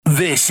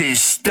This is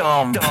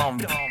Stomp.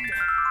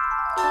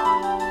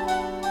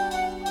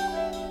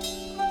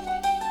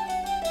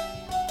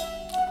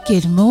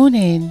 Good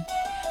morning.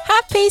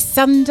 Happy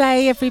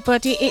Sunday,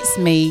 everybody. It's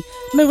me,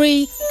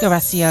 Marie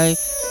Garasio,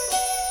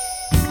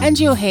 and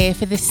you're here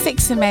for the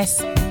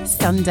 6MS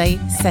Sunday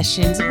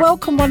sessions.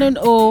 Welcome, one and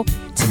all.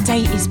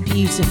 Today is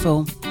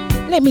beautiful.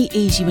 Let me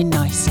ease you in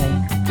nicely.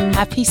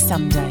 Happy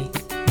Sunday.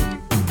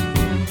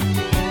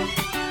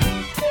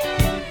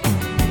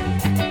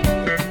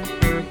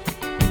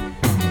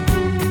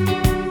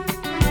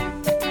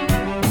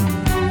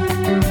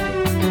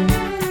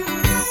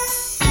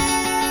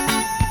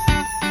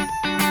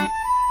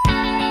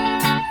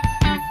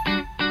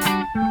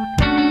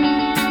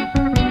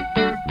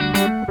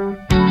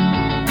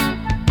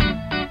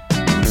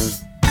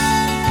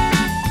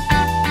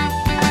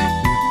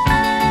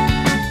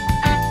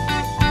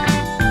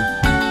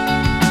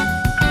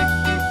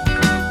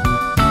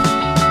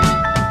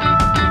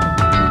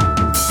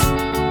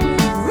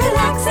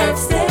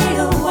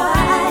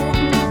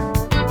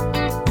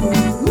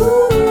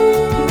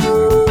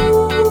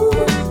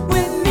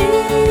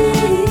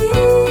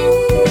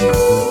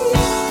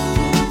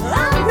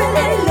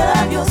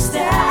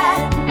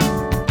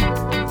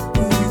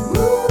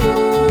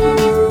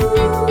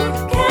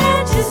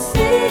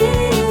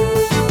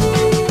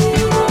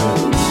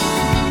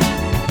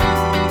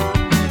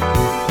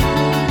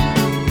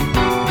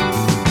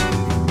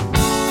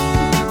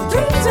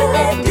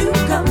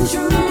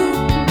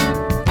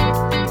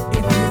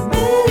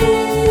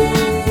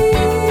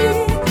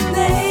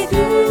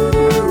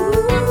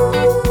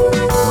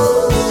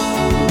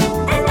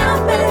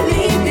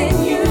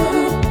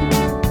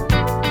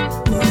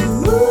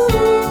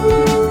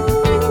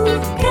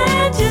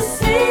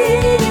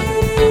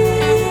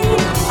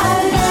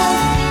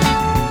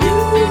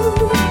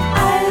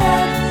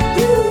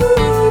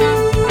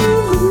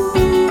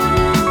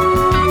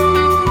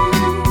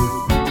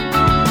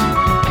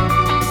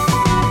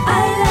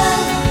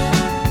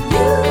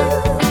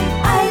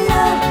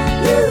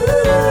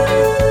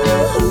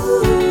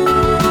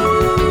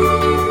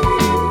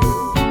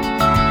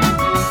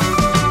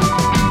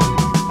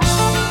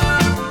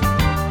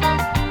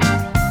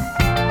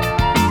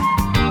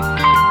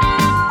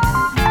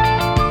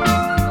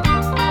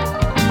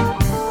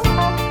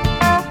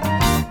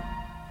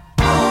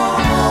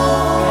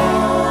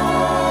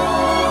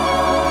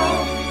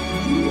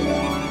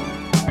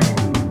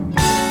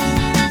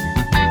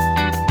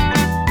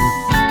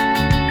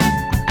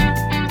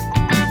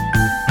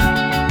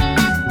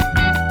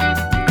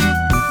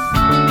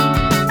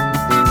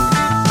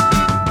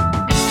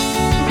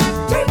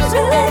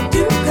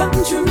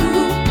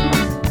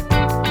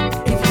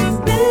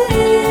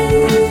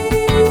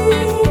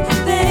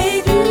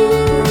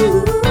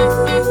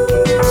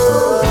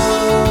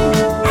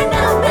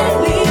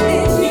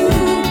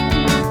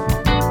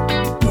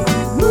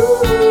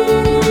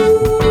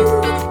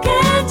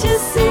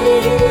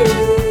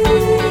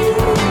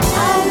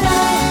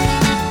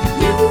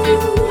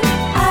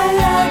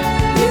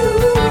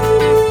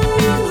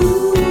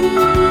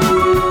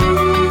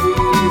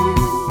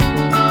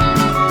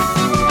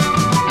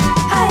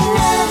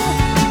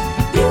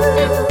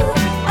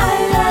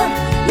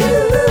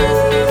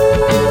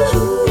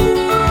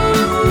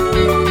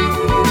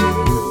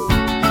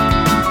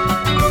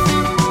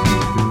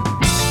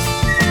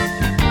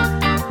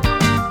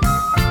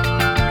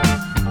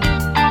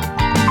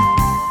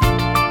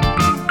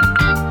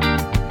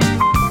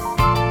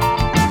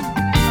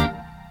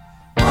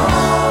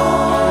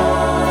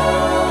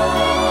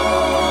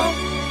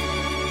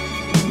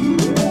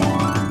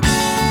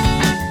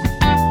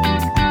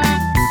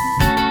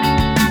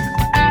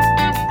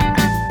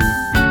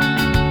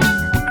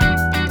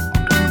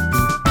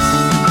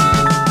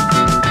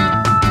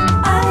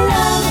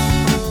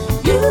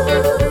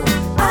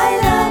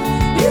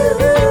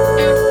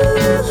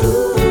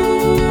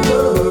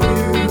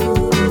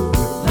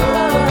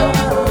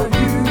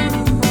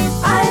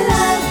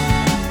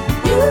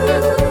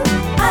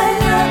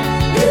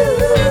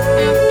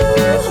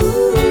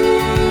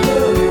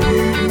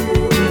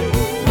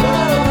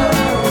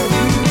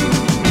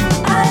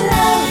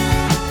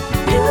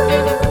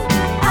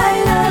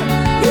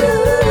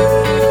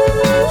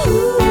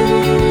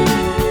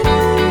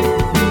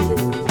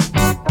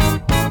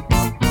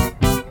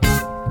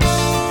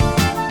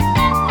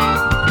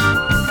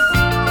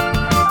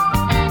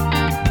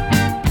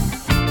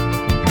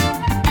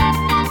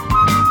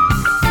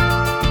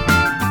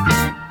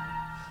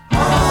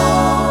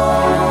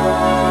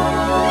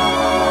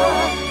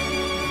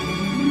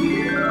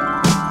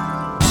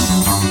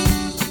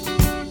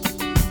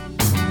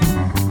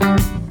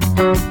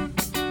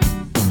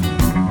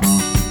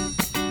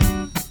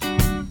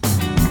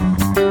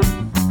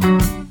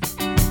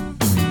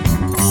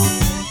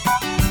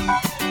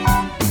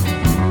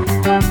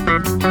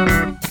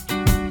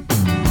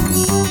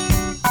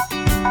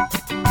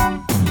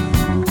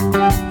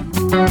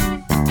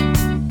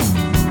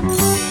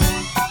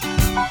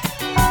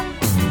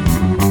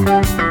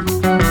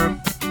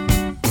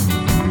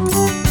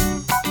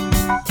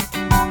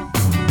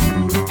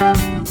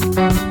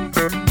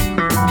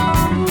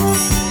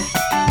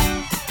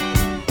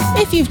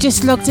 you've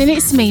just logged in,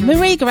 it's me,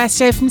 Marie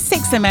Garasio from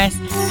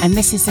 6MS, and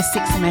this is the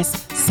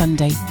 6MS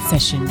Sunday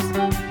session.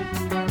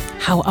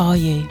 How are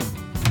you?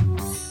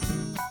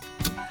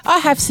 I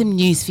have some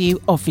news for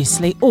you,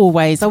 obviously,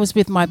 always. I was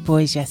with my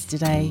boys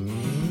yesterday,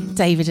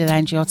 David and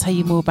Andrew. I'll tell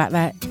you more about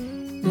that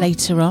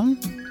later on.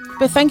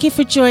 But thank you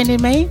for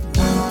joining me.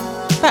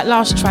 That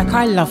last track,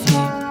 I Love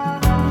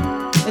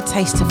You, The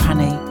Taste of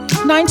Honey,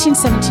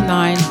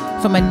 1979,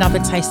 from Another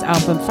Taste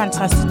album.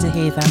 Fantastic to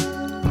hear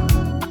that.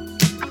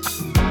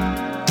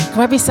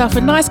 Grab yourself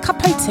a nice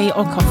cup of tea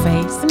or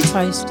coffee, some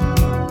toast,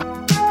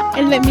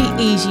 and let me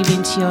ease you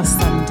into your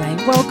Sunday.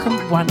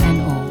 Welcome, one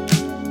and all.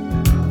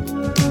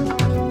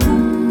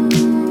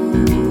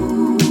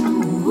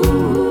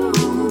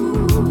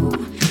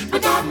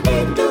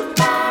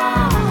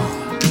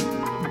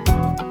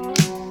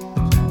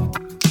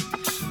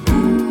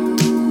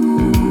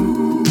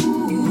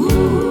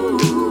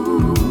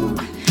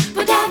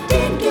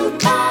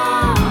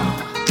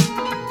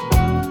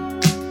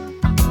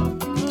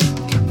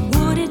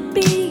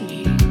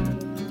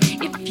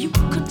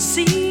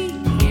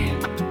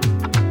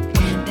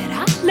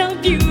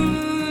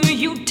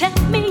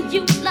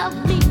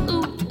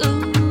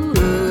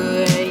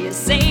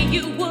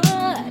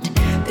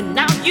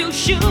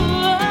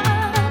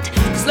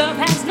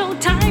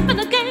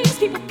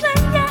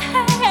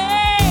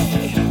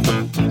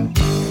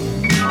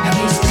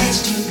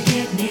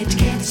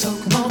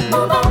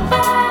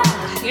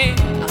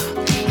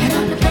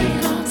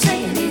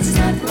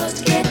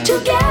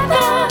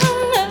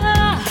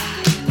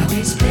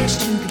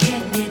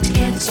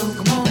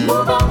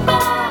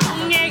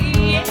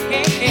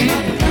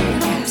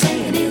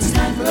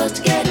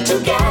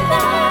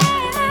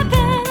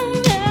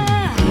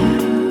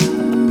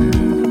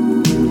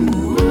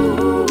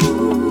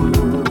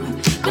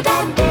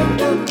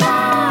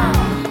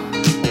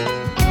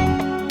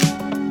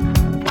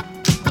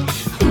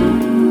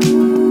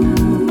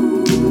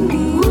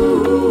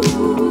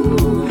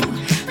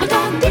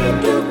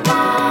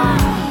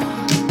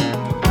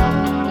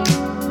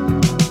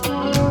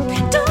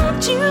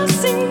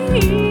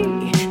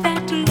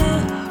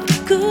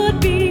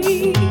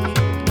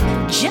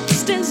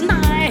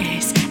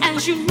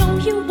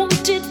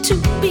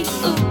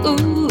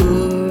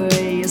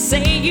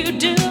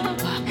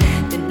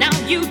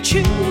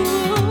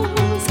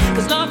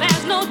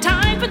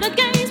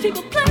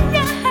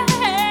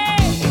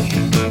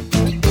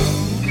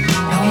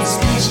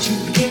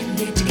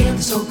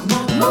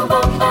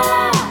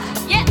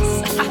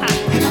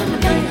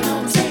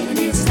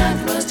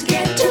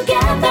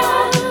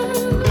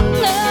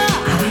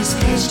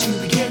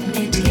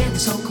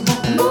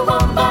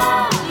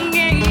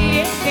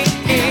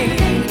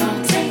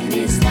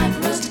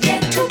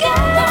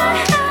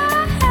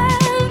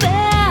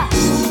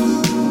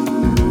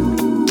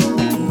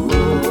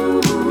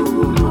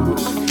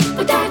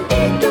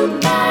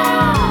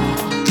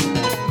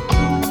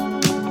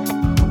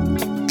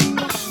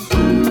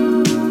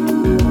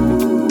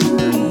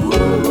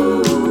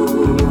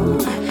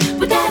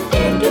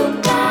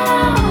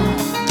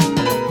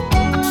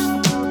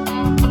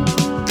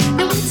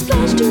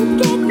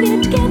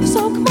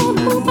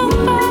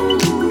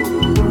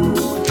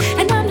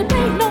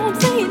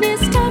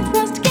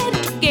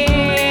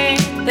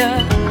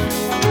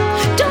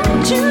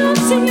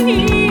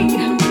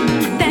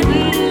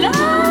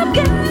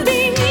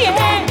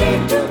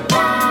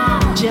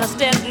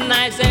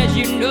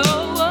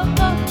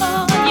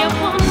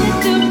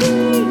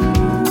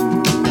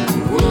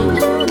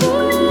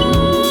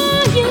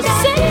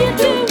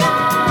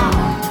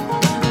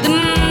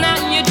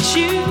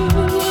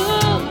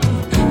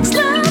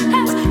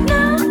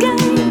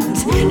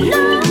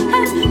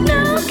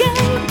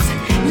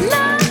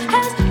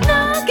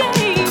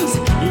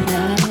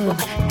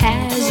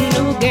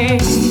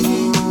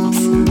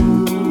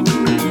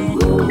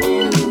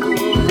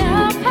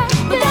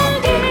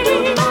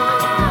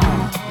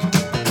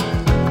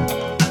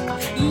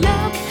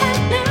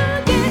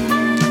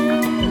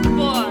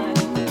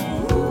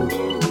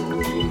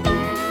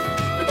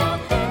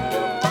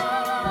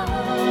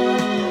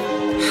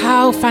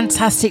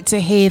 Fantastic to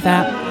hear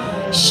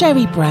that.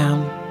 Sherry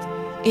Brown,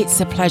 it's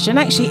a pleasure. And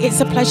actually,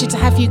 it's a pleasure to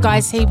have you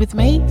guys here with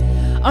me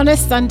on a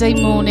Sunday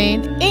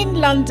morning in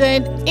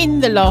London, in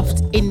the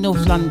loft, in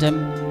North London.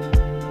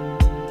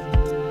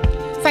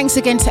 Thanks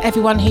again to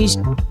everyone who's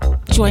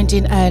joined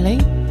in early.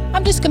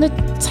 I'm just going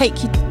to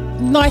take you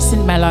nice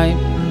and mellow.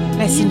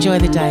 Let's enjoy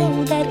the day. You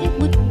know that it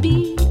would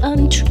be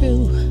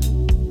untrue.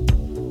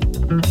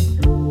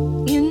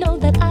 You know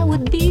that I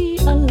would be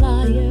a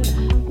liar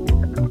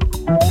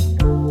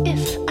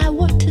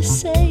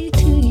say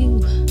to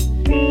you,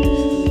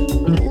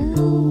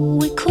 ooh,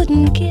 we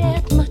couldn't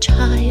get much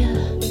higher.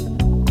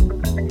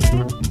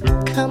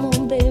 Come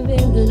on, baby,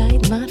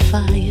 light my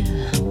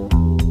fire.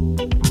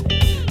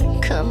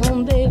 Come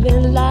on, baby,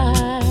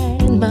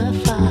 light my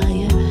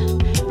fire.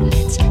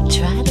 Let's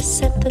try to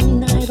set the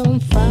night on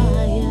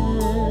fire.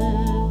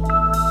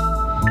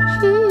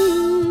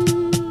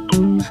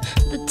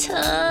 The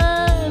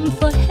time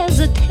for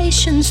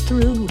hesitation's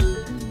through.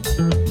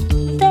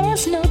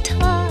 There's no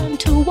time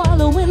to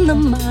in the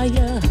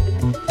mire.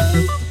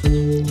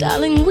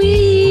 Darling,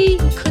 we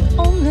could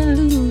only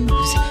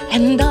lose,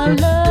 and our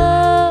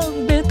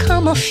love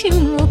become a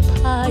funeral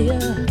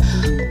pyre.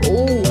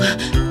 Oh,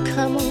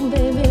 come on,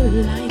 baby,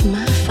 light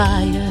my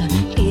fire,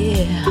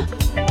 yeah.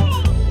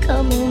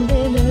 Come on,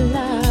 baby,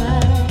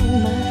 light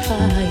my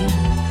fire.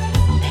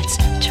 Let's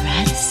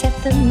try to set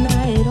the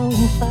night on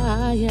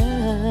fire.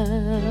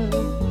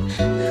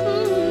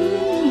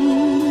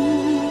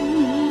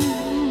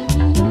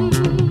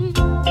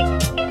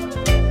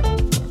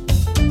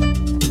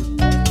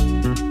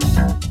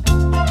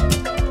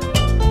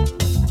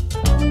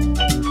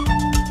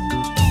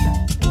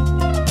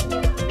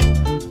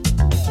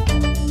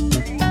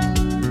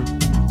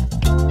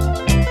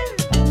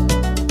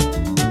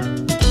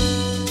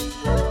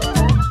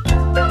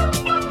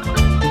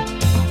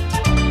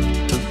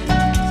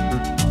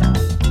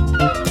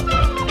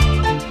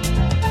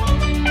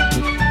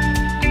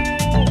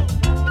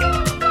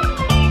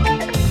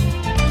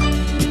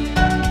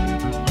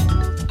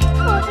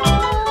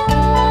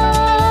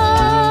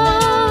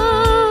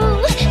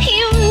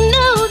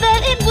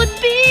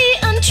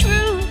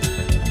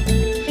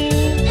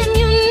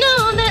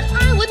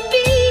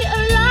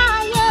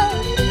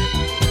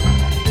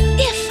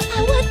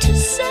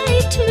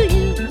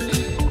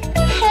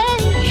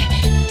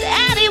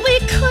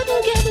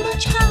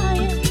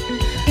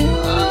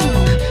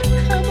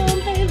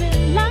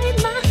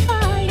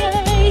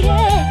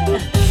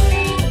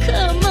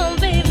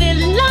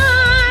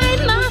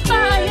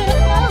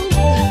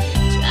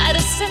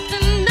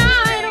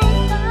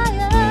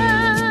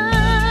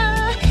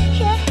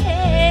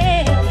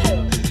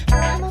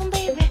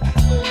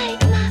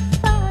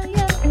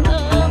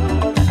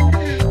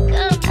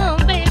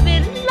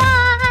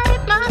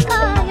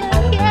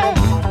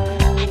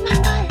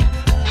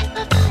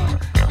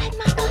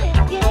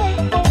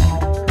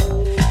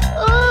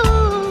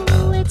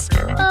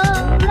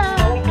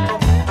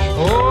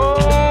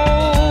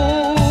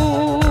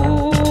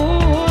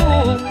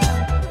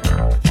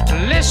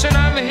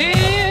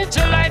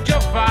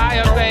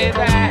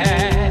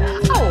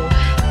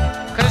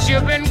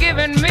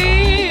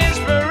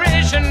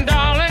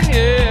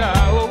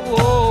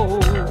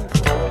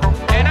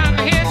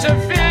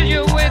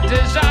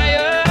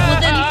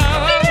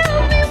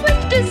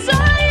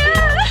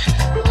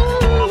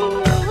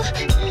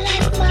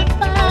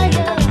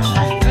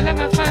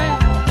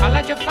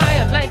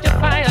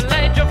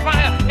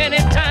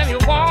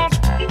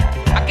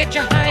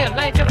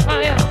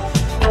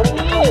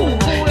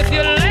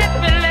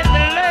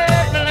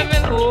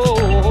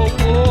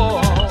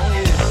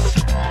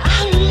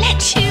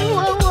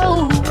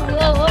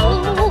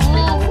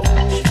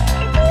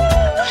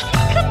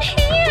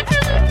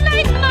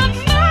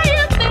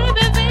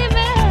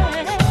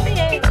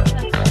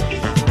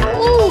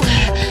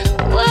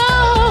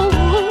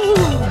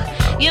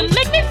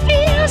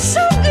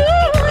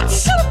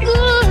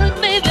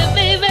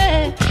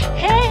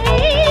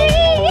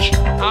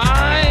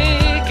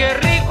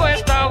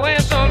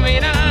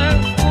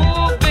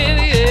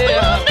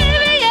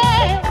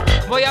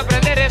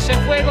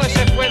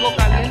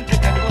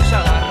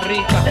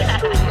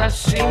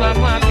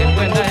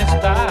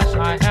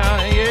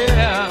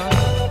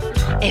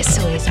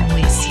 Eso es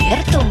muy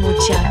cierto,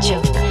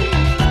 muchacho.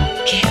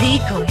 Qué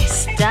rico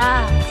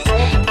estás.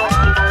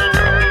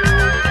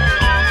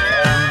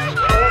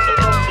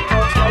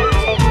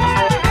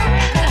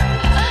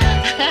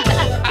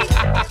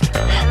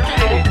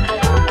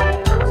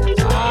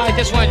 I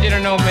just want you to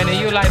know, Minnie,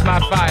 you light my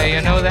fire,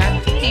 you know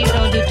that? You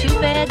don't do too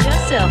bad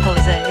yourself,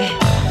 Jose.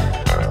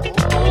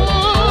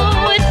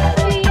 Oh, it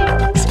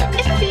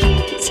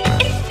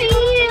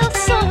feels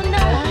so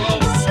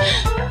nice.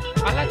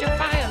 I light your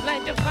fire,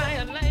 light your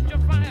fire, light your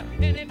fire,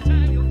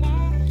 anytime you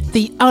want.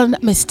 The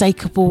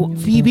unmistakable,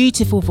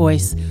 beautiful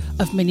voice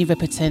of Minnie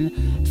Riperton,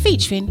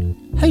 featuring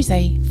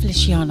Jose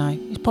Feliciano.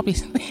 It's probably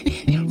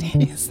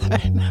his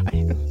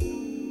surname.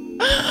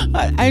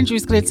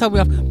 Andrew's going to tell me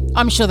off.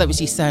 I'm sure that was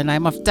his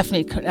surname. I've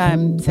definitely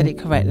said it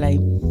correctly.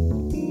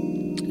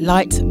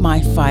 Light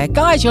my fire.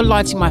 Guys, you're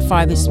lighting my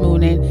fire this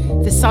morning.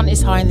 The sun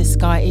is high in the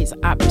sky. It's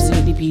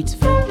absolutely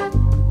beautiful.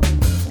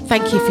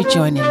 Thank you for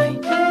joining me.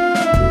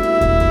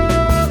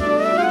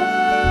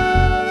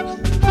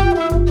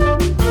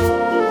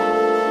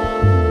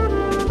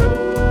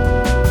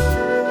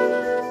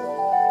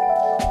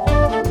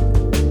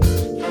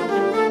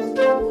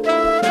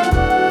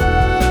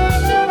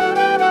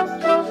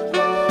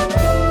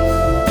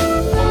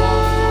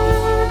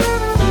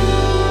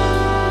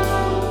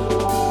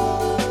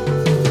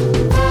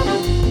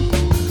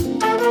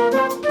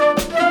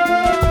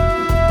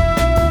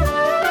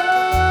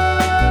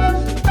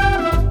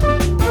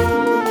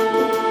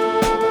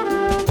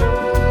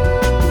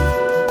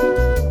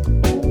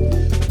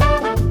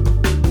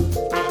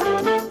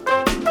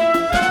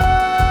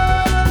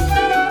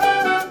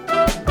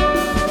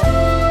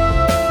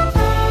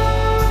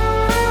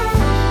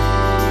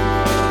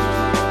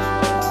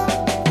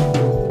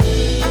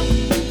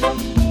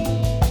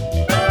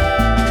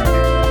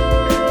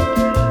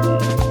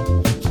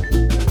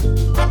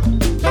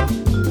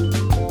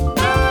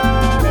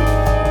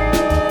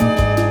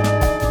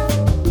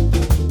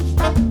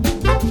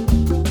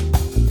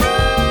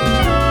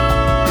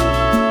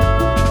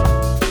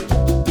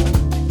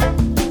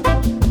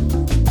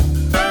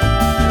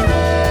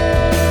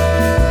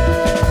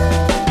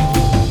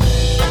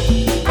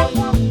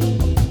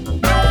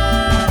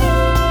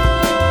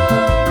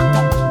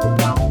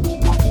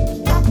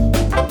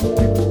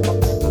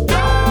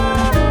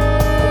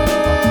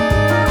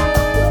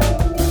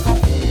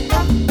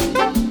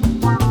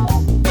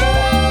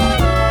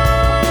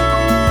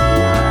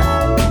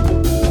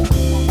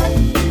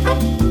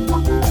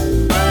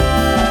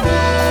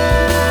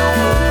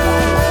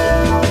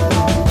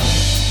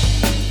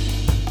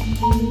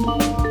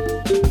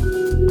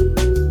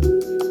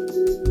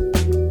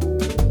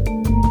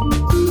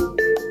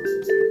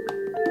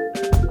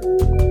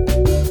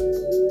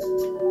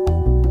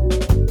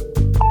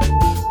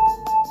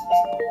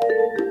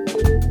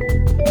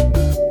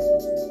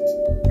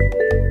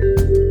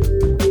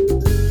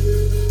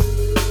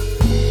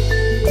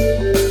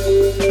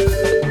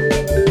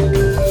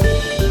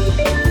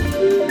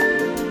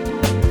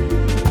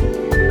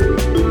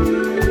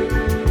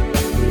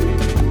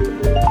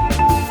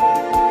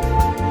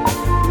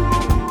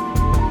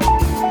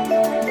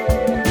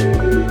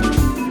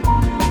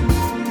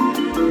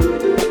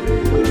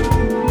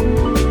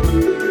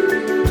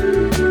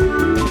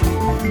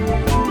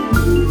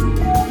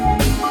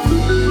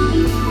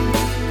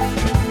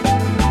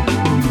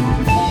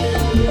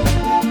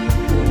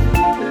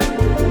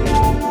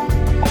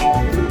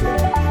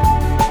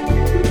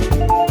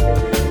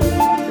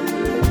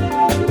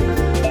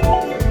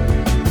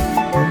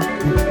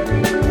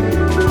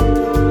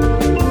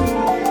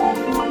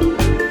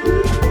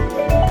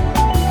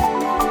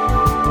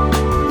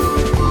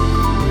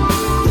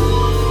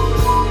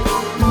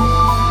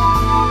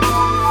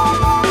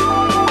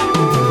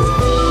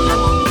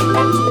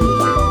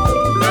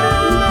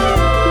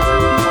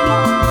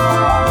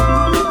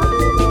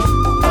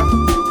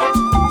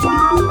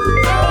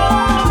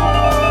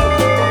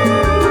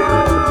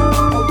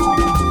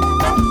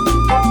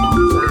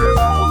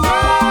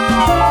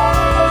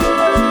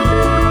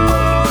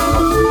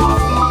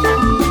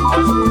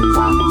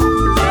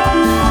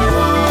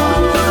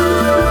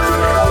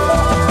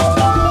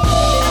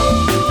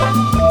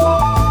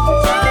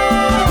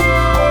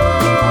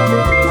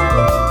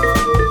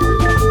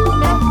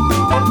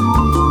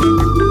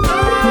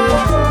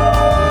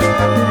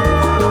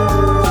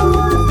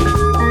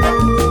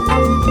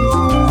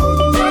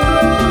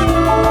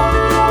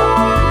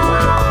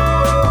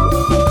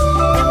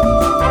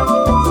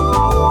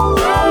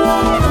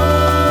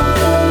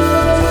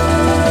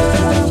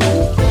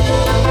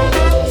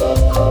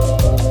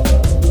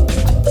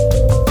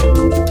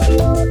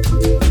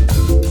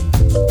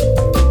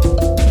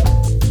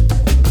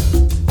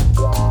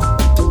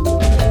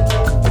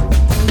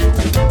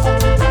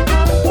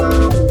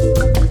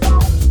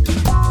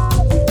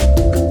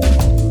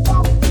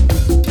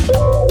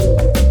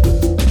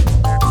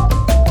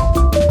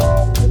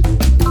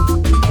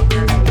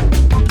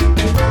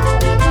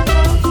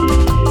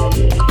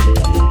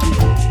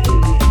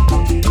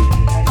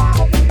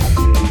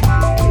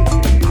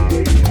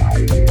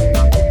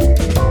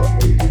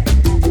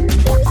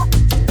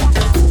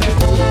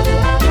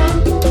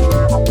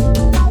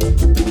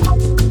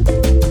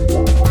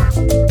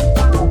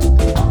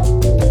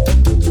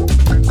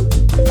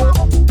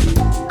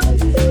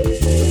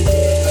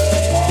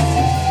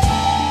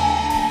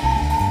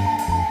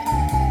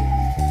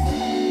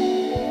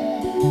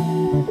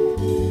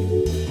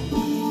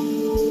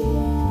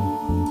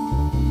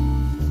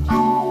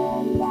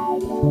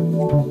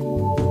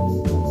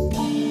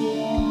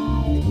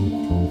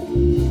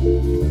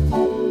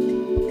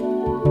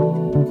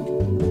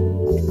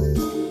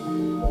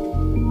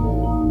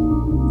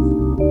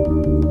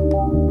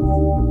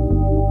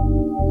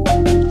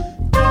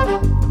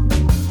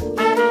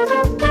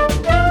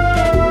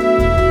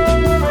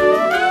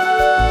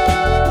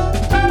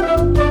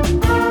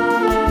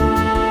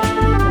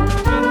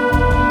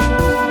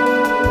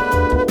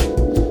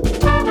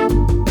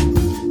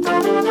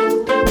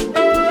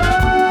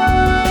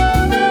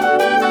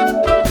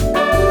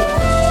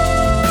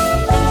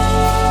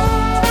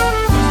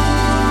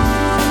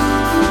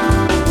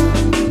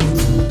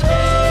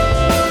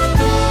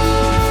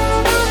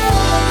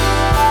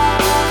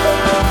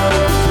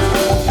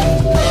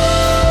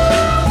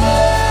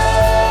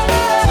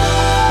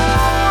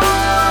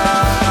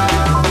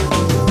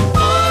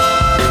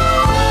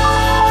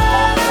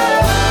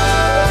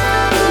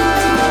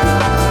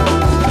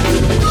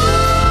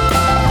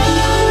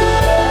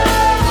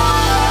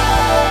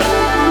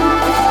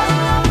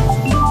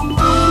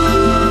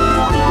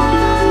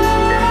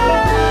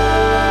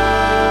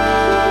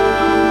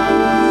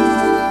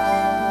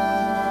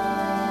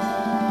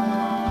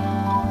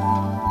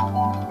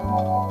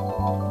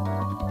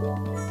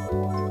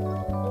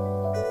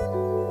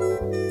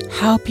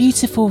 How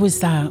beautiful was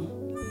that?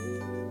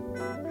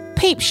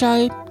 Peep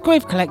Show,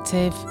 Groove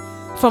Collective,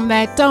 from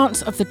their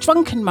Dance of the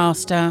Drunken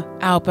Master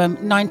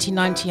album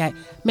 1998.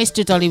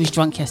 Mr. Dolly was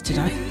drunk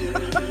yesterday.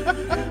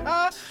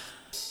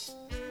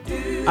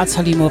 I'll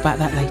tell you more about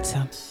that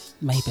later,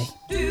 maybe.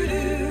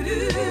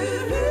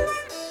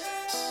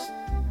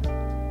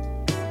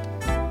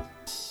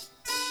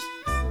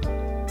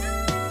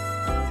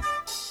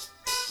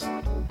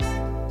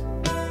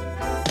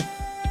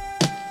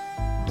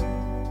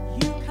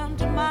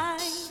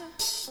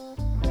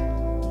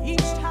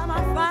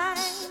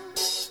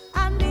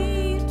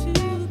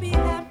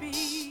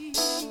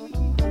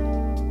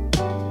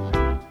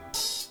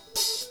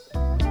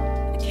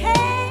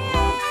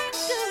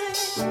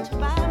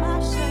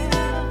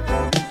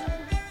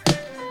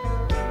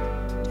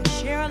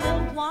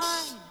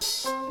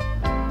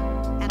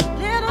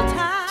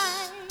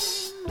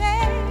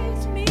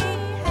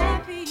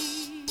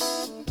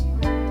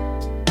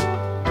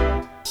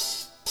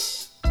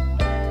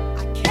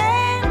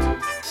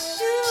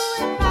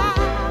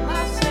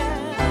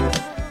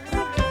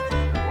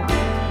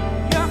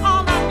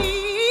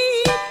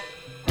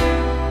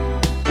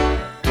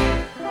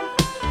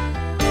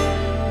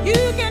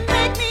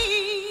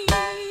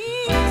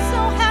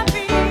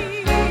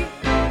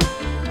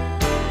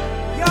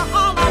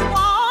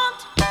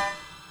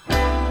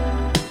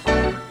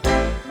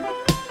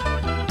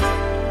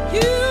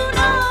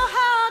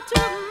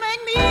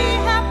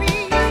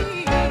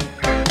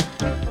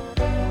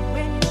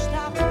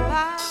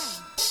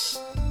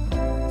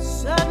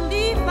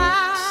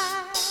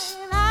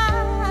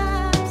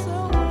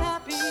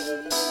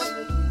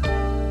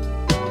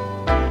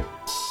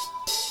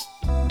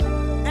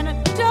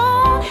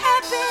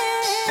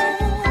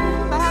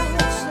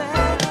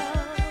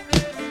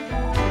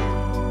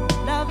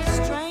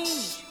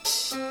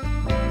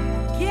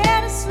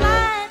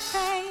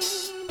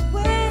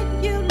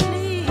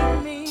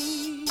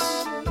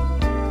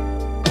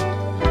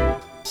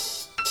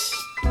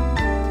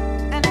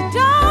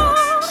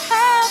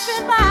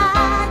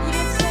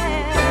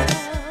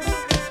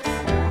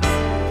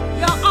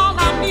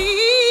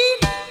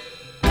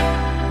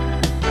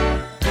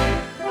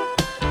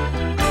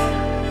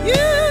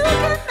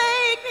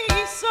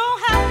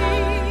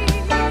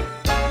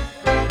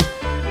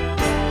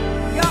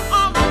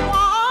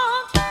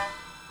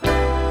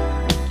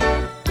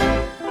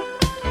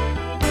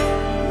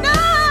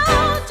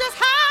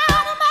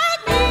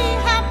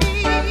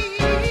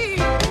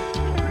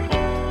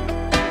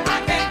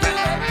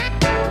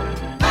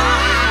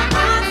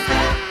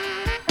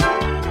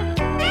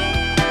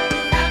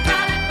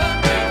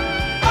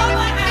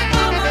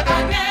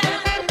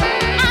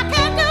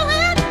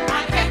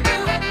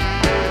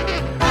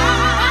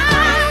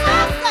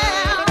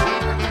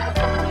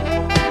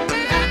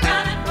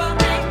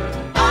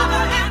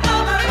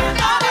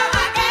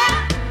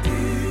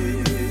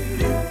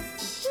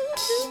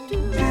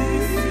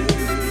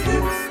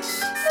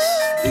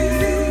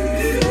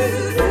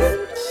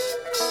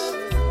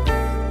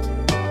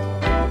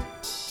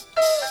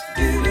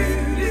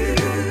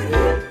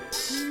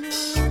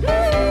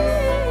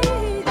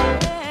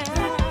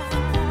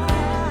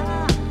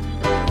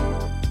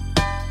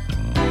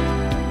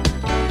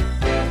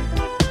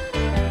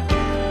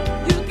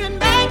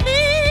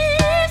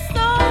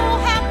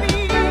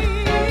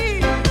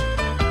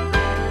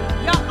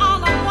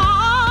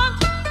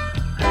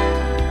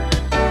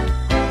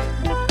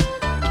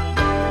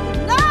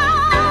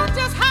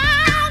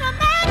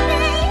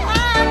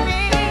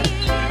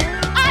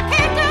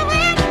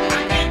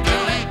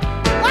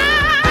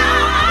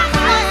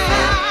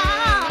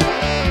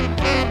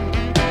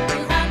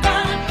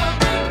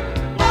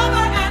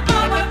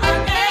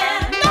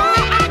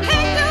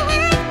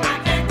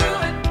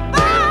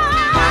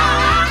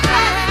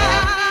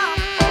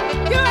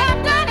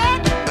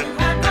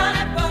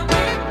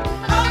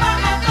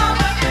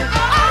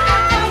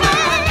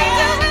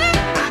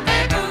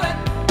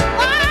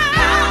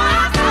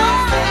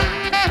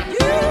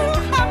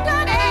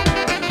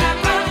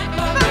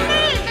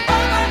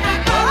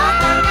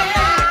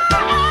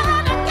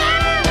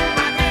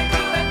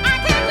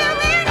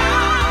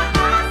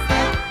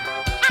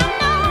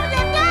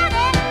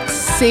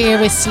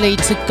 Seriously,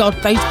 to God,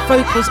 those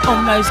vocals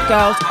on those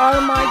girls, oh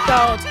my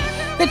God,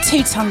 they're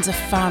 2 tons of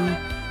fun.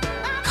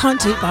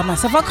 Can't do it by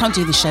myself. I can't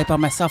do the show by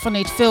myself. I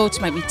need Phil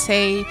to make me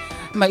tea,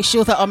 make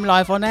sure that I'm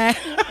live on air.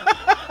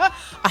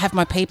 I have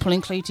my people,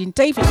 including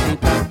David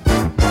Cooper,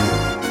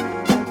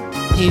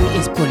 who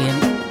is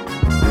brilliant.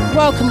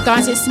 Welcome,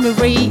 guys. It's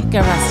Marie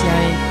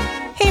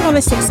Garasio here on the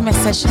 6MS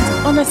Sessions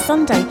on a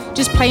Sunday,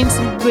 just playing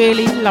some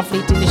really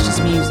lovely, delicious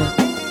music.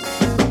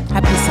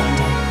 Happy Sunday.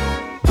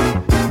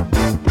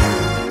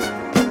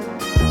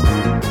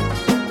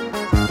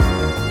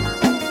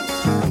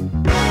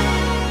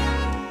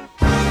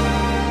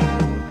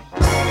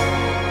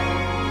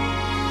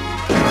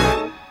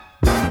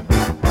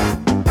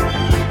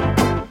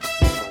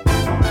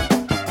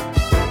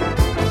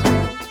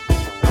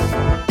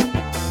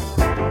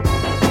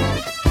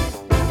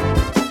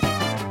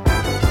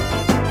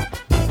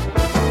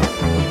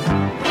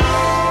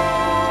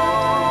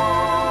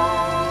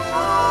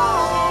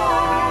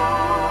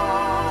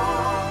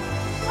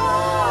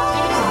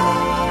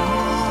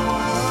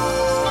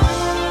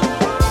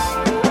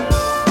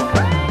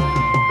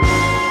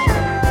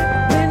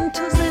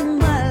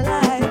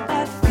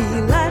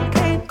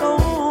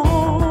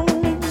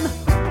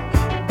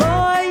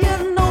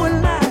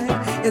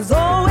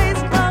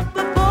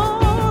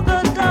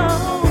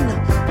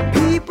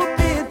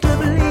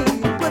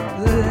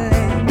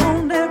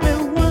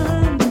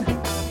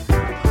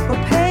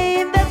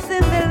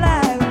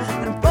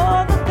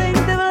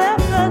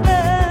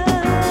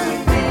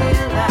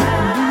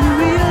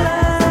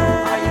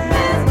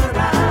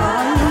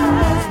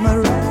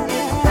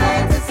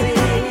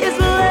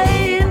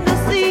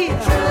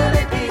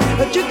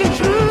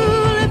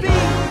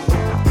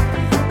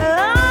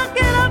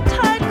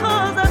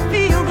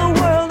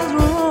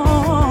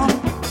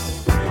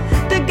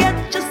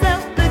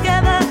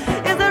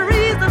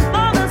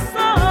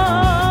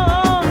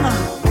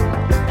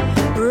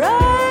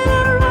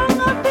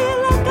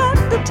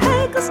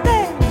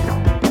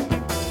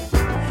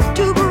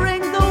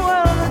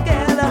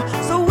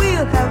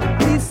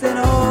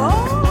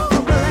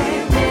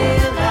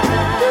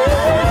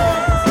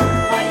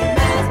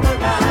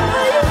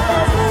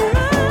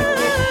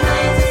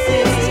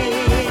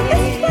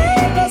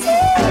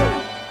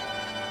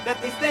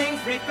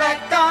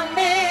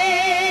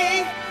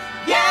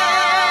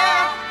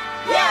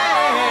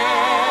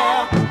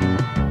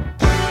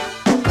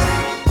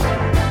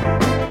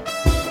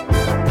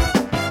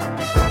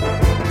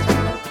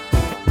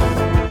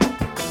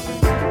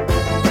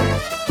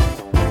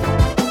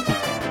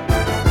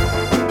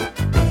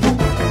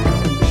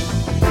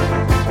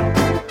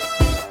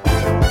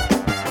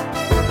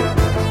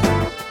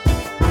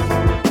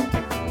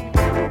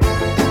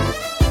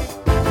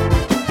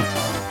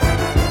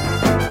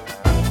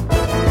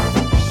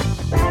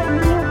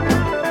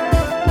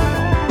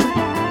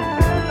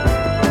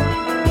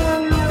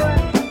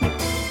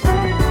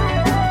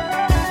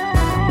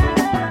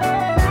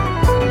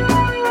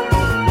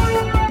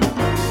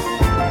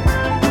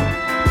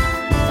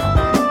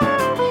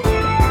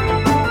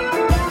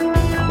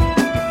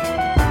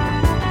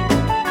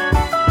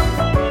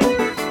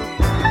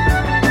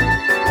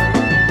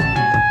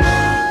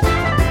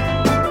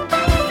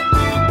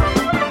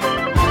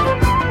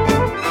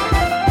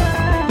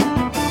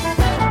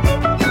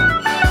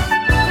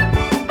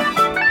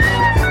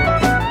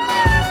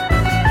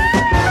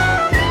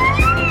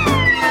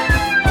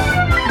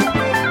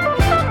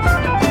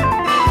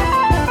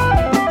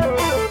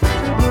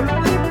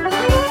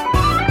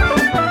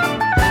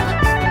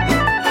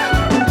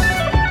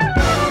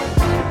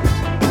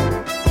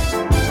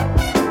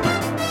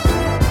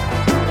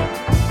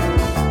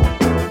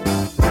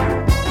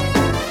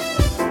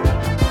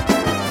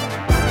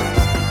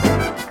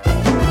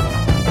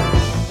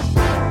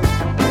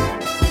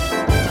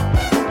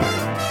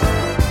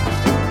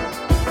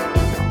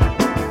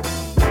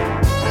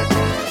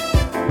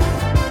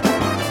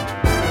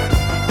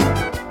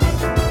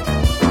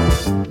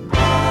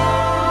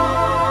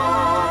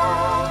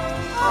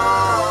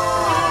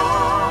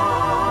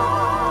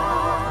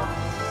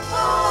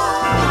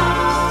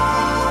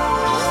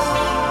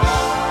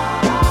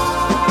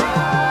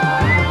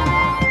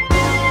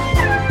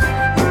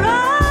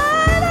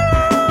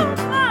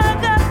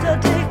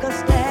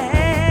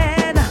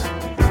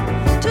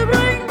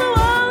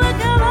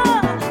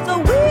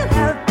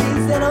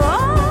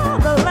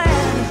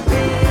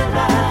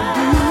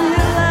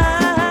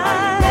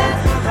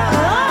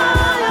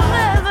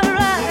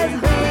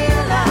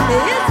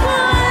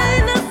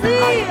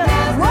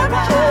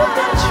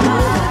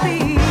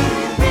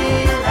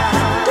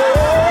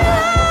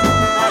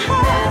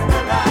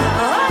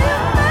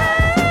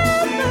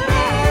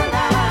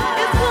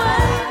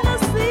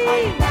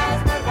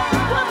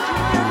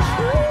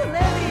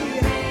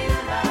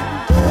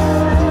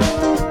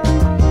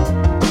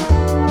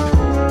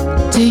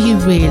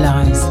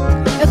 Realise.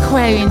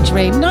 Aquarian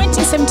Dream,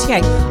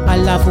 1978. I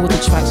love all the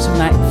tracks from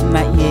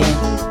that year.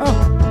 Oh.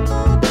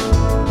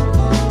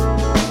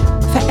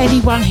 For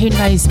anyone who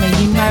knows me,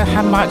 you know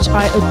how much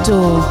I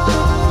adore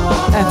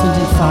Earth, Wind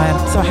and Fire.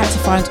 So I had to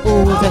find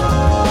all the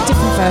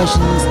different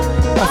versions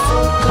of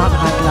Can't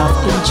Hide Love.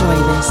 Enjoy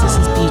this. This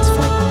is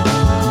beautiful.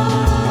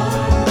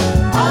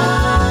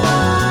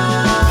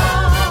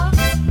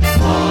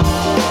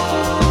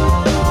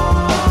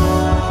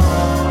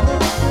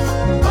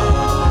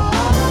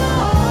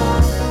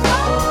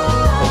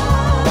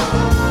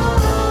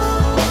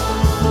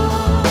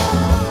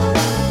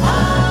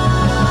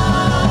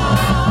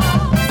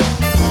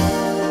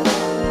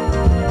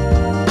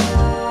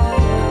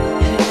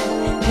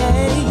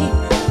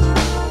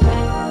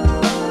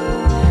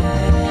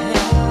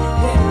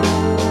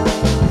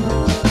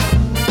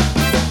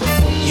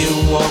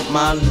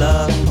 My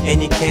love,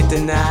 and you can't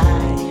deny.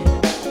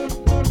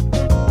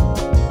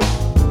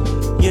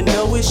 You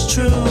know it's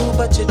true,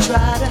 but you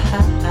try to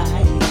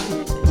hide.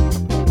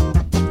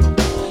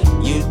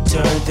 You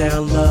turn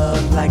down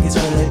love like it's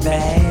really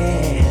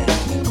bad,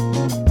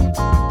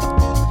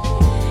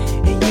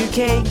 and you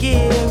can't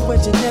give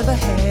what you never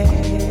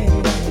had.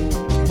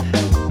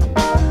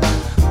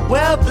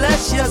 Well,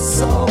 bless your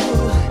soul,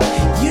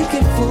 you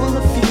can fool a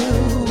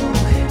few,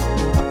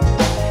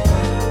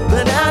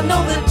 but I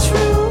know the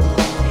truth.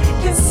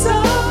 It's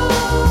all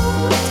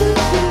to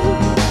you.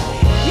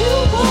 You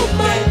want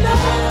my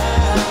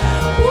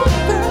love. Ooh,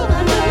 girl, I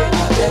know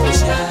that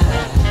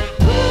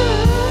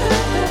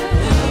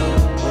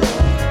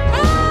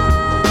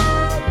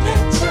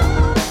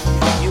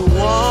you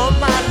want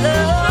my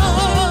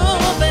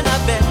love, and I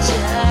bet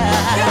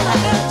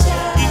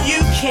you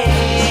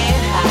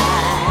can't hide.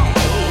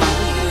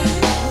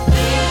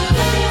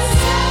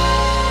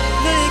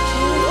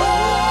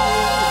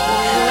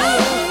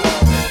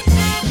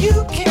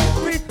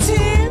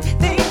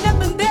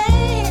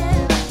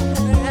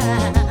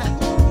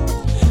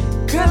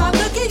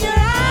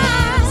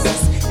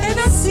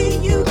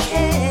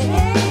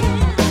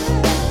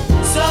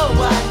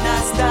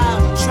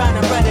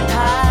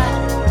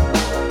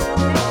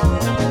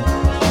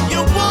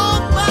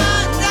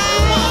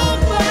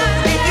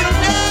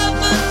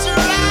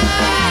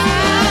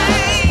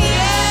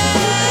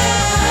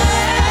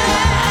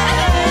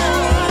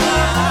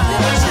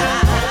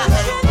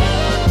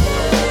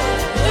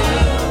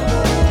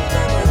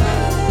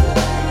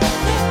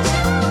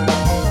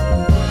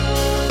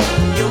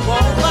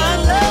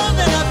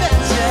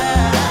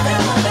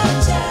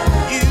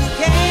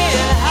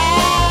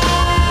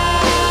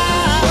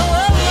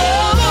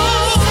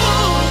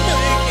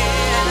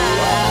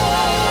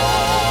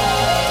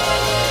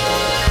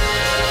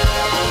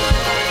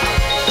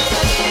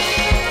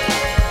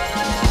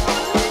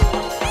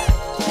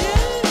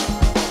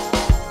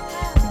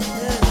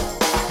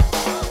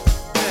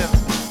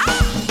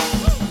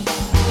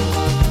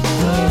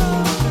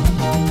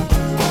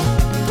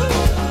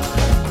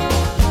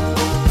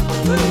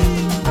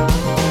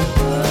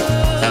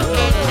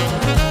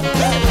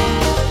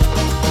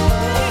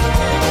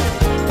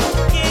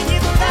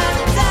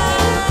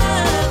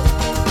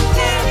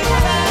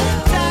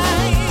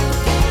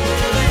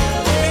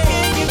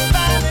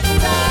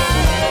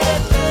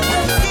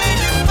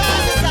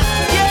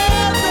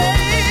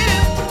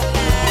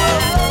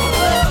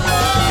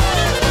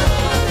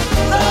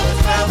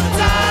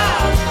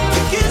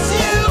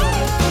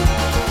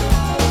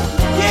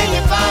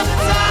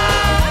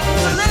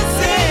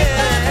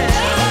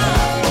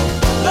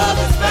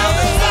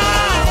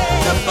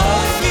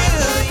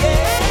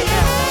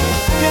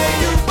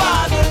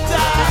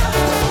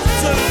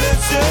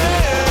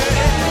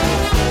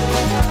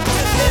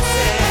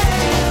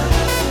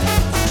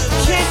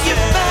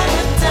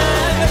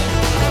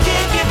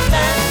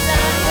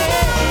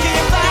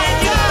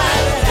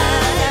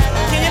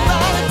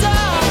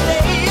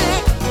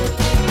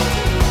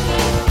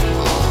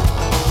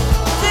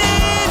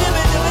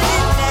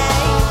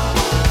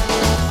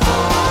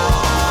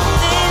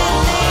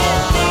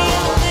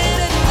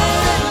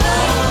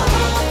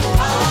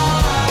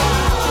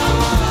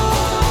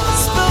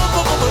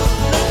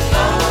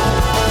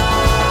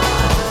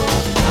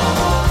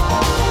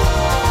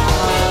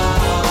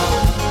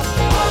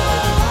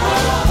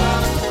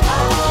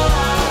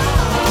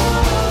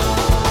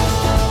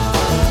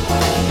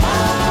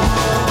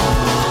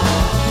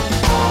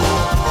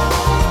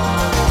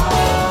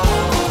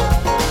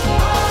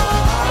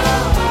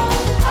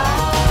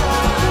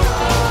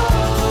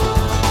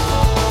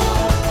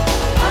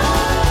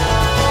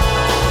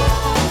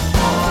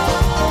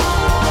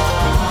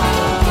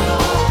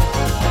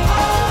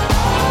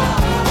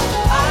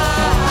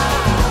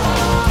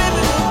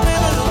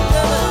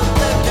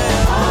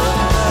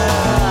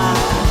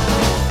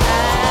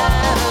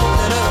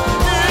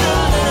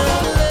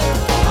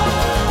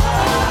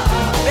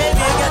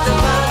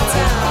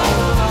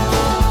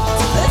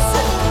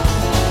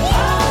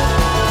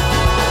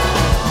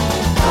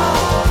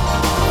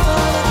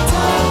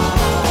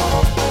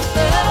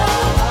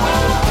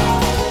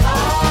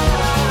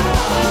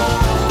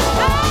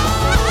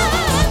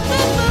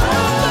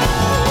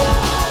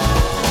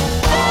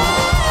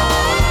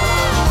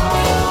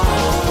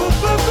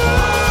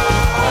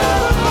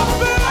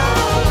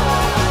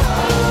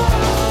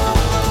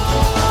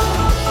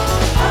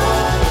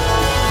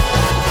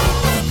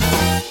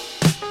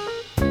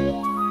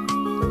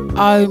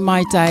 Oh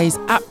my days,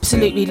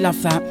 absolutely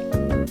love that.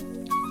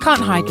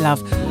 Can't hide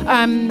love.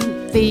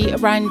 The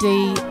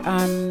Randy,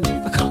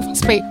 I can't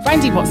speak,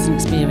 Randy Watson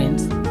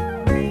Experience.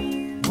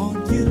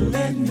 Won't you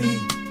let me,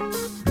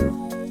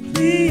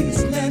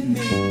 please let me,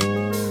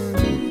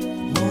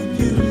 won't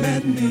you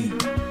let me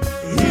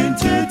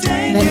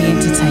entertain Let me you?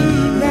 entertain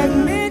you. Let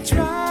me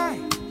try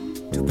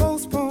to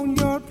postpone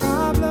your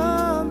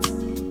problems,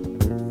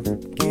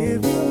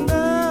 give you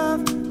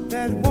love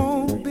that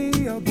won't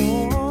be a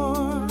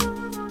bore.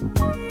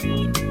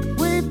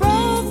 We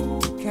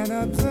both can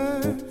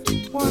observe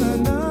one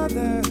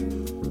another.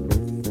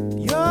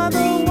 You're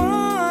the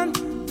one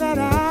that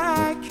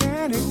I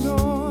can't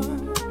ignore.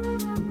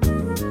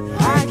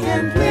 I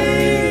can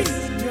please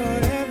your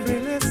every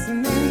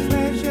listening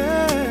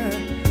pleasure,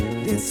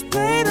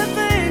 display the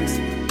things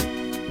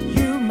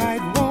you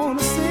might want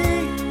to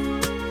see.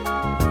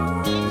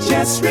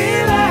 Just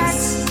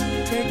relax,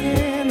 take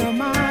in a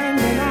mind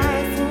when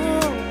I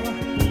fool.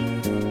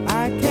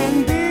 I can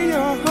be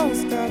your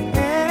host of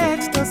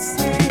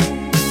ecstasy.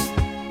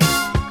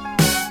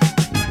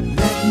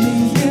 Let me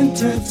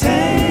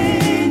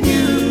entertain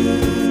you,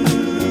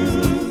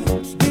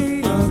 be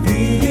a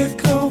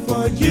vehicle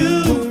for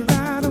you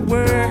right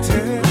away.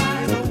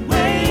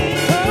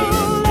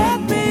 Oh, let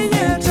me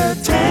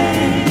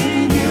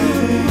entertain you,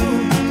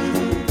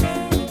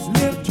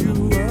 lift you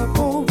up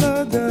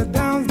over the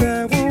downs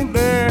that won't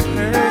let.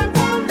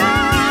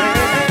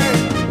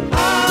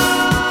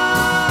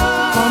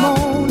 Come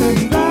on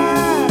and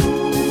ride,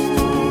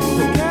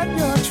 forget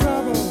your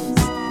troubles.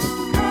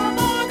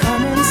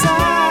 Come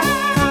inside,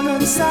 come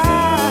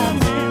inside.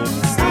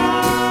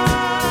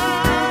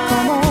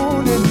 Come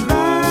on and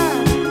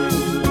ride,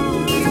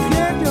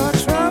 forget your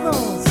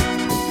troubles.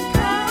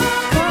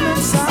 Come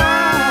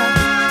inside.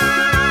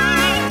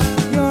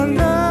 Your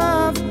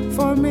love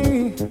for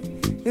me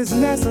is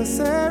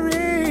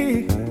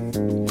necessary.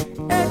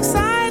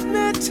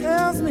 Excitement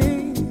tells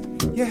me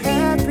you're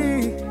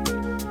happy,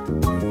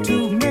 to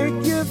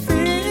make you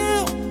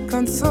feel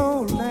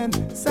consoled and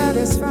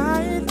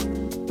satisfied.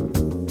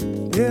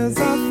 There's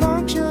a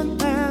function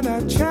and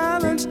a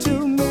challenge to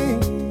me,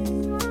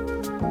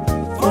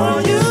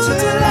 for you to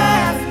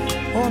laugh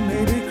or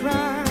maybe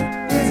cry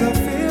is a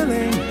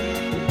feeling.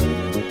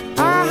 I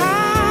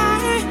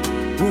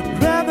would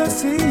rather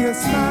see you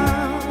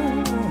smile.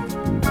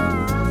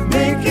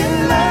 Making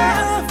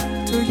love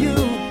to you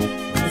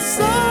is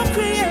so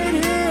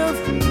creative.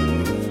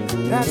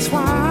 That's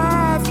why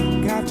I've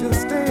got to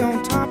stay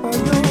on top of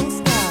your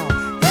style.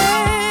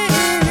 Hey,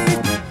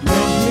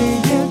 let me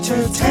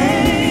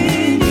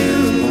entertain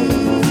you,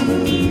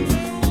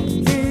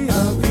 be a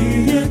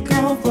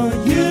vehicle for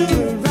you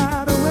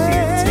right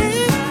away.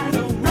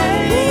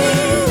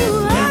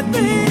 Ooh, let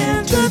me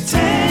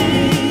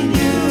entertain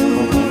you,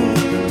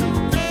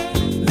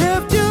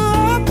 lift you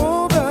up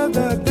over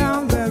the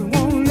down that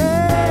won't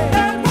let.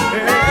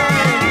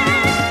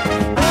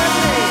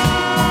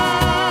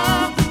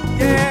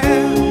 Yeah.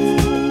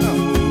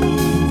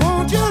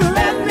 Won't you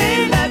let me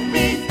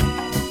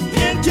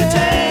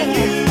entertain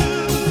you?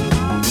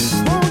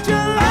 Won't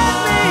you let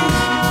me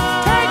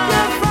take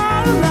you for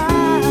a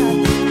ride?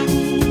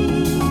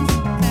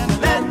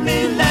 Let me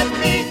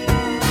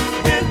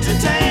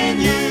entertain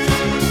you.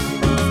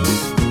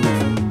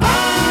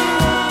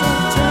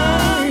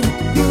 Entertain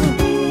you.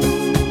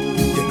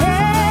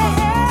 Yeah.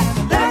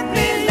 Let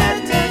me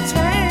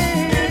entertain.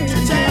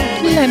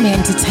 Let me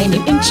entertain you.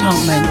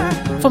 Enchantment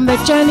from the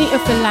Journey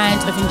of the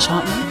Land of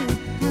Enchantment,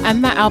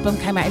 and that album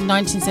came out in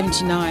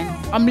 1979.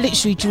 I'm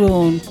literally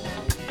drawn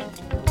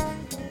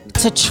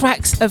to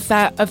tracks of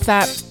that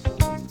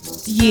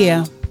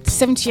year,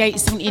 78,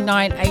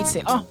 79,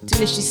 80. Oh,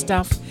 delicious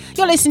stuff.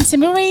 You're listening to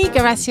Marie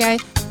Garacio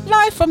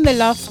live from the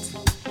Loft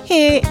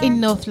here in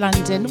North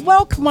London.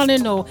 Welcome one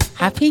and all.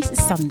 Happy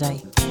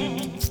Sunday.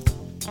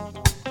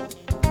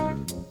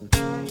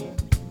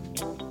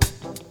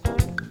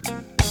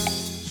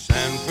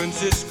 San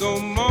Francisco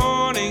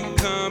morning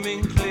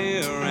coming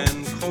clear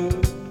and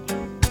cold.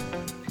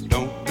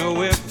 Don't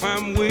know if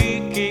I'm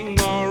waking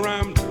or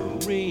I'm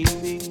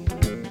dreaming.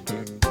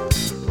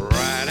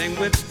 Riding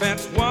with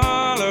Fats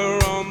Waller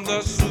on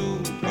the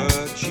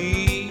Super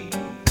G.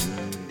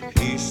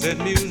 He said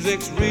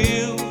music's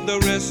real, the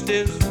rest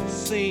is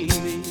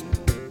seeming.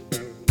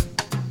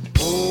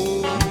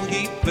 Oh,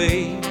 he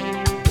played,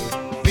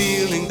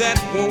 feeling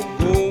that won't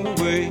go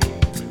away.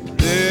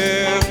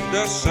 Left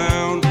the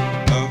sound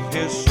of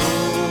his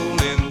soul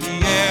in the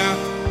air.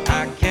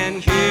 I can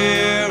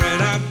hear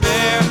it out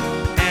there,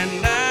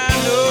 and I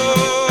know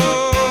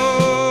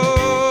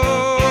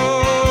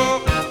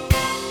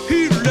he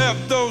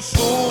left those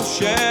soul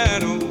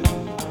shadows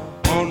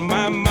on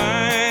my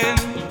mind,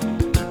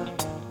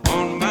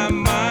 on my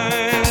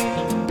mind,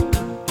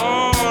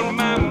 on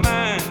my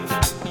mind.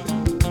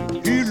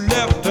 He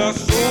left a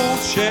soul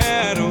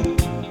shadow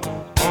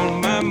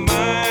on my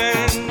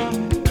mind,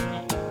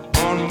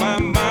 on my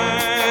mind.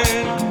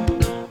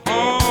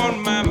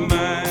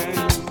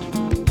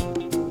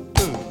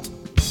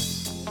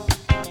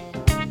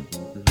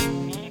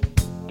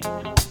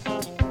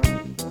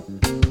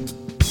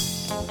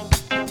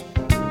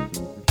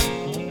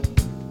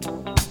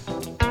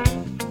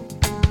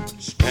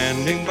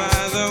 Standing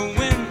by the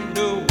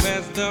window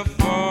as the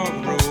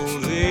fog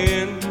rolls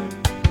in,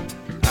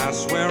 I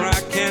swear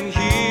I can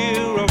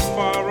hear a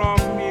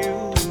far-off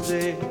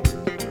music.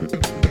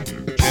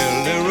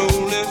 Jelly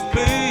Roll is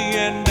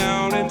playing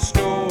down in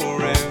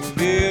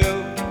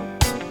Storyville,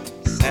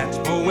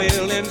 Saxmo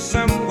wailing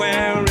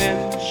somewhere in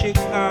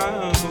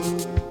Chicago.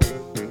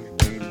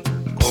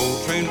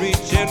 Coltrane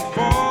reaching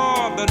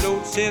for the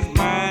notes his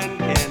mind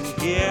can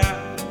hear.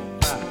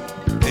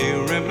 They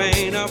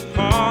remain a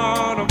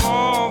part of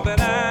all that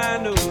I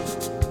know.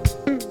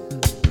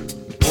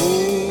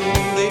 Oh,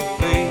 they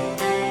play,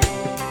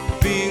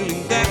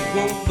 feeling that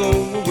won't go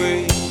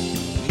away.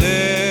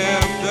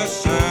 Left the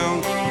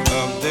sound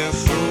of their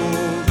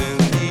souls in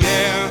the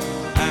air.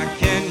 I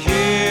can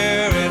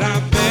hear it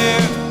out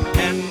there,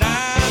 and I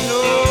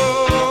know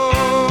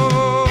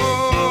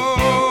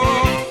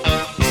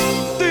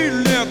they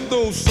left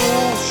those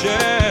soul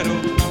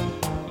shadows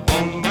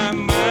on my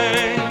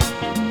mind,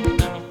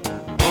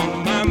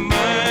 on my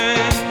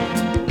mind,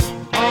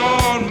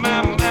 on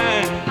my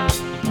mind.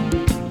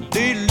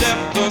 They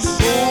left the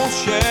soul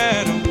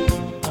shadow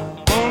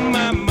on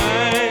my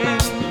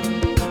mind,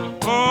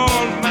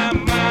 on my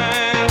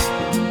mind,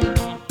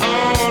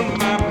 on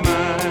my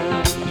mind.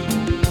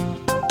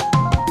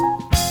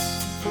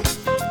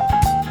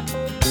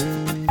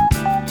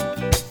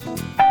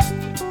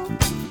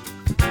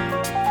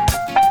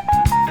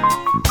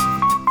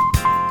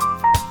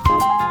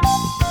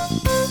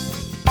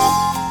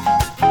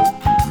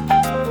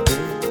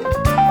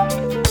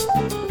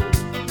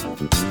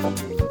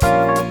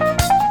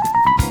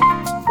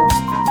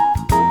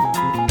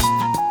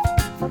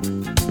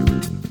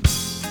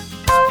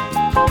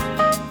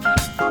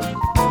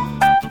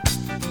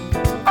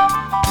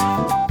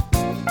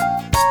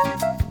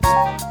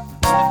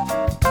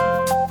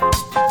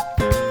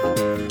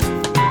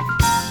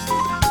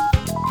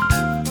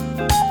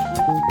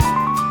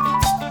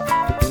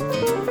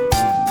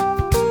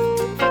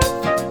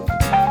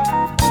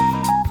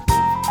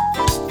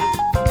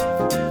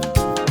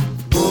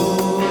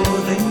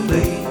 Oh, they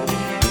play,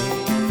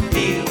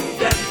 feel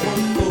that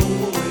won't go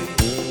away.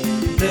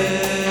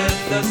 Let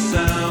the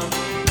sound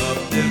of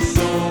their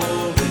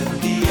soul in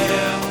the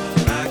air.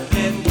 I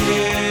can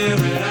hear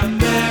it out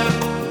there,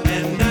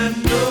 and I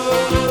know.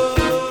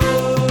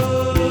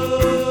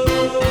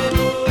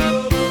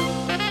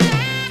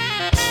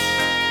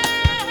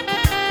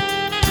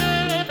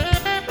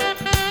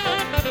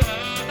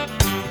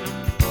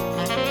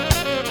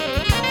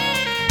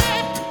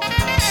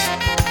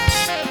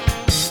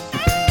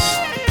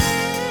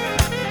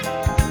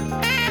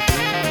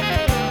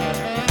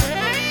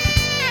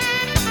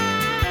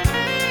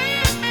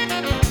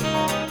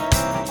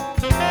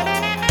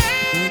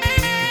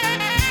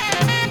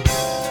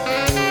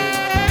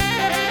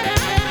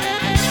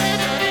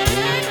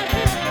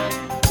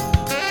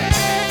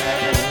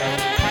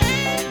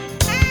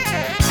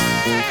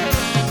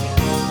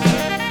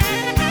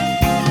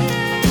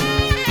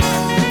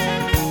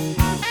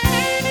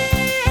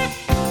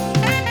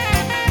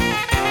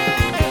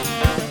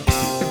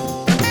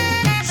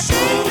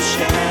 Soul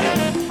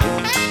shadow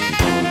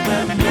on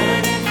my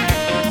mind,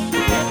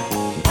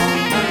 on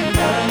my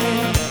mind,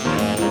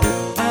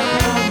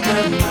 on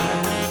my mind.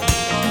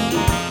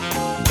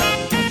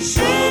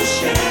 Soul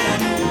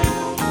shadow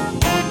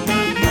on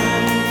my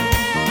mind,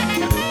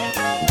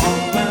 on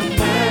my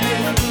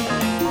mind,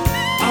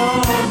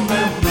 on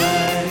my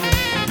mind.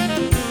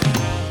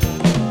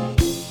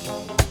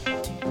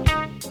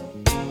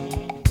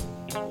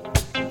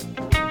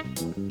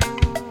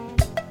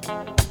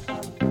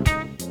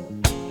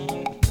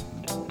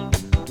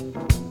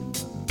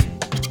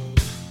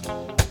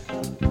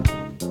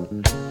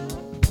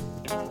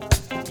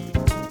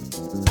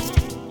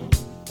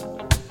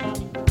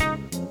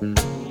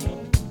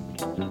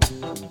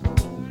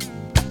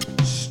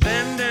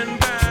 Standing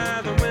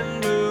by the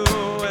window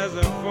as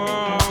the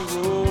fog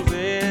rolls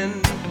in,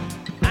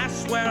 I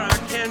swear I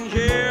can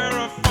hear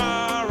a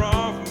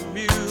far-off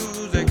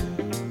music.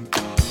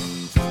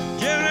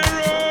 Jelly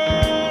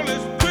Roll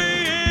is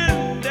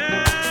playing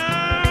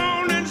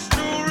down in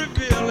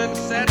Storyville, and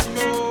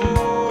Saxmo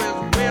is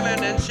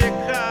wailing in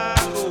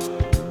Chicago.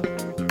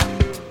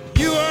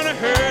 You ought to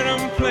hear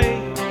them play,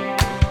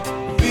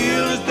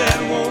 feels that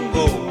won't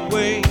go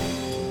away.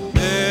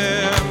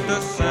 Left the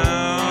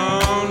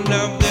sound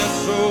of their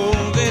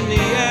souls in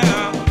the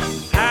air.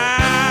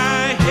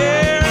 I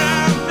hear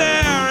out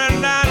there,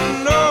 and I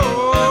know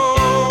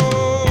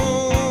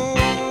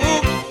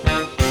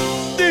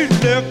they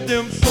left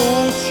them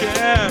soul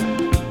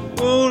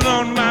shadows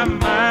on my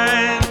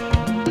mind,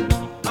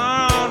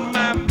 on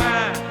my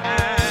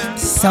mind.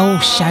 Soul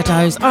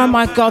Shadows. Oh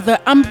my God, the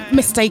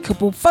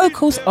unmistakable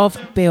vocals of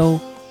Bill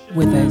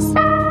Withers.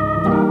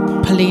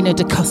 Paulina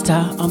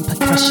DaCosta on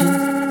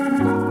percussion.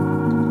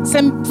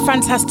 Some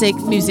fantastic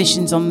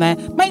musicians on there.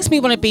 Makes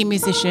me want to be a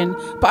musician,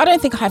 but I don't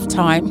think I have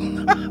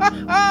time.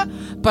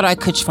 But I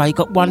could try. You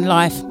got one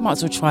life. Might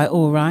as well try it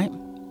all, right?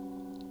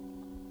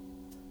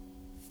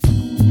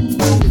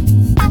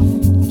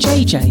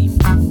 JJ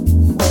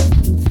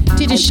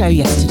did a show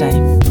yesterday.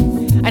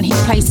 and he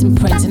played some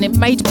Prince, and it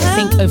made me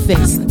think of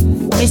this.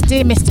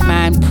 Mr.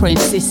 Man,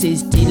 Prince, this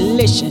is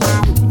delicious.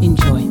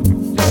 Enjoy.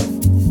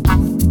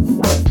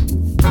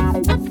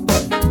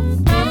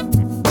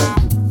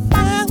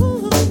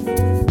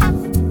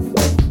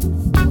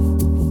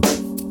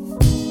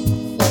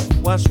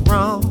 What's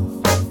wrong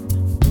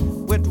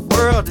with the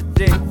world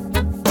today?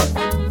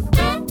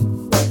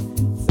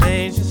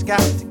 Things just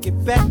got to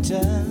get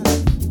better.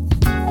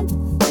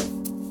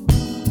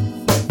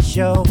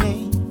 Show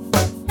me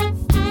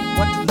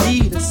what the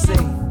leaders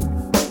say.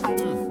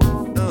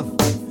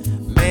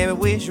 Maybe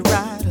we should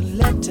write a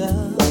letter.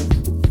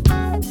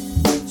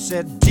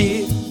 Said,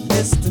 dear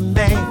Mr.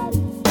 Man,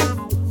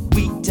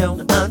 we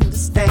don't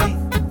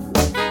understand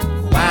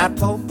why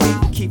poor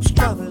people keep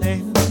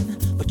struggling,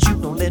 but you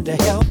don't lend a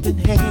helping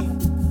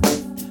hand.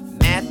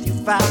 Matthew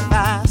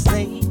 5:5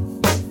 say,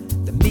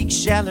 the meek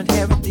shall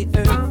inherit the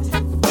earth.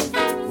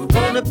 We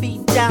wanna be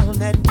down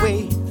that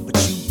way, but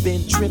you've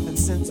been tripping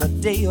since the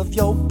day of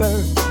your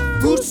birth.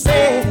 Who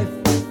said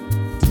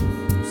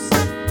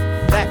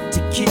that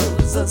to kill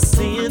is a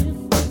sin?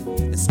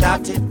 It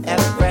started at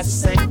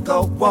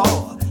Brasenko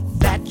War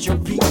that your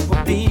people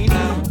been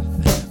in.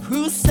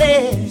 Who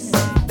says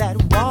that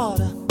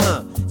water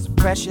is a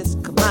precious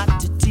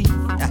commodity?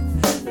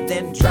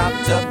 Then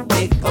dropped a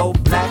big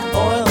old black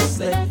oil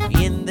slick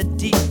in the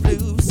deep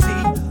blue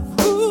sea.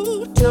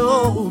 Who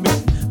told me,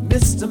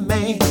 Mr.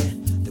 Man,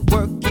 that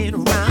working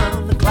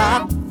around the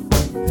clock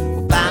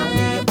will buy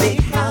me a big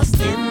house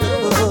in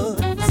the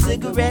hood,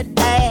 cigarette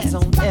ads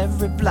on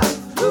every block?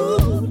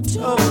 Who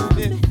told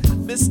me,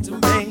 Mr.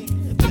 Man,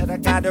 that I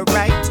got a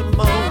right to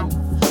moan?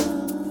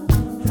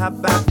 How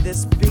about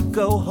this big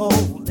old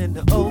hole in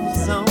the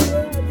ozone?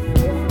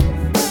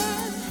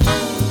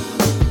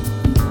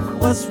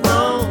 What's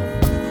wrong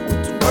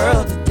with the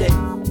world today?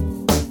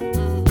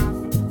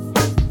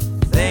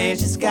 Things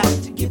just got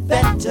to get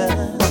better.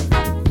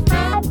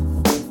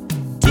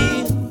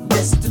 Dear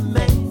Mr.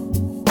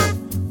 Man,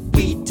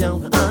 we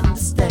don't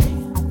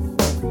understand.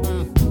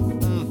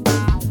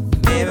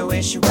 Maybe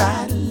we should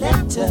write a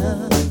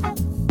letter.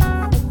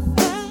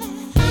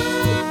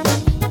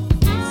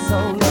 So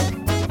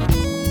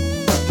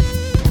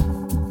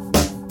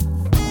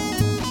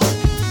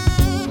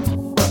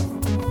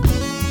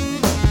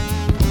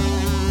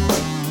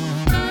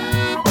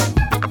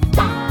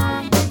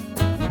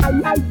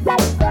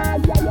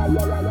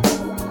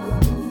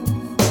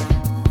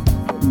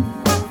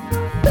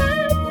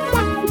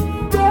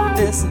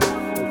listen,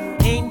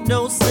 ain't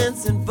no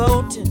sense in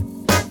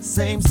voting.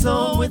 Same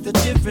song with a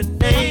different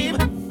name.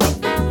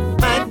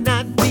 Might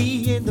not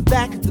be in the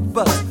back of the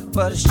bus,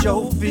 but it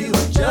sure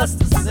feels just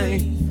the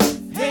same.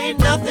 Ain't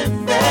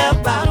nothing fair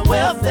about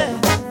welfare.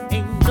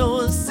 Ain't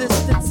no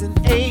assistance in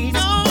aid.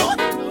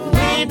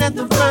 Ain't nothing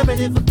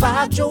affirmative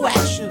about your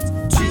actions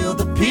till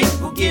the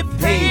people get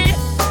paid.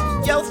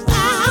 Your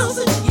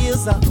 1,000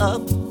 years are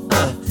up.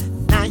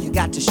 Now you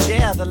got to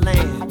share the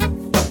land.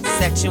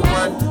 Section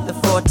 1, the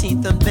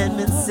 14th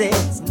Amendment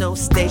says no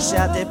state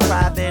shall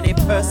deprive any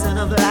person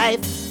of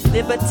life,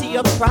 liberty,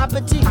 or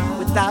property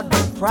without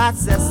due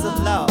process of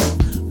law.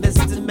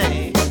 Mr.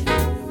 Man,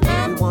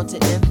 we want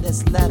to end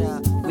this letter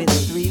with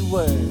 3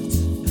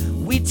 words.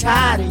 We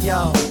tired of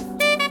y'all.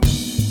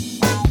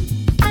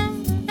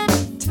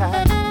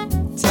 Tired.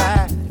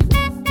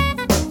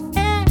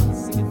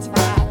 Sick and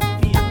tired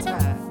of being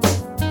tired.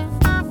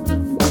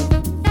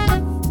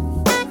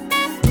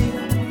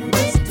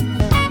 Mr.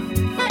 Man.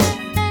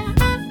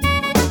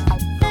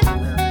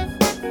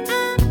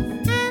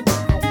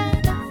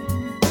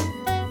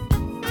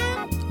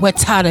 We're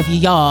tired of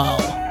y'all.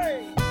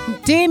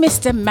 Dear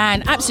Mr.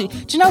 Man,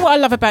 absolutely. Do you know what I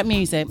love about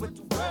music?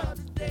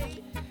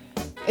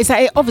 Is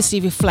that it obviously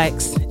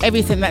reflects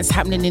everything that's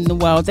happening in the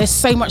world. There's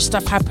so much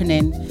stuff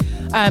happening.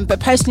 But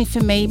personally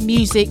for me,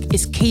 music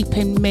is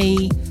keeping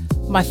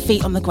my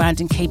feet on the ground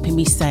and keeping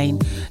me sane.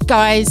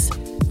 Guys,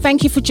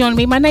 thank you for joining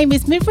me. My name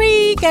is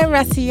Marie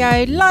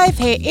Garasio, live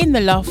here in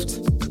the Loft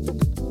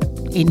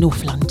in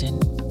North London.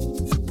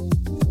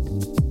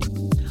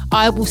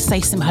 I will say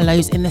some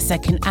hellos in the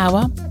second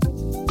hour.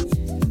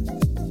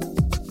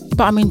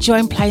 But I'm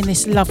enjoying playing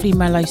this lovely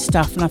mellow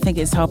stuff, and I think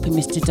it's helping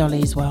Mr.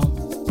 Dolly as well.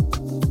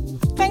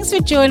 Thanks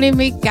for joining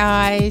me,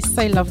 guys.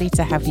 So lovely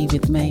to have you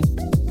with me.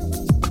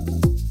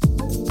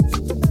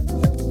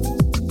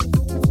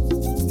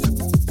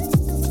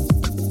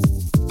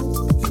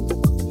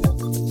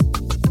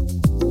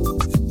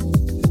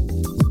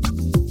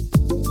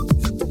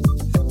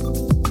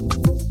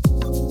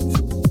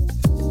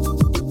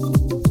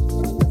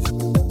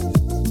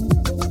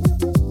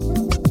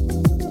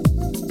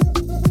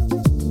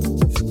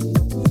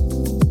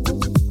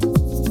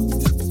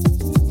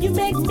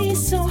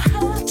 So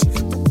hot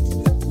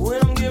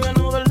when I'm giving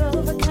all the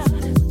love I got.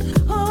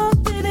 Oh,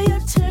 baby, you're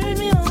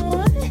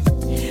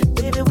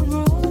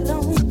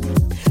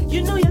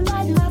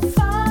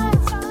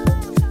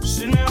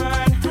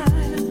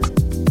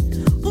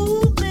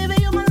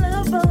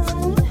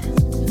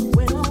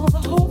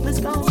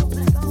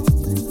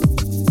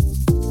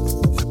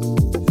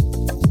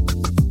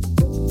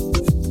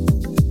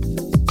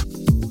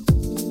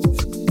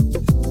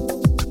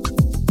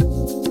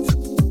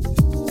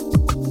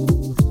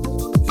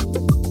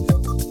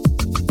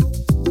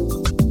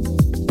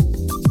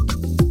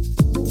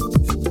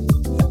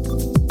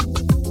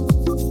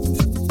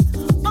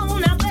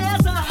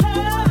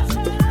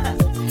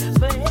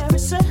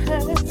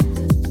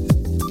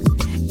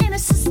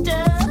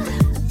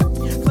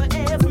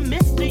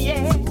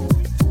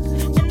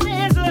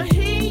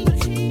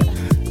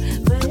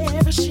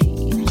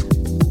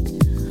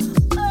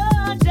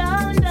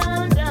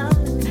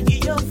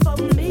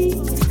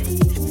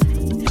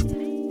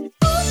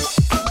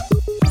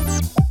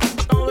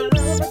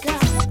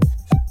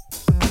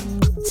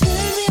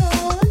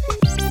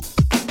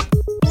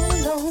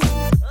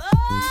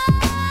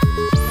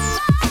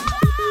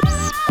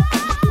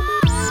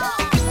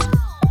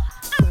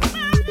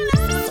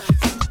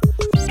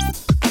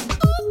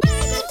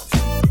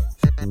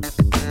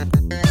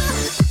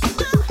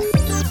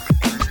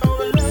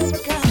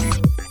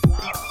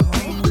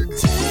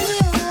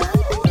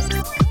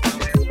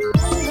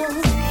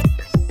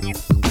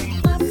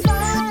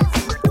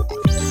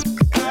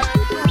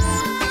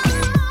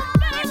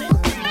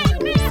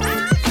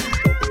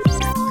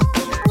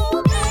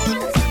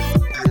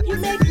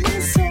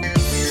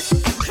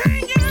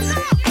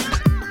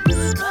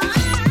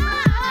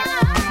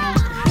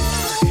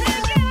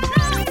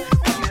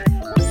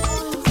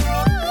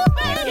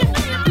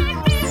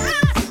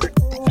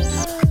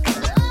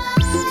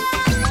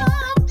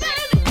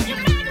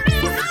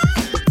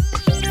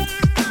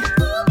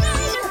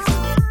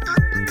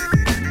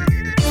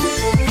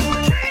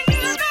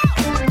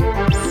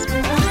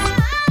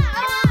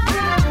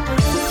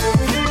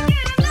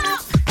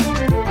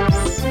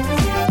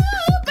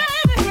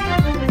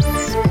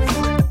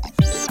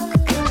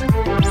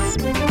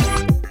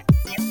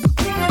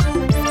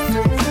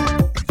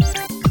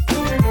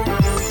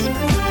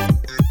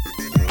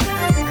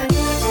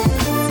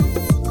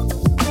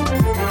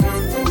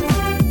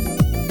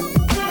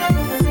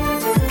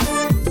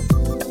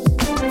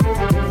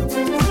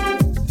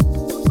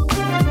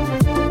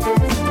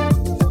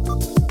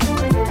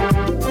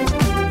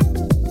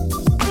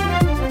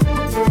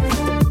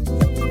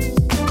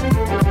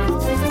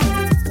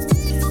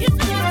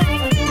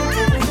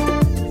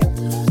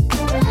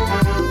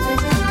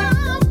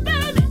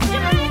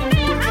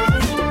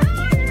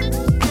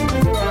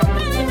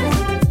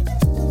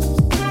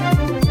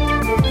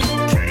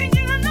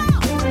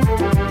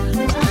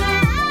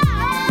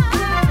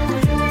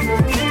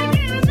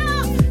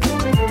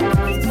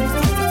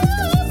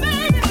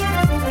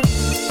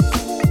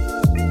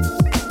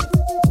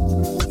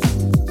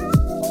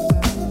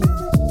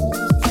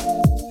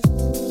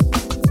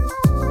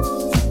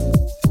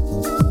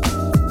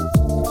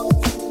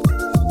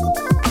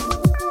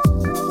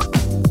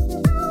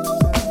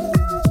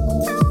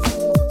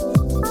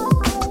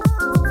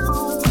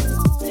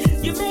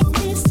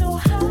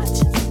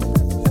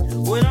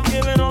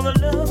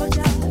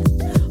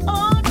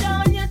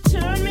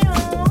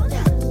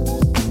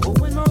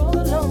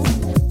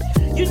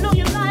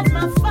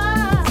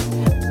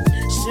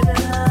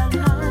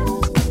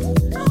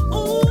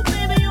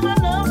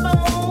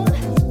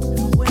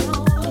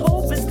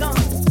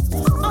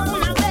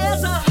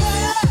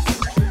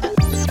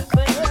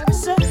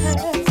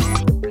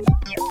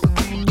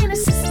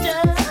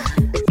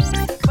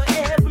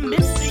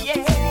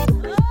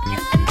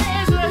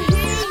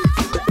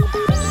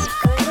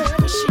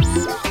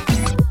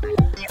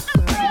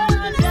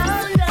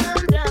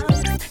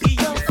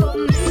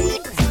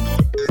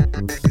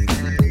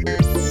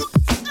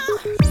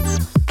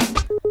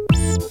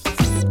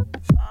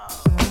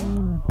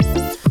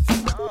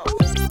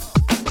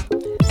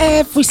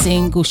every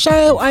single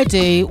show I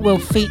do will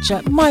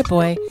feature my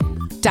boy,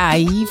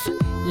 Dave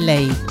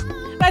Lee.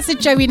 That's the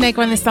Joey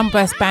Negro and the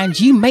Sunburst Band.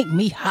 You make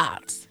me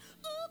hot.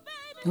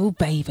 Oh,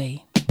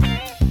 baby.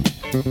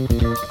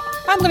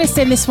 I'm going to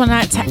send this one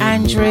out to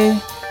Andrew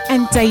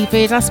and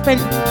David. I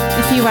spent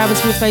a few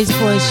hours with those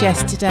boys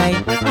yesterday.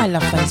 I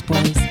love those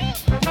boys.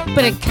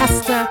 Bit of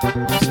Castor.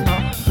 It's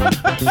not.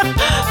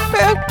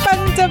 Bit of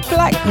Thunder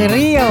Black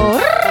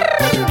Rio.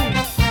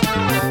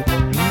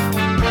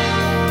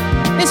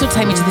 This will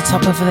take me to the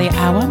top of the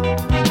hour.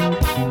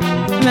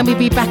 And then we'll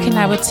be back in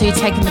hour 2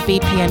 taking the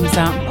BPMs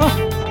up.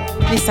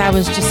 Oh, this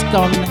hour's just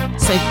gone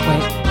so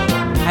quick.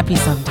 Happy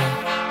Sunday.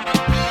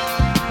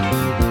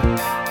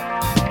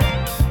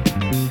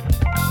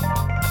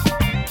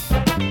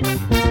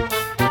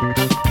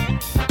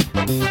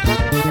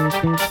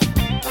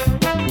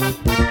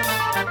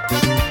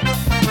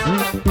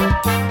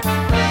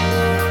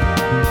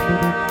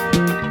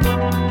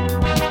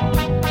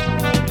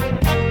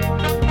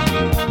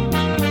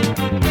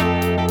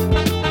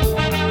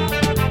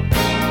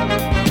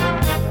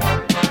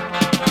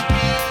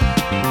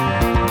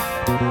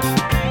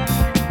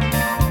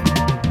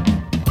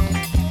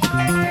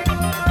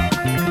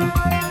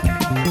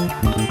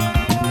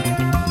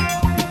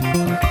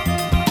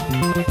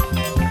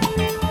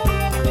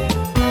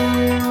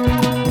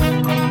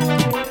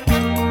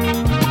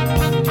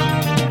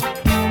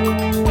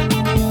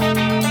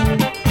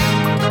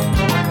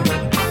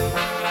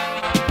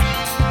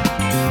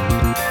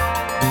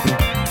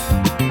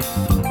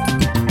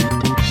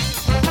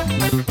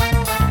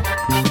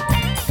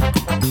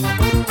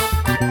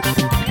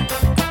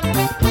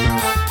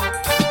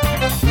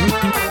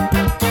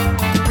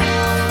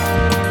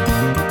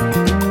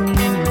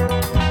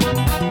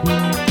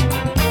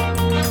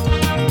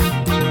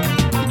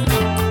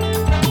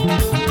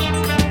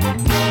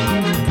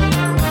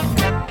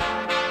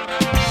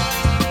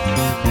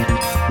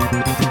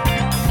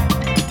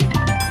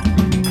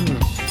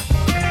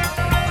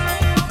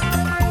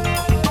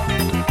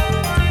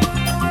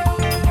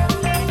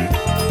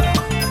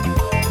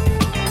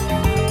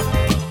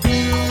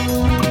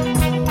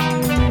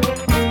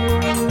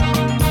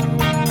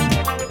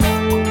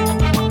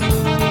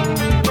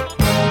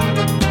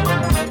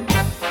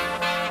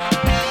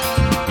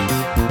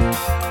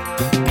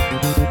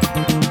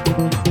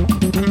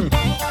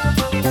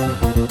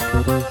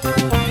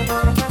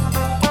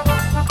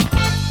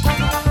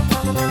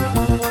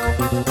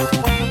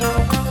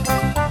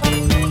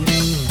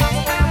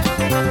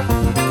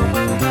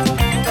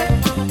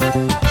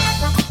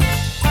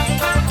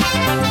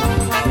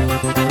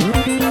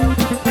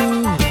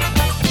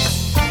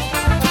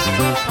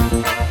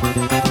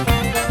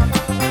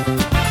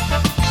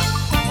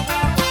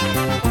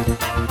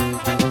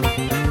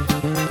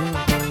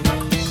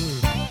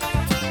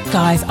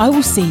 Guys, I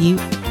will see you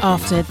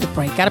after the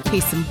break. Gotta pay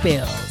some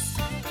bills.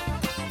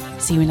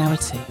 See you in hour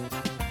 2.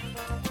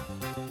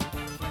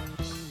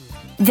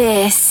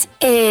 This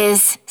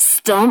is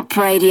Stomp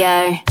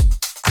Radio.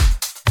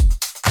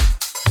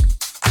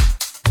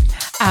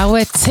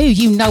 Hour 2,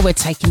 you know we're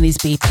taking these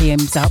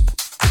BPMs up.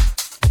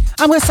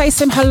 I'm going to say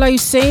some hello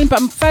soon, but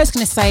I'm first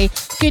going to say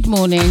good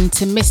morning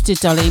to Mr.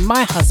 Dolly,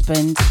 my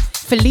husband,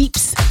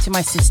 Philippe's to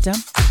my sister.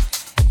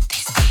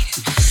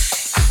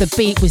 The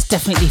beat was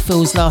definitely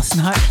Phil's last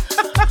night.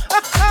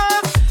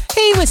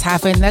 He was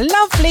having a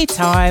lovely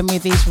time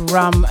with his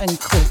rum and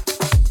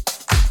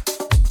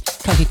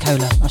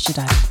Coca-Cola, I should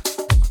add.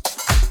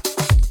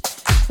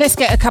 Let's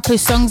get a couple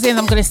of songs in.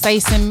 I'm going to say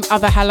some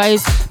other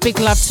hellos. Big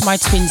love to my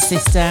twin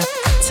sister,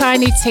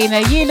 Tiny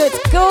Tina. You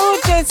looked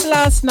gorgeous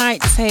last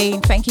night, Teen.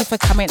 Thank you for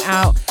coming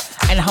out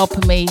and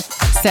helping me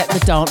set the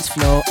dance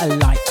floor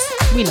alight.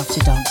 We love to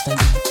dance, don't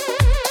we?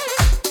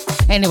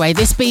 Anyway,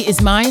 this beat is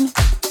mine.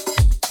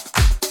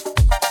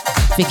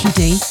 Vicky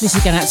D. This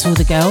is going out to all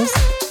the girls.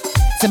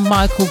 It's a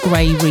Michael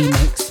Gray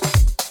remix.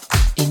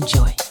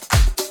 Enjoy.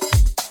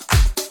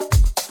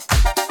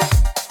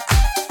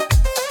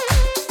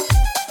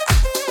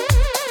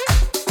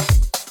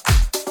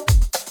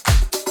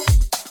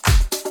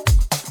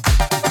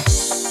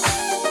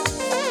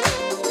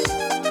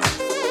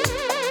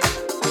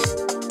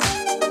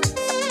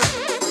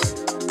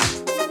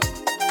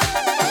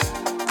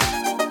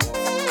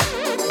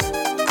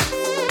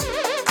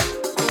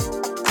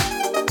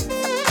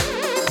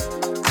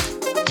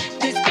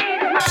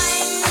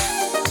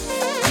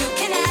 You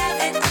can have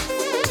it.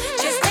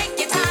 Just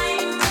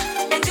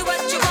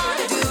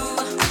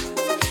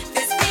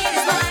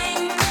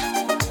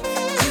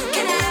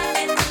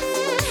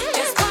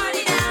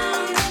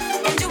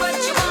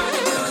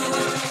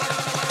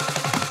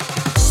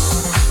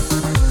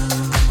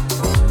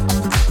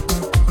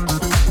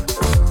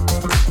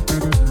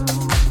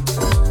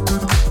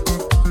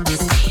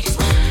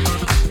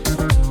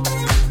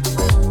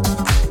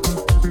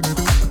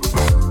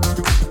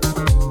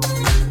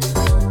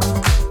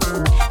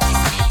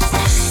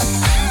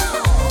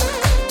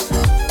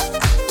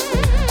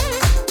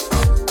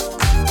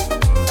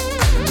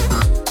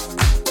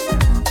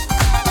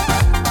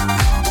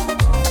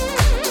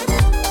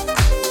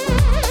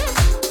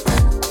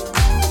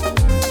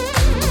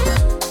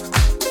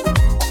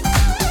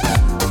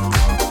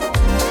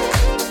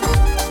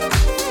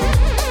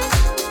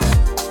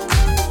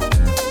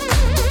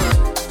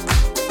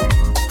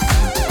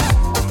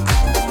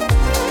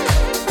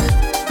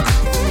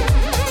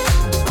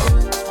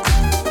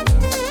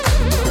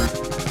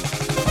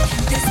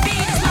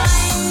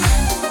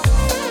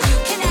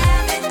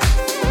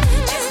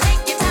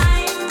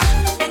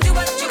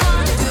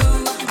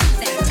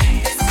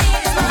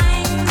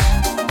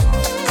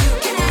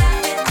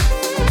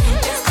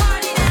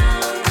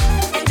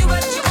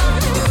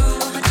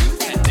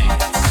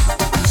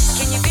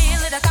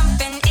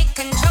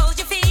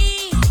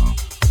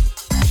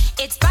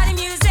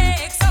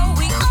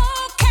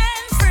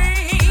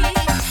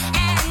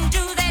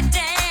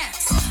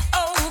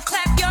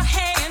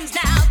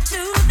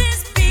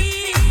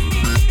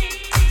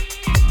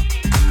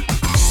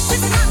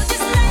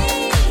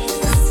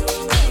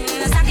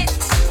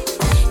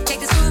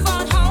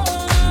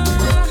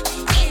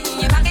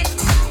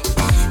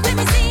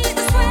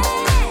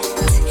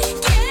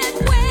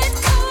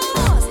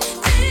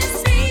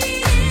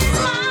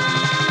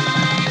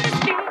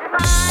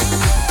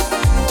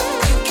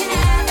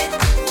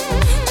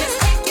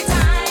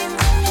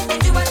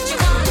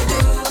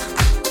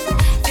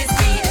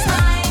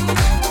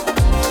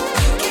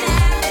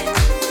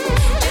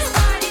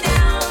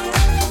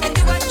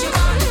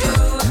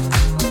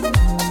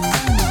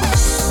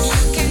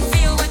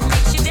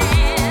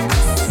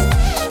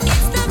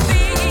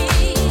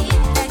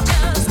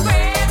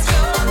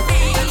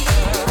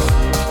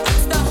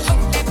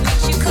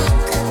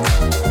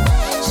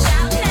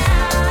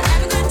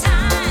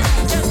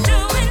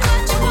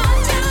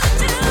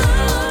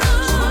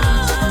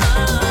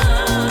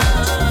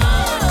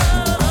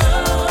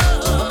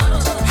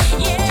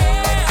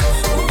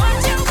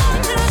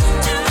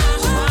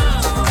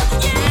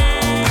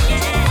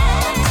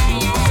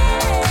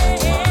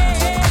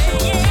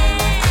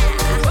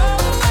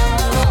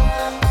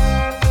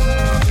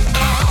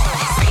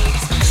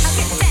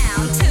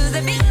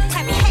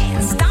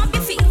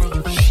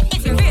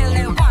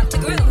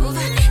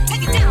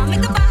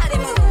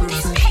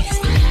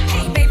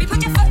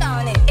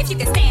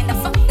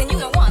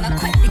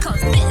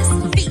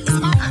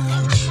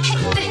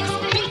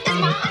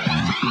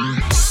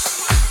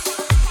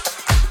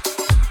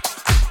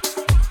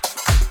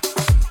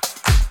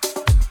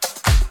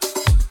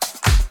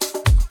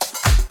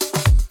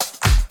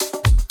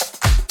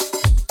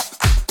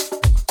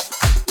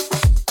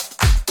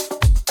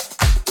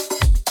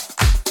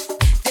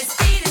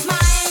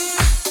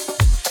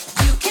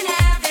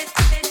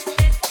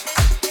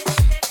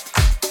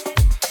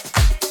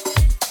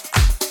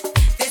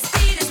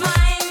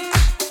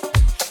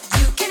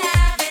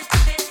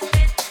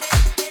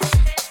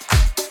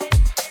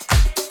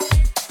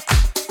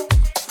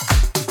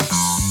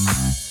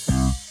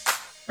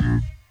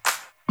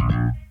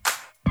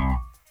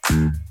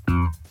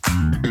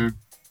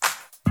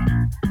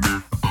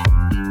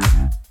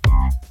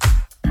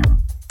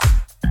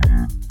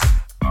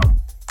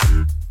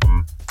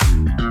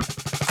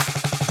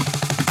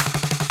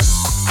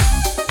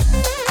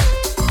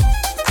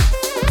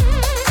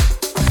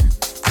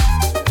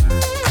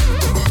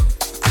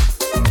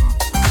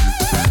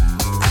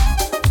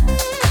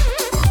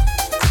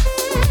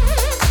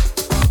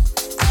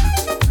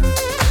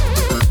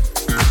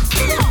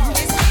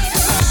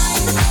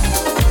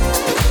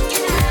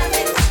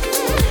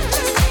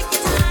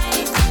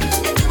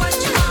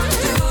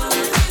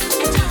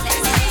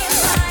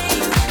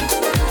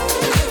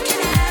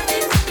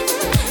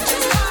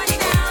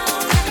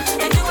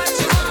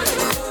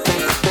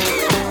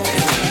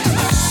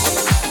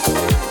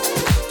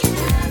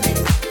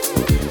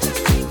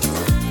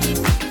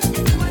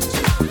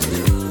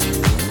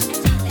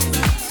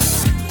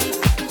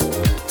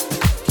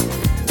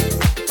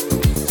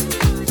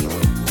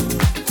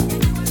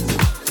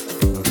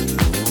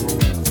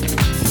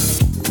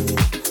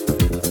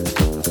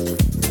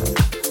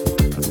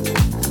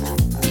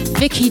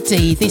Vicky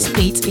D, this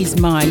beat is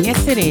mine.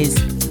 Yes, it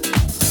is.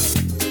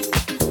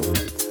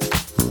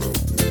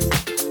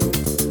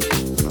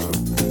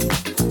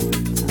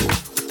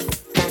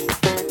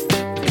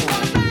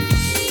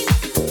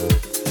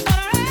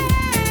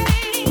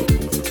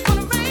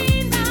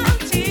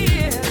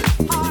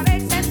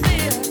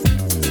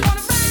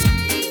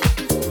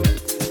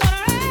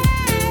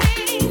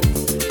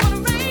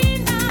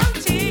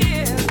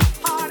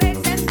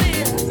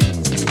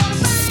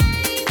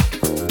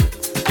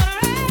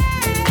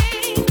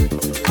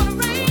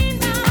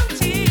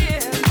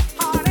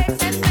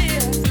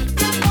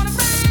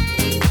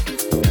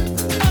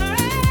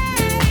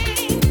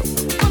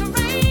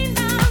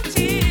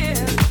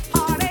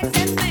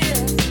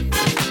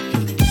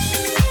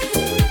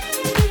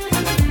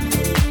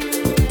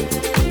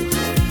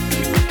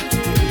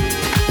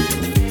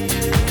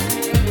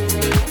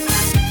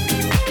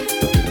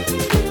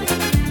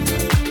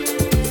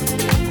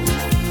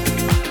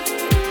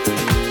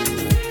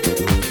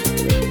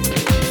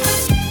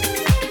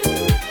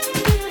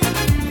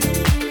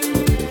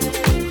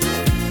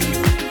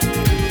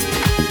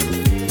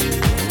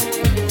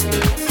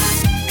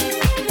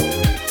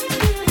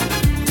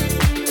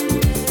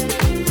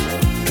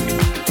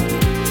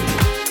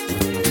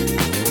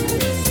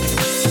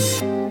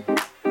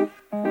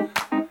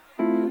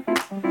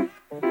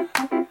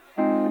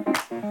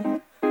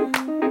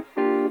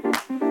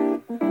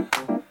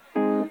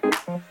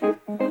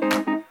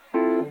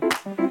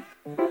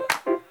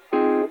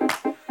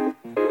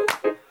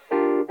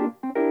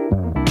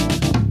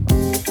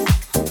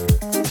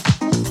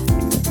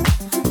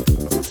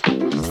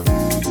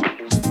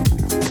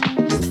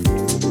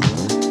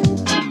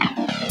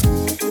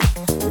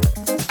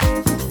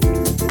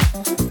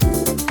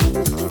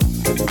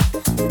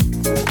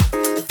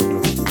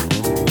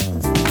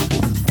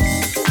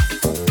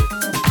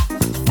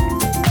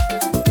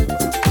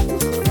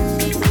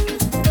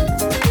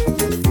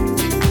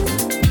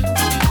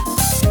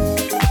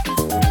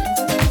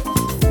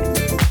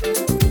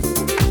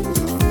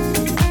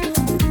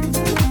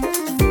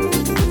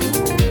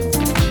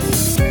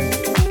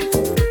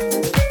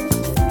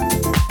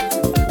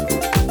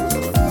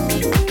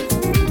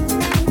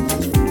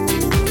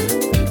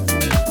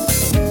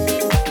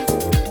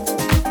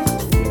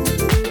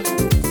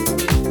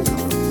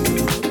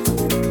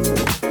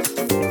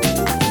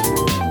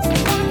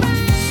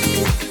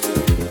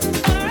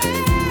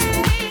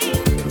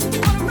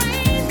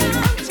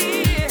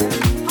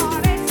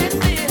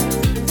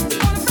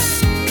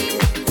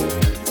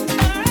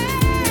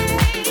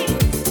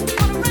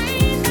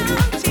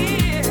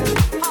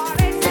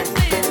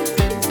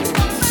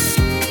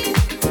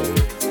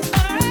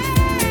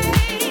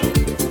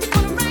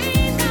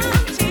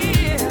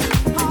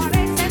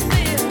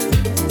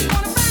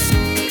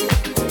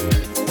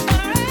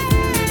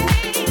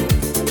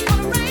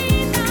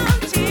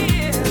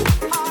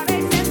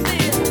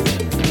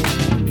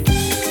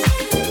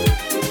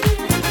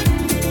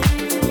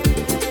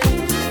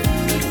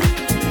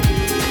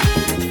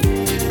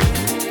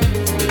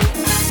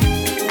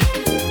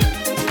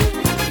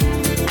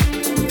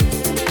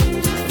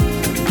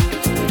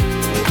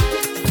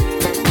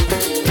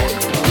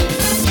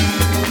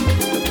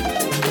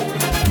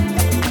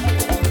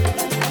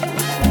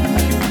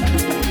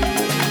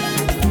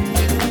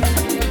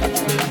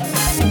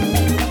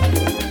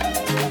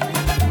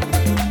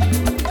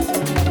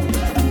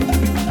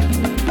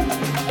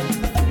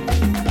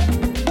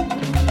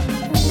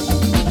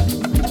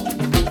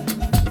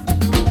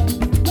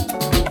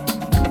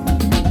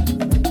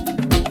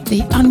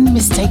 the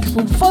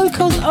unmistakable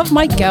vocals of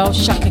my girl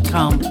Chaka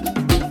Khan.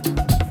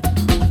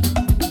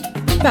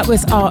 That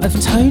was Art of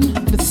Tone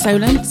with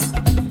Solence.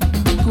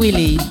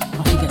 Gwilly,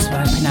 I think that's how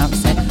I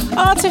pronounce it.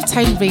 Art of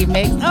Tone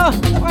remix.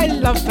 Oh, I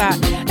love that.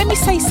 Let me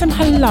say some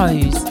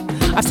hellos.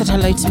 I've said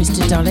hello to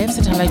Mr. Dolly. I've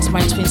said hello to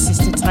my twin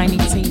sister Tiny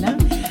Tina.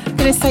 I'm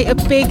going to say a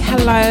big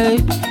hello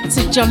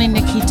to John and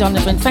Nikki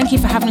Donovan. Thank you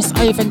for having us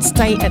over and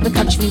stay at the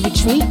country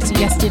retreat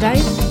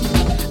yesterday.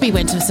 We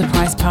went to a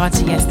surprise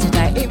party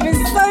yesterday. It was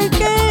so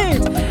good.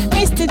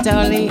 Mr.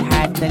 Dolly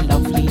had the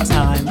lovely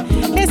time.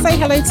 Let's say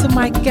hello to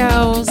my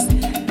girls,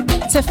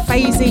 to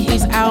Faisy,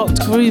 who's out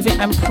grooving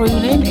and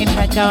pruning in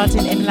her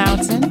garden in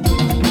Loughton.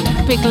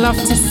 Big love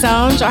to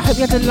Sanj. I hope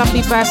you had a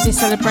lovely birthday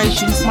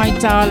celebrations, my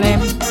darling.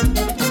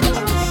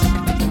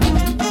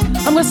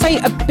 I'm going to say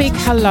a big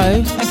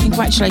hello and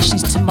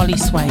congratulations to Molly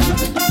Swain.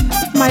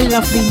 My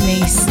lovely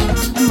niece,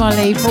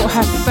 Molly, brought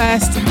her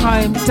first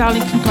home.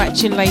 Darling,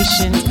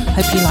 congratulations.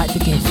 Hope you like the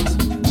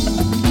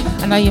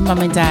gift. I know your mum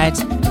and dad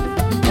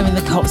are in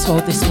the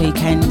Cotswold this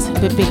weekend,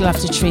 but big love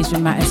to Trees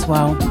with Matt as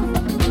well.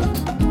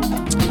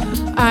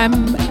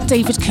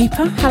 David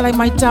Cooper, hello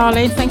my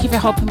darling. Thank you for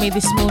helping me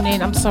this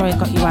morning. I'm sorry I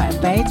got you out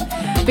of bed.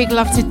 Big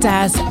love to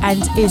Daz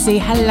and Izzy.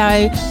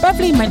 Hello.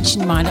 Beverly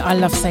mentioned mine. I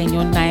love saying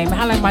your name.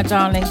 Hello my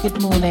darling. Good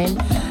morning.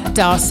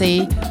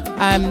 Darcy.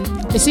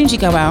 As soon as you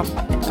go out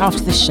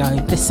after the show,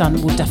 the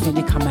sun will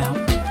definitely come out.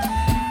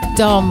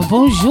 Dom,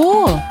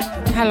 bonjour.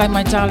 Hello,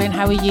 my darling.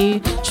 How are you?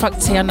 Truck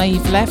T, I know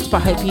you've left, but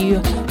I hope you're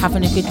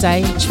having a good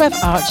day. Trev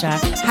Archer.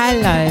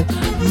 Hello.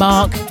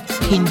 Mark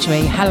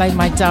Hindry. Hello,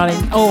 my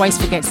darling. Always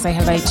forget to say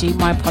hello to you.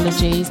 My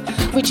apologies.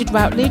 Richard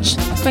Routledge.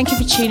 Thank you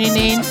for tuning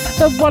in.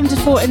 The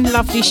wonderful and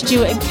lovely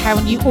Stuart and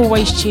Karen. You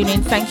always tune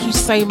in. Thank you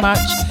so much.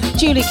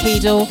 Julie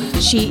Keedle.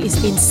 She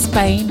is in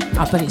Spain.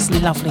 I bet it's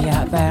lovely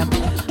out there.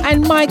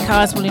 And my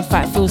cars, well, in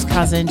fact, Phil's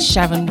cousin,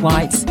 Sharon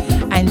White,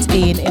 and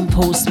Ian in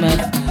Portsmouth.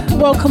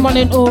 Welcome on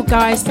in all,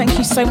 guys. Thank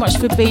you so much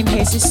for being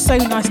here. It's so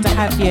nice to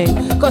have you.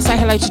 Got to say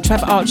hello to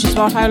Trevor Archer as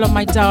well. Hello,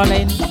 my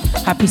darling.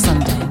 Happy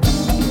Sunday.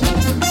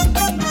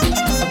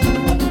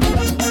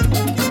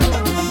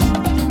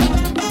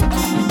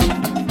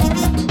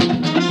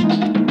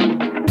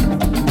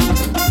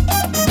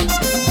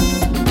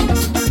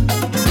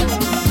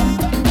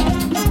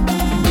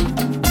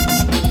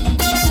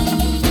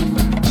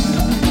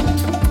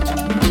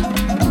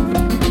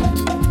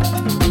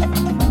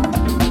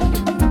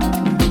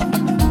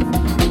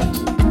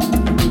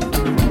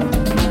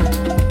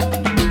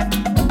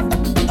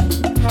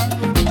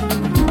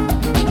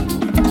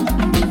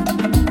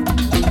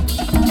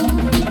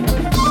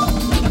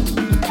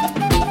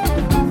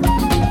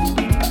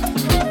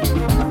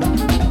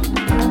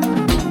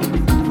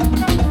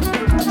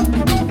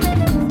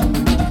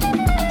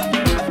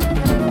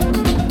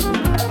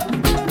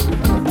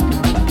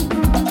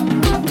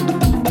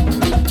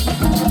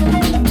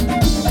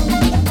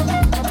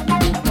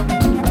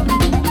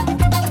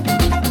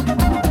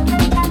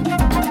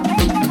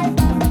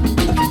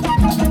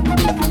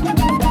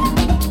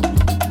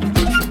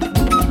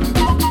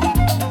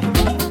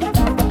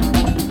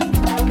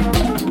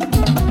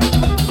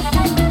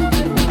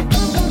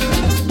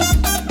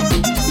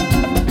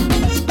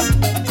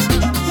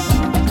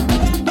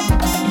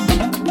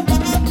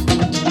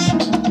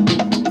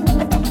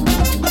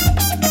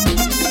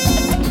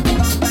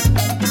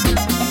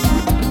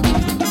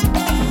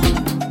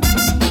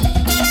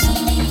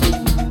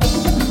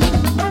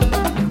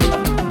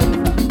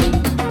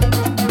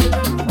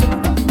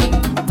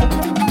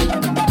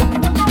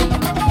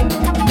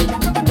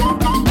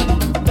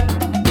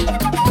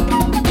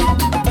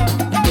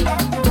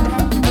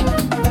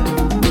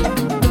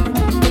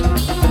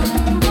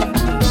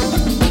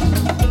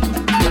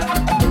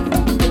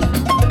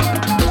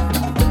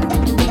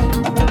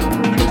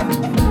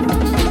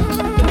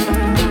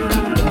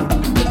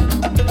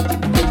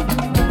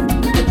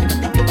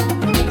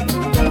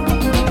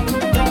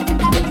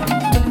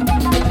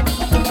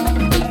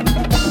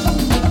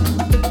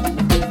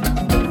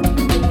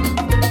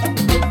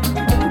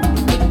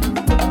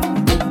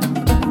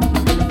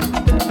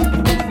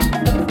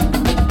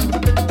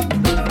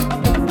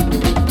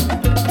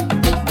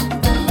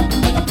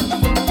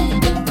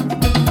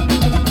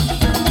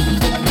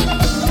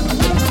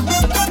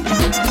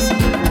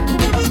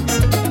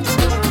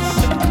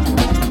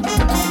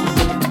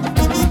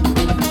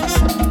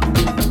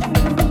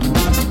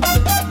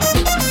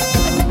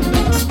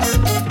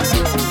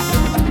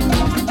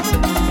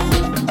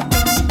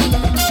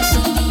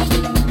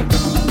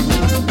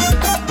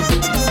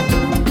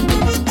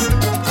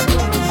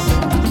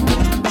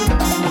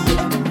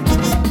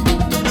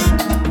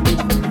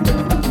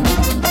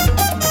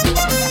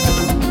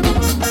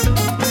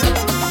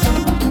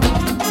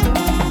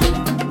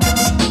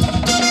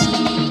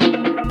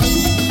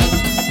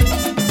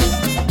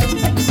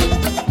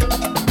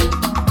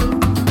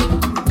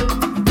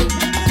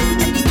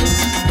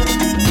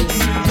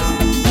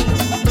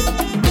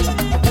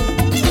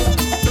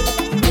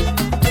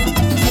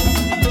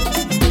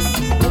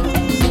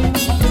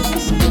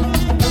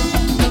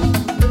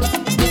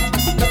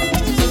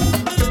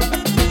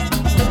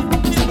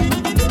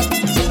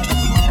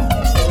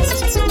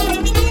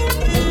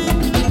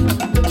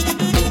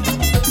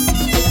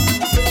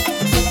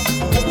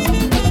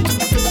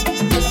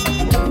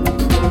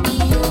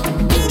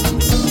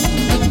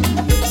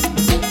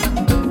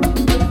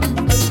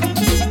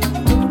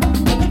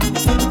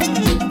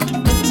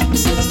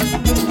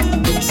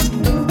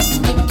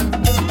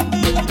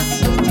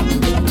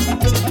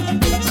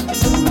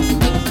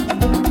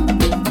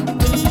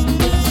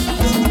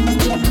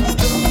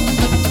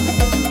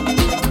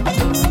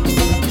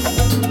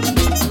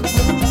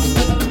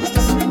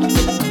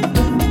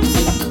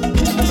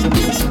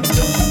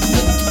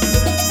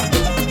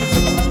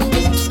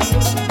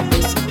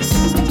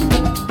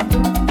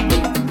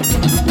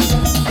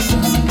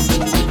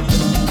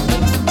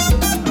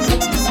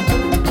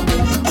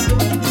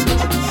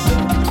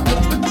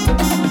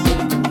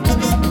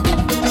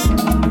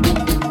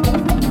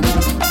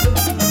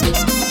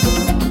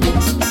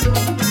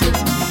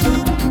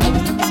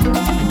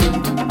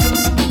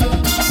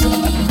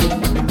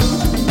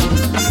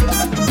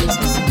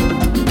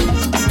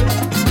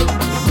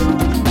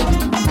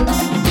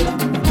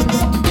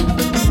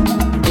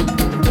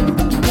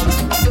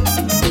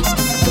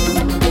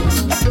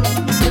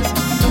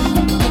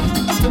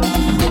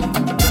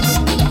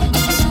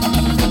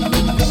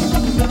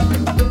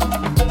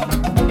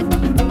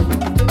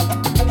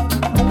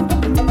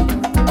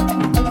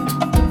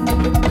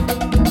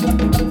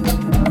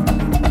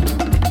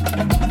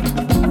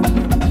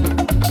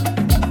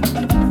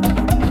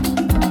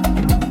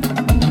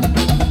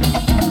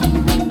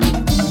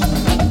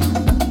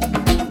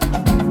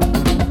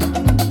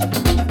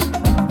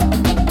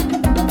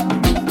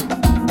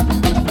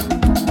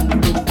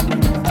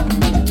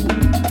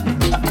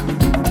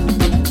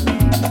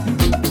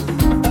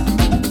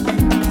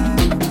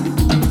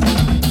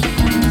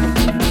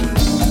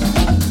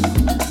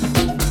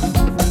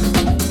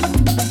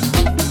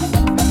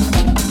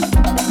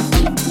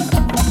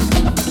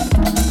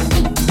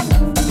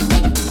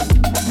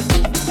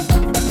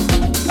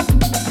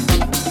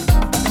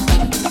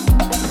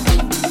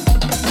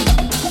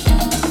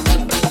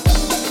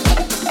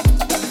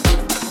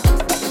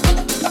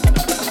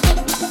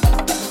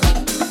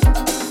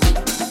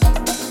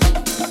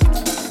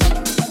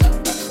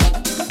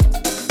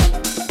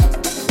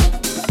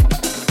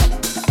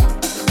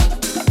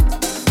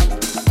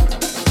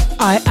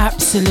 I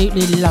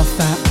absolutely love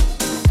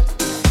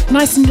that.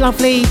 Nice and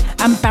lovely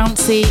and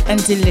bouncy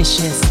and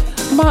delicious.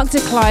 Mark de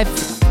Clive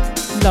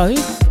Lowe,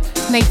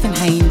 Nathan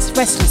Haynes,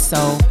 Restless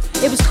Soul.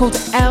 It was called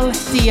El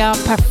Dia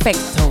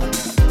Perfecto,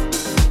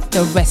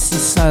 the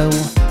Restless Soul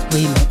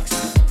remix.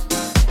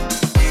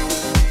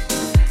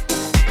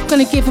 I'm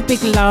going to give a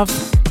big love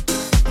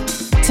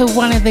to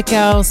one of the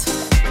girls,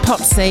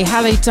 Popsy.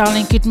 Hello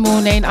darling, good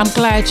morning. I'm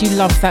glad you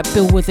loved that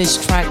Bill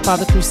Withers track by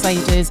the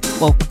Crusaders.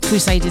 Well,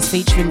 Crusaders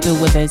featuring Bill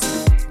Withers.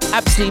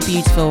 Absolutely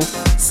beautiful.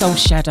 Soul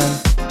Shadow.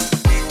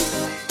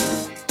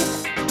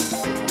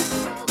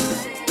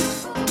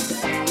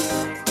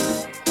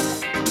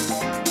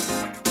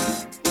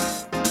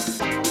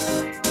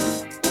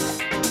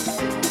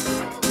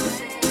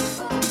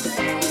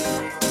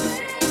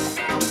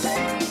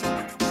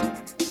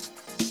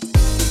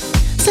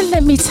 So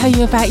let me tell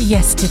you about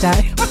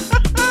yesterday.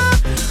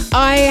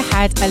 I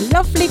had a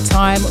lovely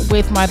time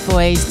with my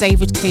boys,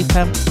 David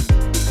Cooper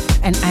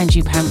and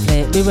Andrew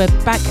Pamphlet. We were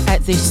back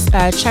at this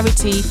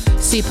charity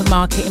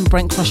supermarket in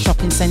Brent Cross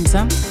Shopping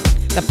Centre.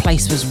 The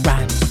place was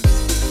rammed.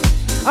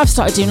 I've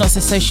started doing lots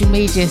of social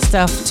media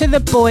stuff to the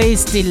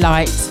boys'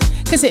 delight,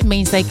 because it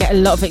means they get a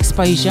lot of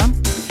exposure.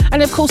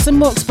 And of course, the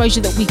more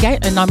exposure that we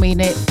get, and I mean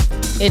it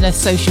in a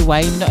social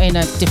way, not in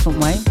a different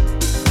way,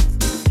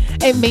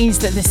 it means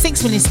that the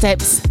 6 Million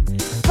Steps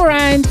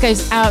brand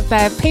goes out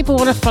there. People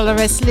want to follow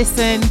us,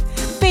 listen,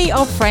 be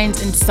our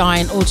friends and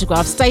sign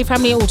autographs. Dave, how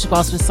many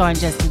autographs were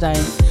signed yesterday?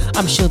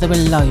 I'm sure there were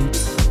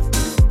loads.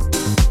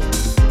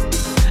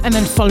 And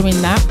then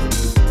following that,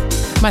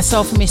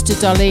 myself and Mr.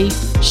 Dolly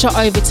shot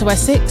over to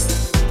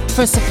Essex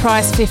for a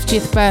surprise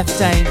 50th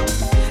birthday.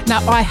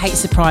 Now, I hate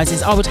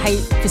surprises. I would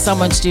hate for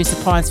someone to do a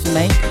surprise for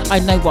me. I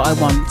know what I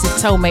want, to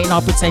tell me, and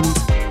I'll pretend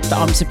that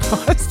I'm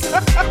surprised.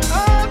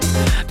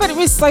 But it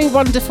was so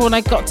wonderful, and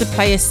I got to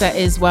play a set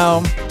as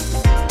well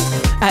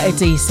at a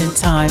decent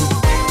time.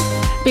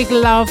 Big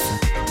love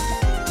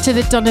to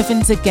the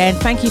Donovans again.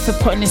 Thank you for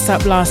putting this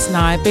up last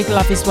night. Big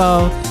love as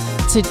well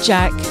to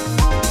Jack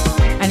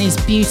and his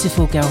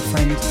beautiful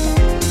girlfriend.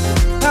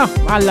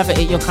 Oh, I love it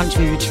at your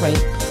country retreat.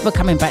 We're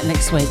coming back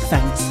next week.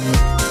 Thanks.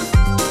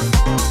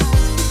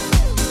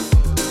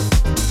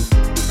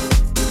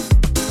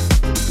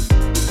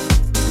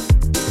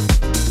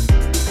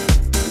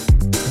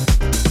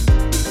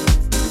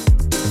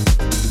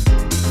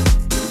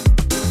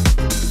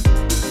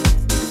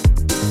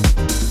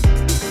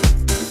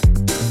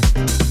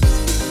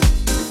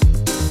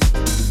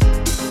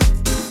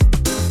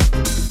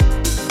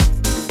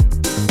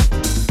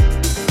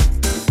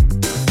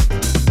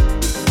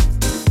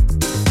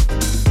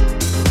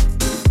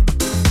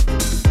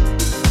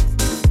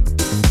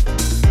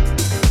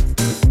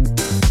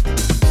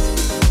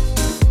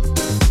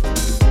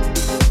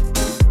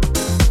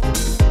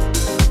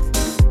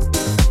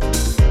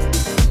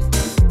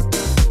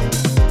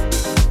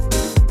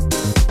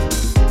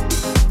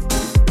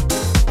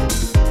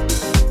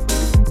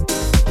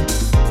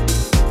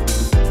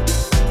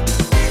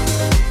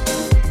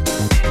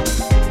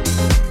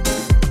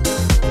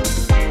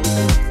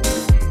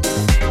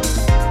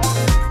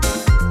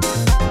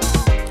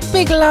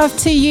 Love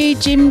to you,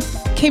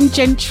 Kim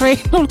Gentry.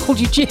 I called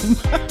you Jim.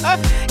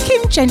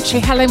 Kim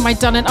Gentry, hello my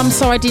darling. I'm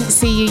sorry I didn't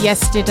see you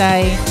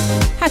yesterday.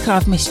 How could I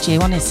have missed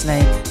you,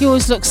 honestly? You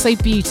always look so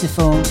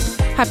beautiful.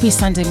 Happy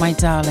Sunday, my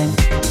darling.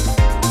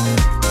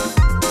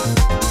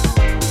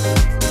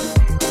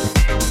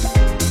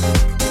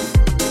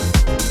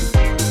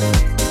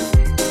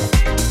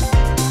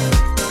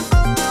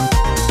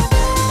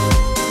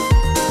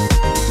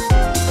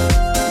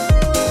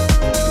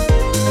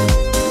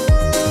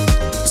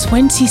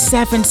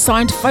 "27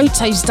 signed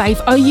photos, Dave.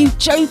 Are you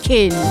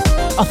joking?"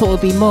 I thought it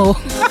would be more.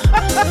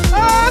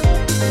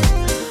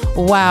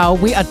 Wow,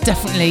 we are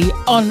definitely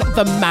on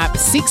the map.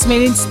 6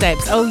 million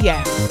steps. Oh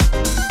yeah.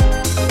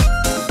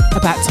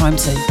 About time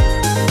too.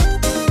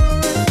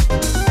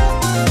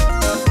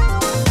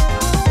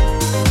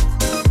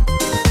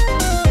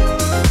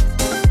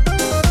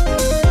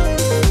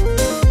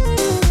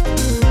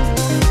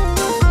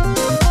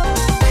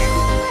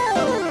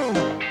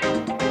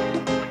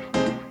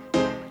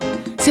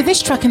 So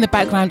this track in the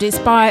background is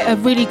by a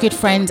really good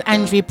friend,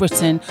 Andrea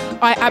Britton.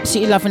 I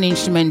absolutely love an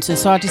instrumental,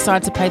 so I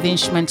decided to play the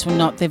instrumental,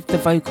 not the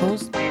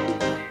vocals.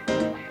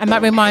 And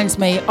that reminds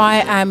me,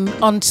 I am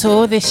on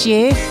tour this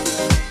year.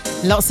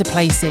 Lots of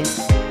places.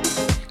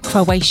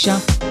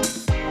 Croatia.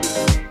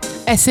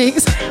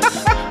 Essex.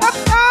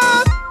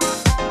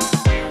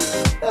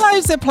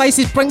 Loads of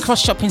places. Brent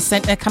Cross Shopping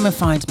Centre, come and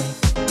find me.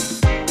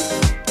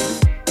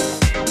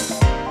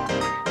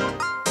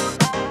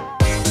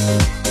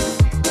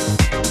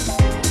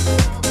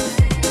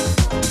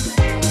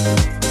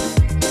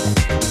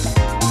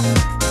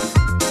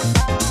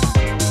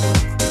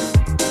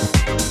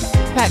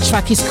 That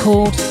track is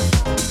called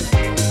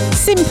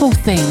Simple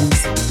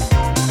Things.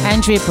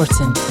 Andrea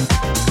Britton.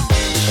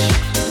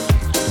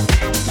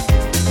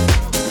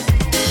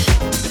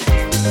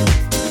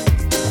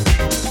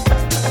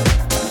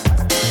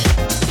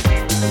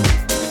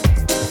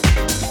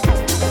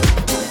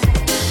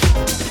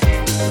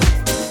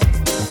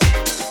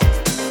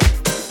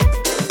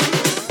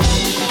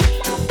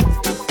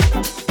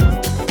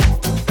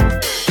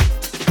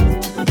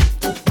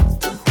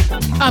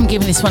 I'm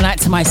giving this one out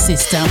to my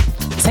sister,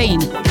 Teen,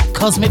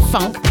 Cosmic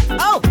Funk.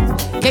 Oh,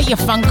 get your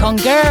funk on,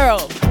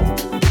 girl.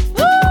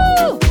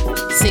 Woo!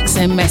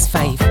 6MS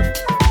fave.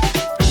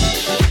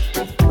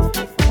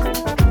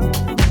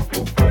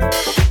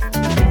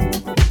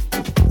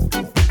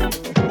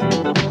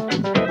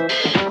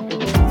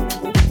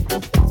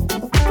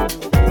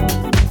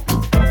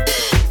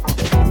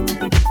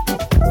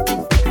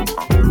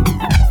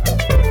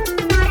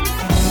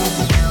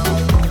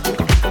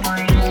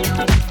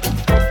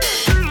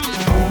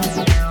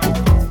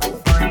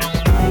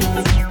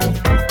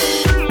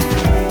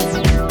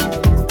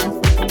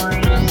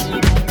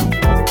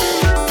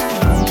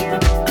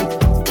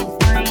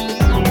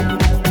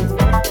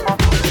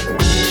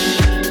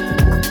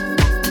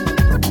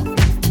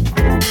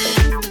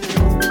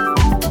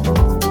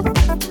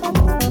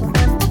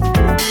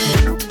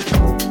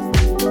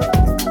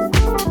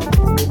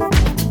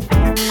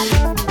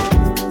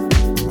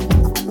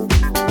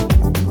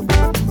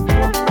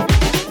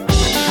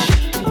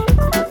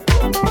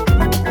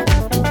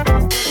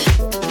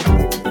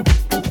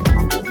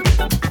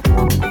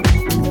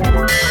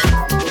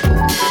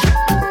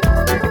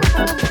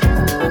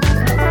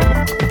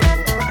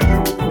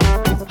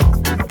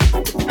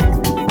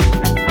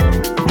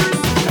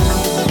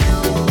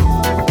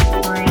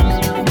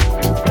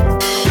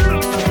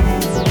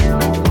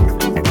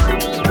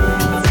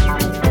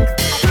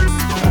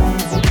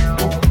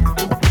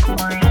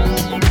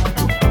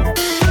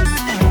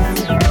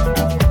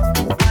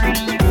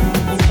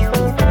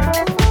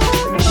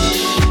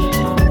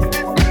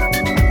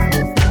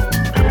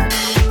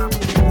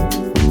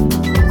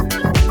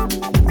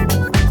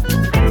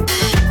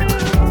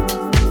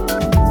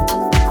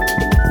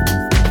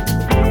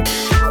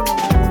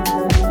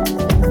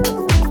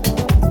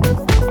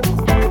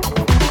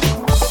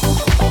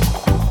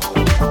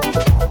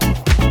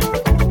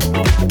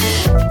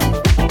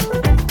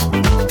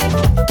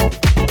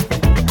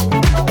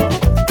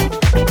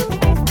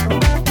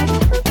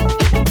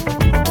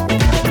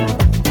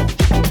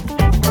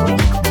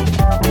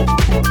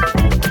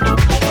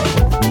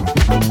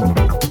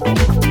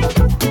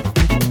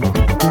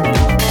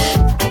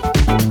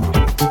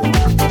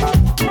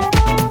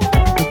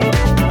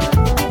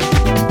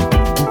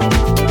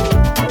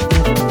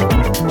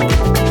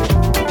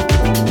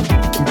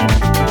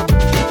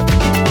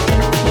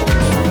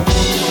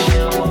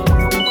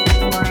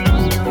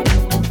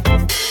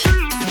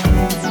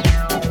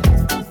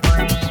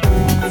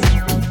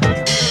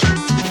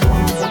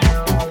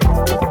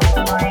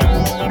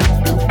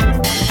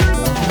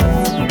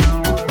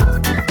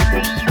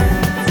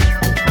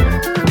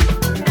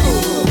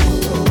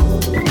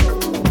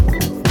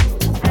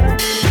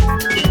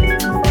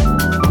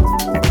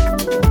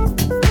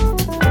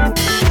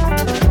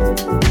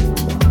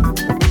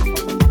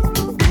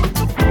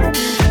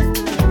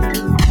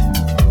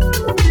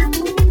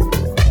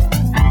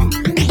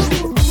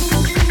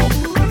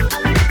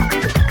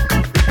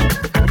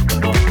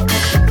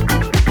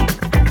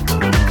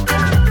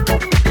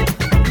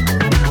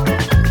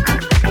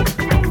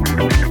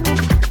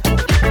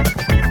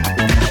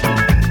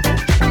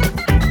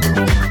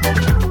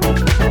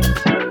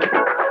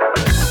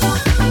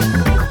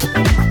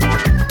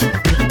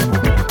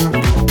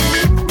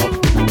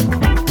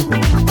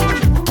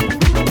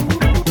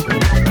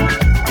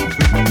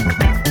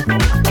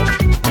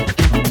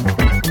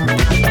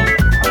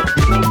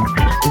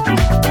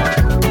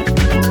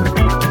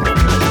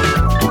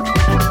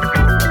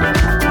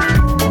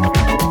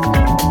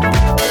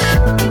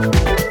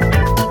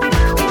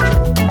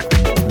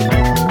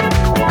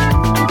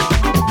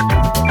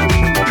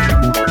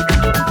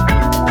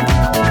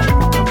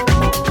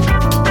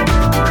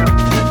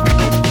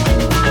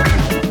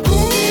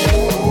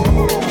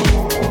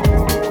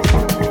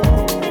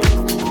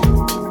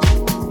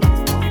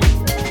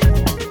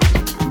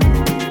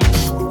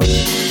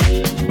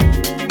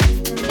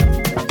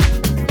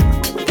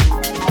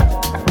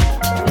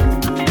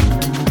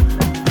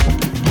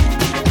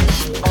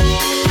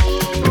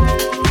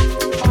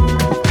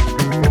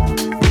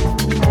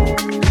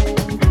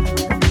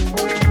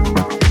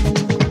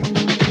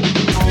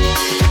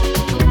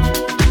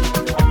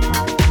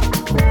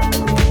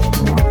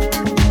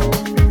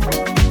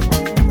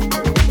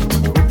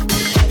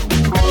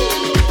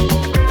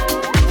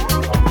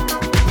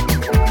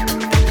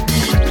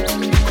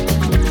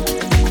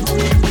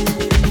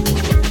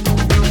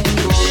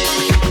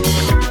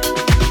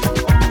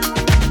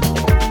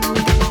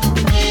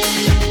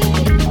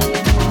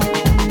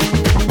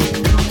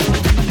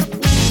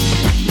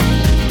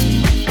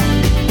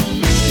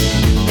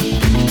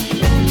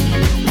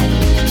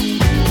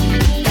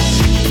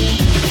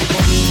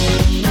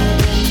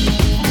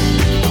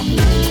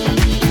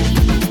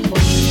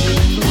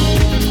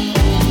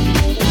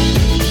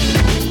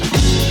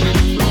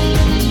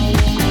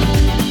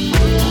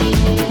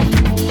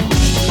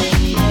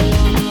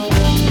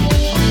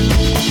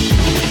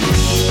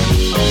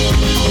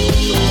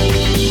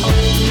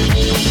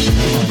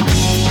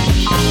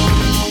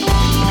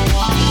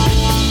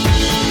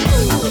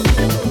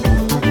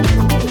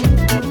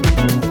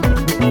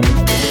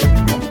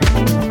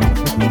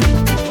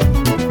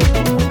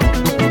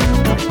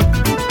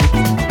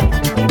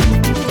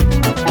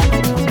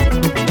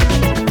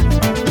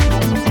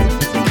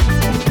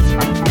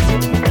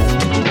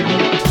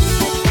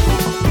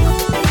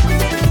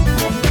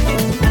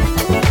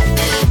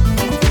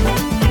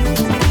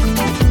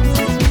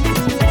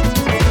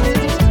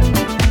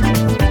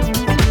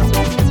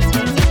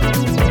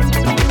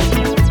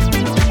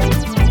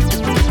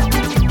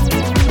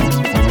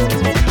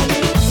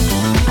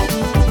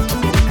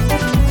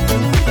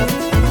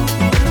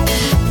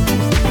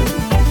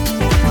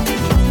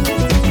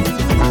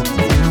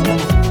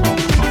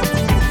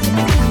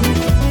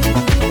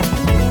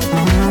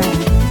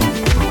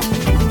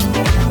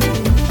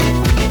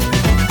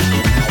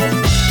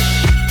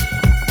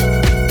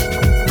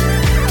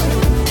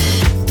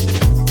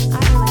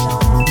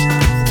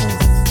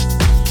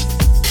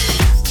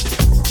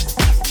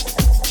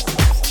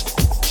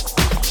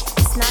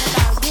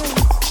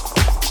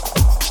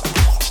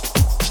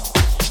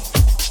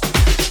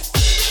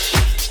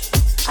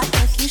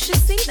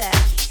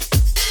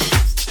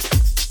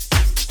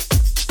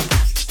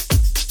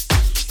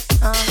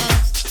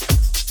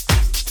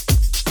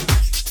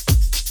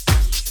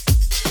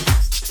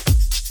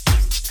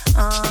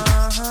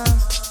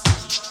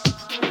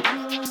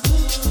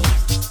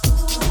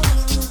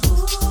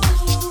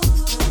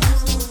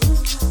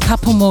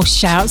 couple more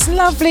shouts.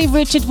 Lovely,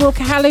 Richard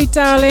Walker. Hello,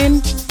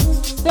 darling.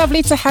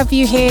 Lovely to have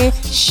you here.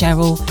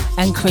 Cheryl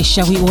and Chris.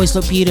 Shall we always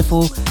look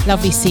beautiful?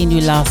 Lovely seeing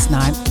you last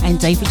night. And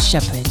David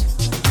Shepherd.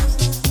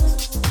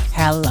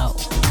 Hello.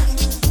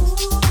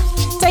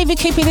 David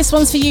Cooper, this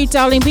one's for you,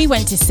 darling. We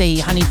went to see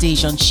Honey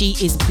Dijon. She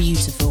is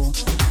beautiful.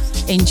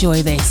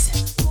 Enjoy this.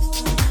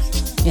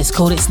 It's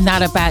called It's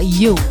Not About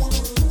You.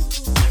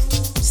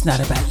 It's not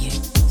about you.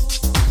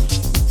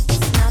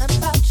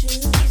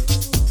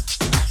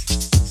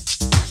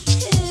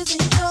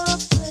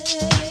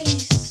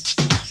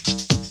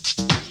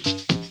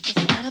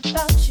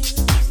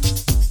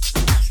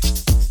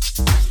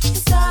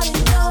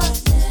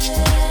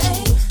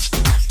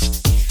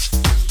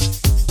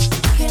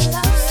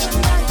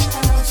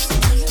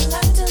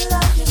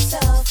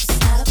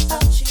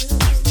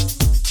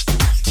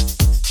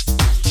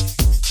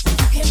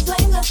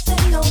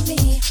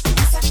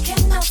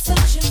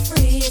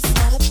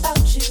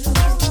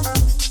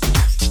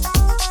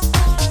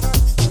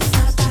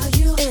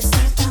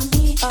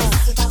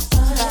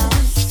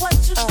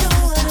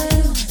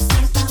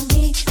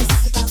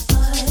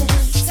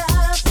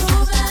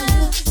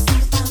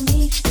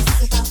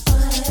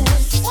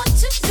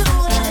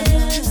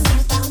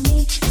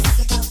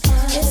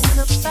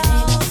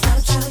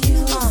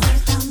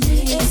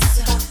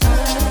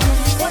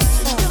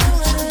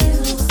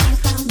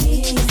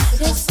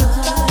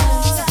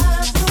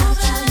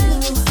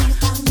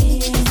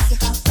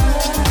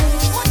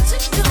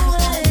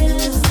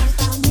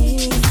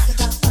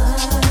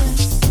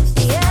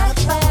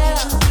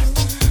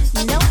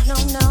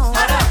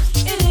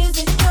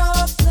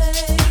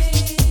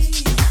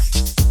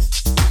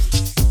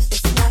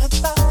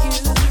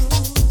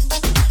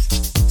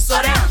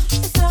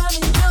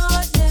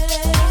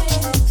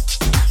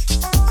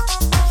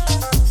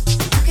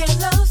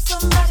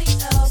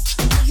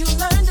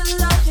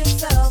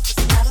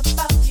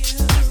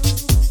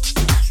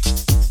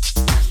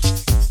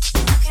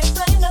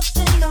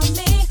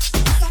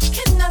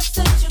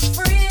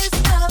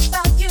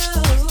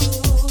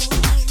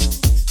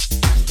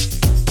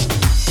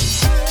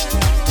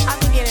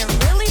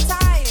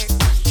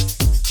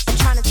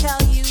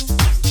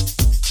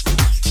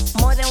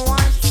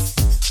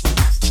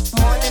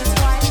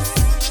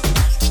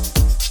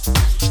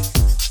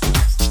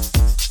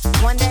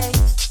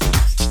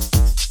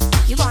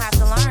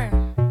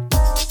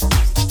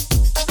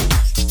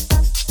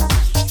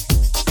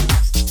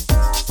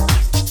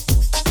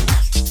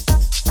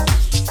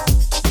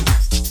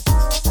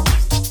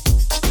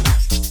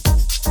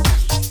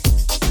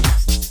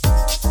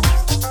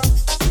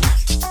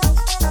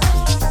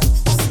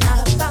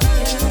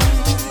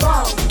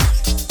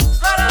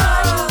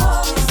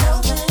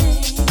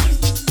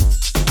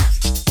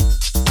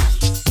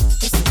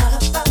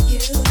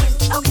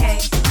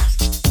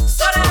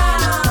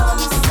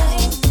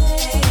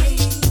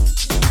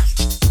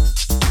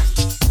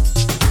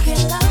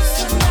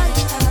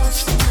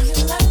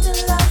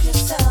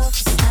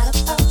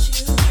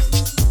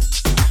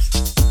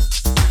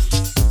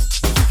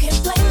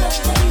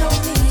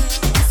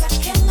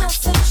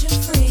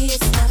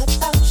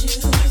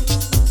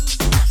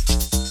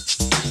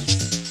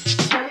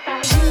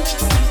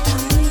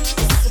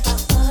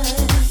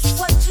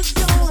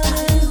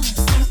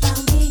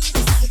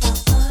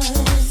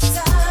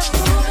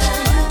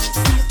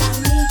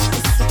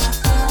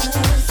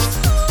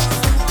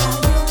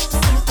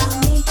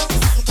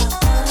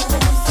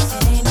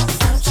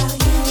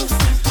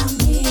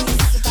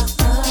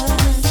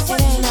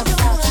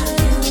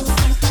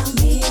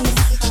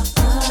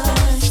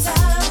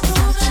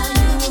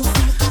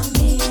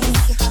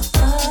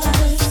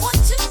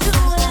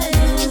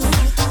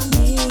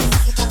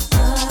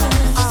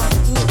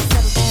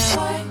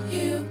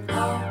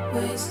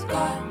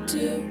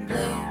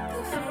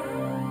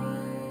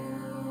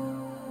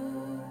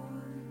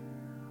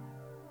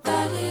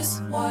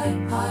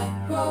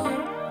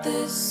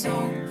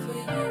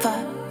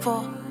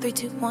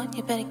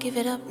 You better give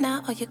it up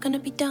now or you're gonna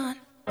be done.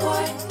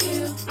 Why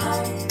you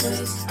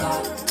always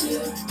got to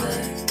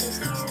play this?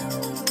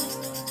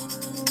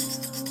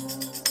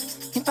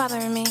 You're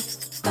bothering me.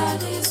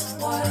 That is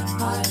why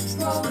I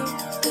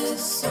wrote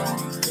this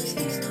song for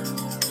you.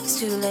 It's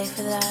too late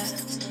for that.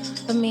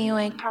 But me, you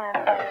ain't time.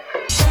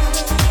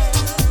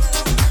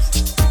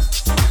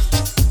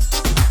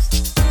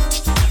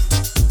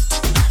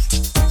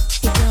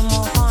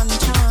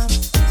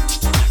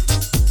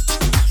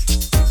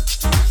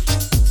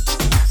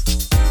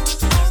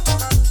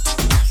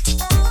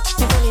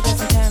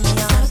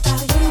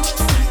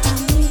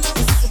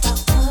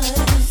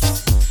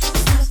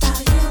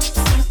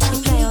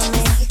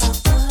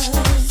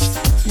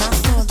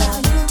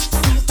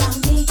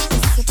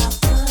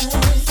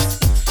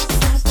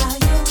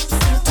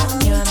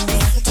 You and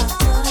me.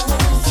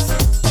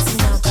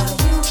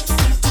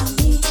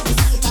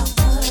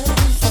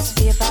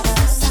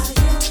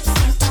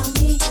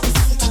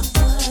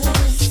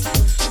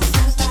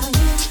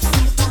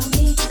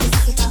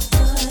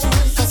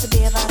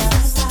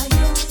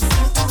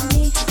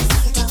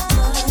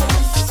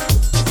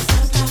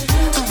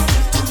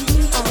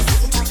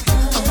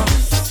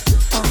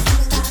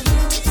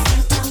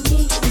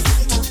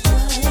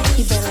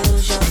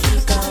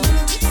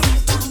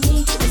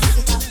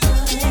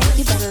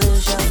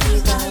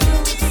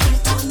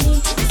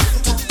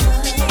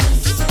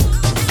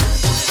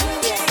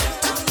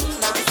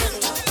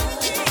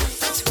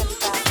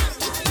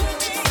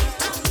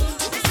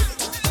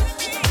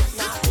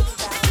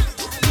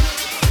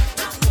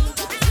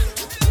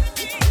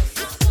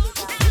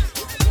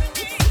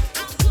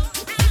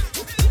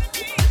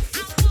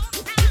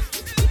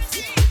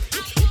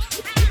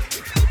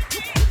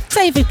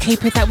 David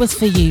Cooper, that was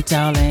for you,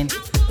 darling.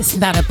 It's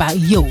not about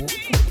you.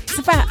 It's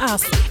about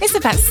us. It's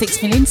about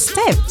 6 million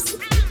steps.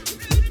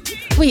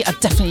 We are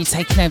definitely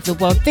taking over the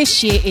world.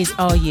 This year is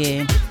our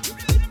year.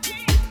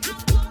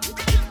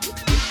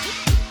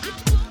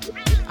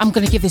 I'm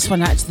going to give this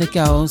one out to the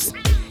girls.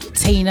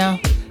 Tina,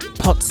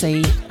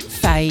 Potsy,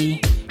 Faye,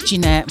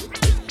 Jeanette,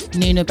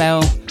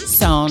 Nunabel,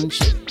 Sanj,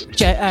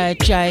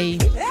 Jay.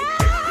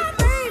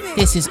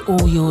 This is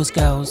all yours,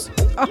 girls.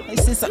 Oh,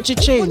 this is such a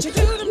tune.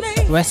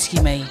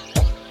 Rescue Me.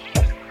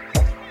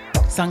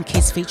 Sun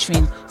Kids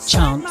featuring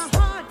Chance.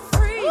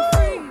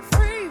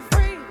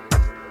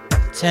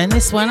 Turn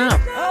this one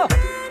up. Oh.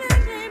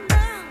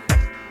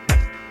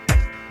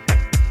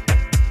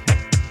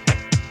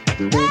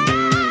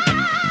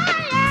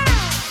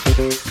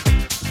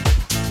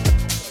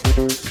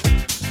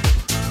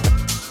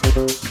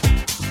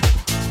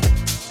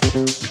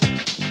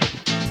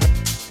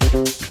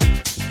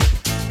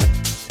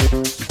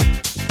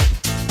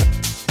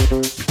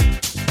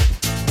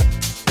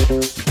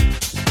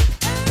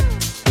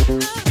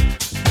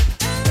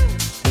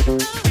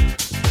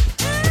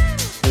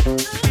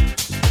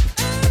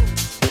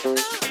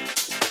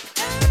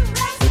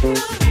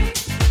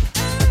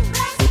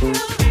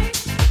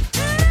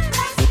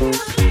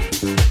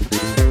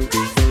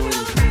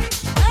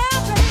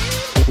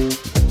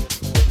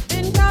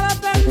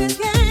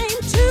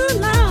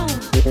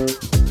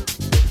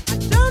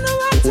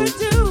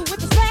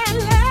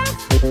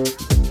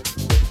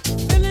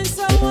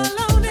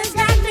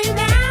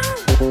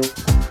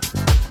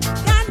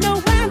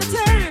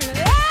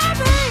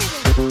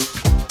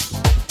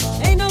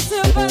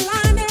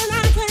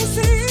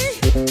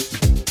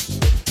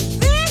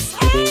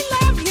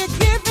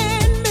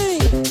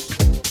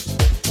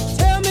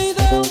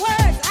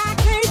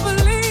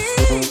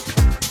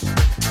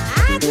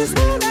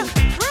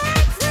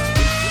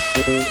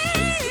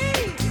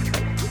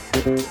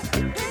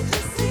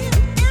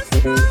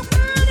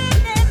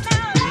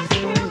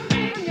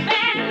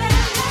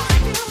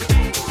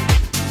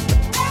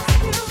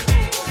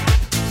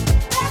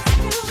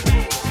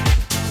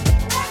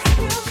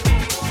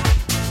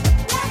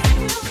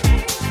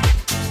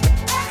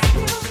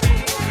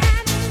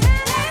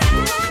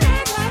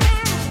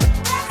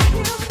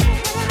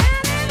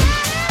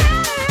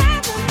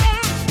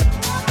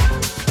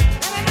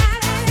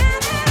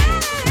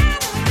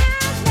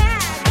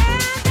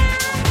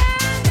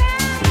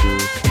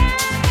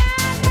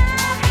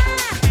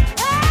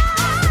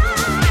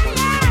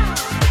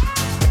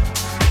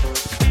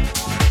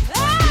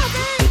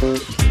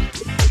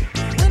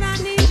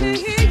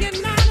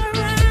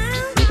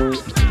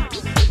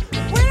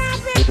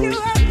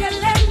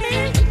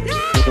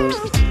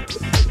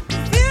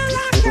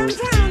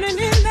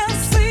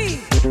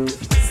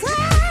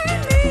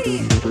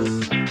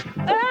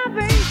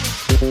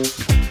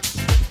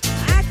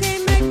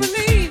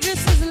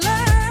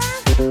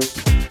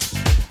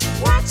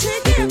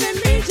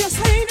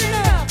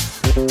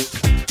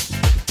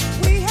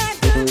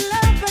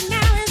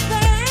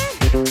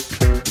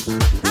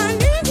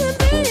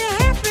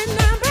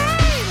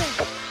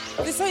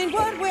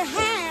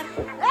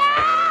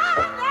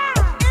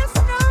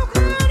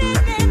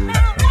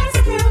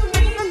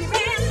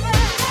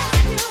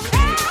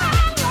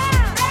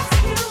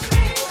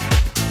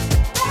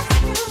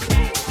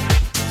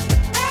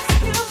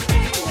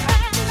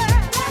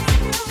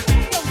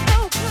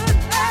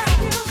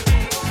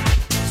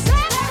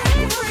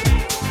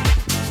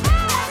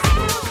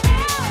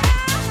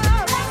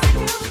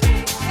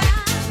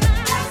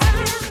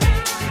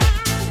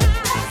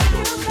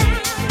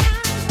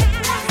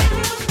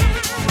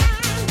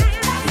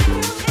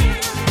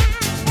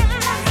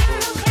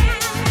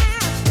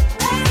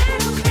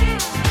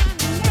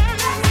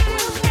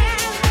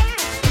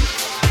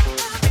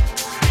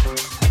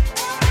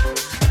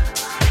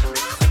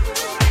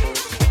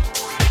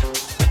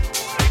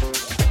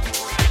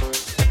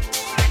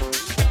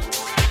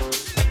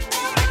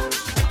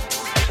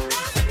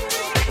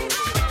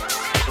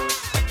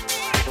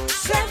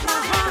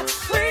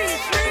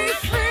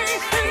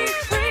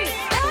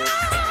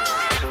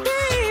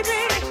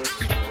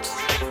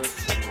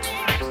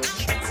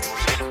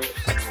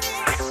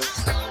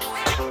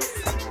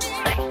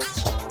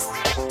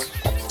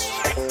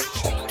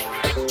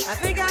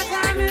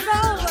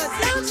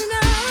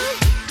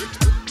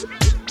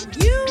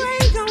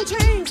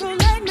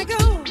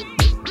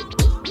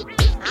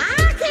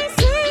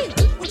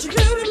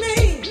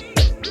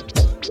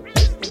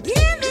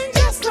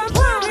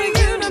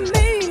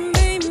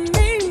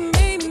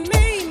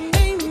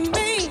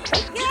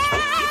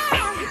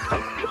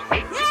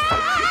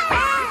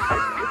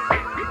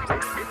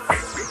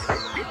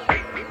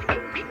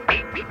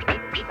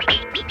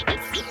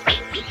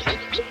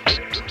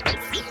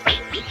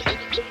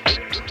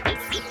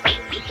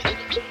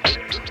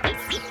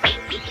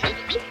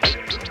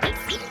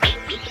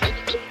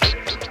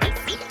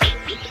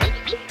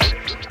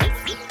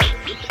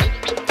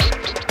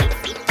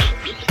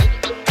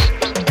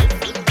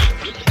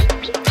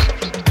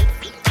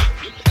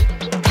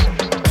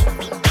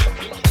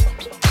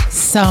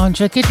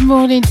 Sandra, good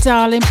morning,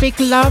 darling. Big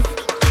love.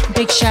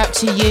 Big shout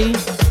to you,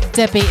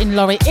 Debbie and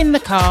Laurie in the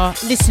car,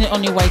 listening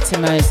on your way to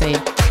Mersey.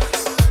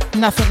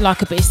 Nothing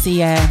like a bit of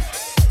sea air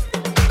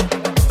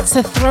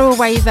to throw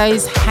away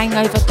those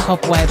hangover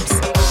cobwebs.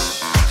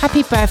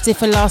 Happy birthday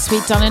for last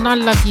week, darling. I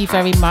love you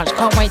very much.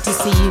 Can't wait to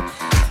see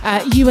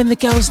you and the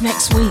girls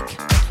next week.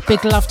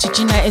 Big love to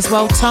Jeanette as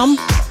well, Tom.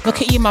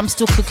 Look at you, mum,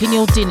 still cooking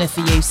your dinner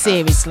for you.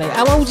 Seriously.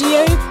 How old are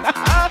you?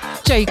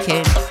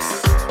 Joking.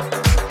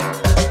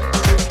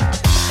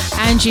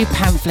 Andrew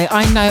Pamphlet.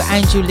 I know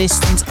Andrew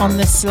listens on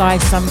the sly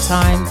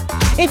sometime.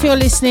 If you're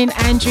listening,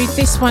 Andrew,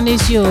 this one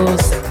is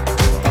yours.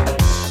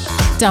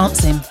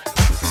 Dancing.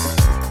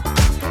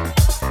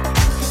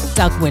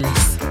 Doug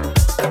Willis.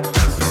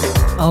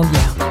 Oh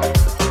yeah.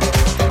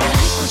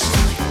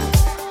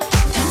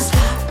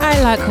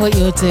 I like what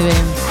you're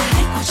doing.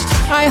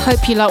 I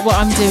hope you like what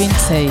I'm doing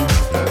too.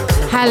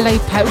 Hello,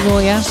 Pat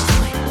Royer.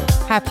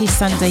 Happy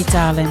Sunday,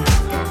 darling.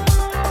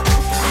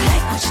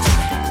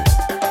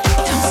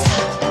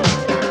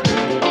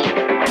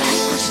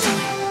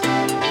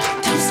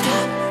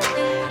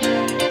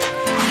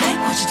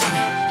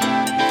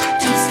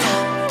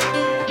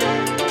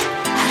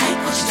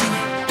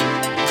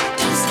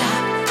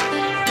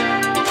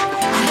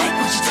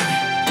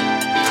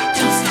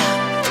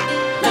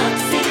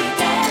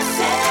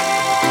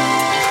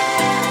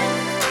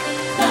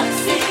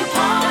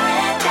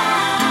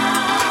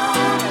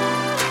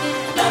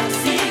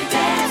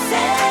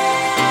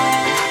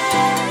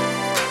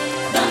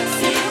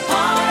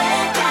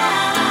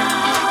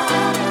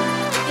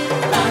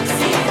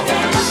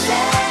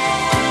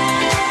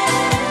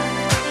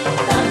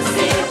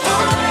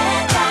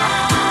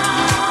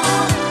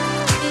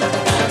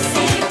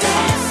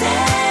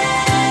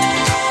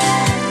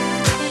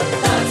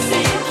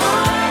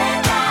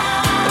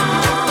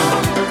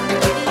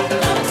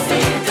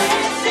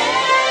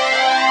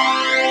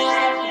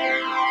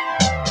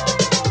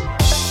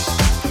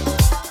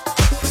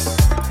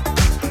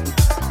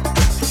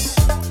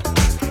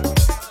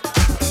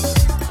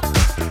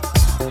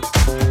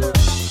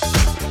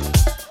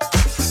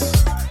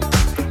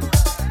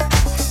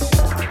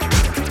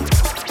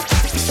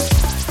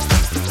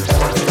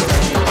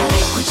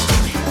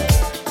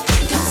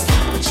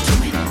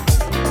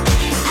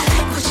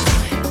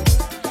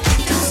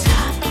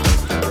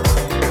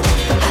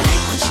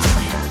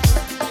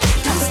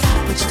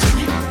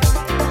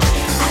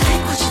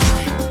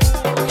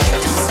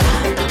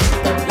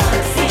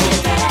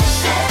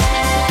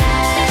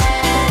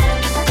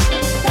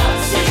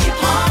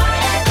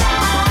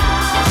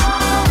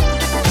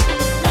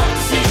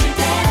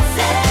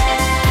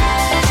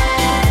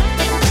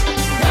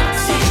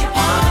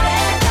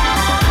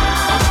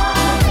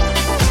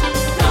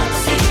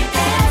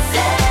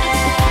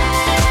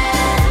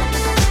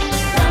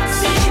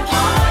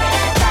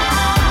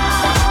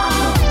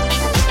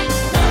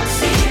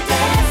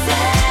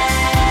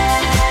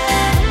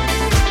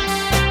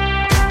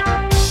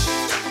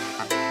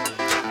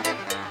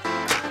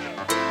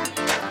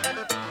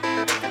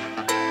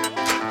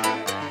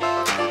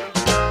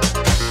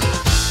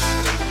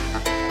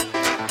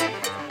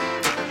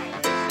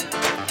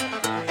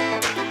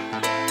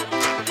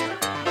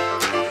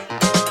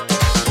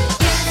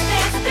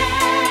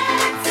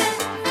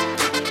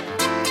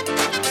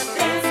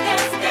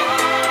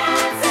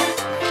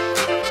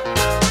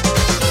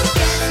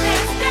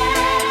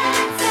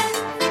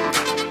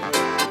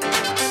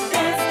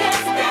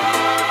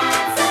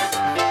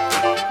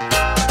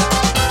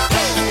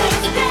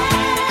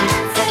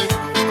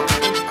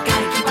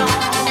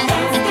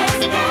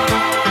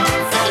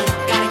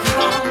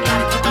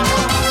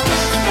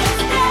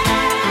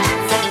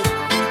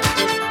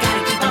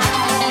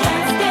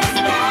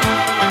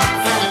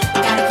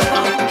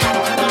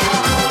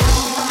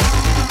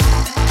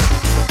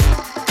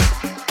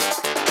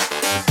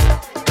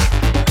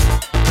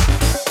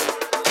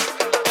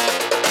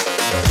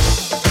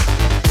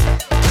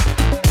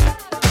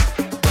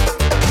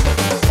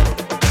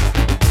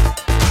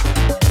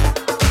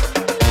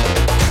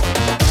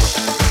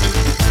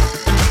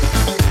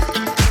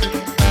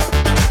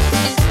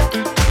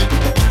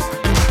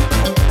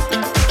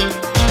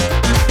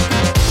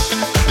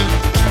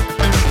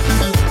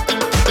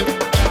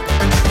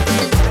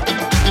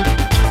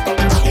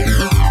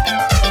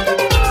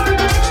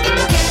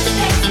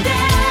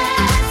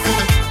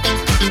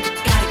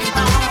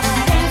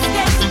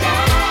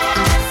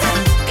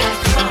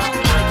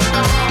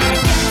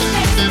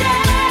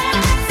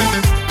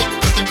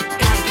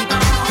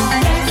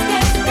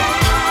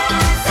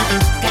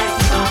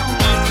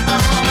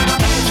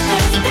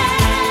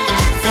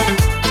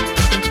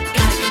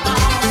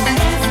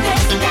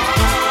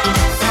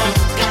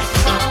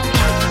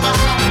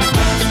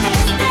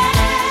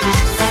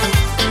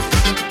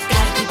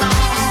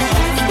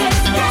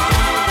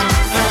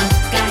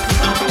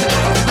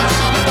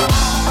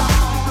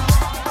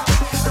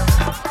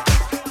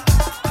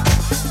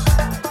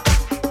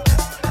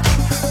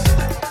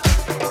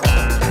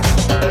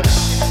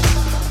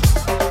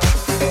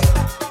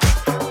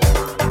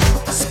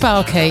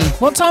 Sparky.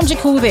 What time do you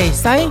call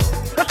this, eh?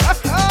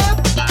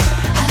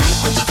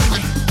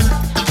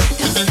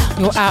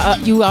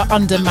 You are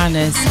under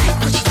manners.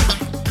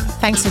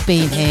 Thanks for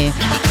being here.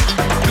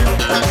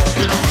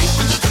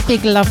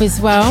 Big love as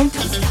well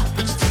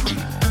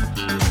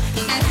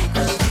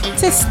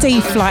to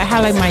Steve Flight.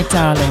 Hello, my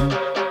darling.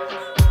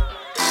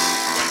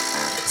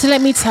 So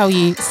let me tell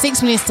you,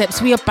 6 Million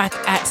Steps, we are back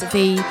at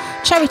the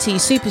Charity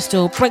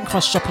Superstore, Brent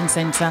Cross Shopping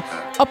Centre,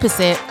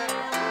 opposite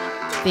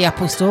the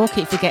Apple Store.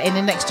 Keep forgetting,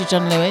 and next to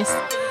John Lewis.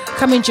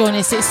 Come and join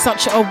us. It's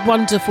such a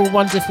wonderful,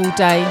 wonderful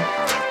day.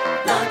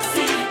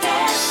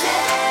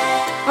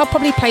 I'll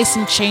probably play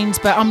some tunes,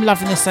 but I'm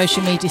loving the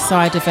social media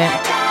side of it.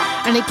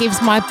 And it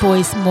gives my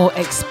boys more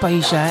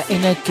exposure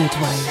in a good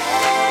way.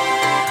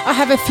 I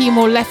have a few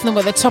more left than we're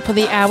at the top of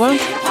the hour.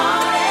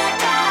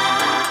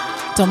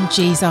 Dom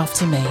G's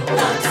after me.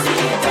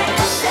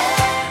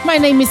 My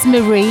name is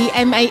Marie,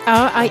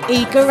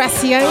 M-A-R-I-E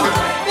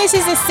Garacio. This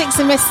is the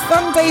 6MS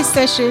Sunday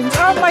Sessions.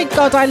 Oh my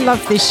God, I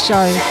love this show.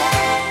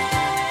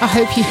 I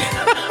hope you,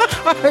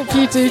 I hope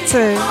you do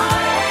too.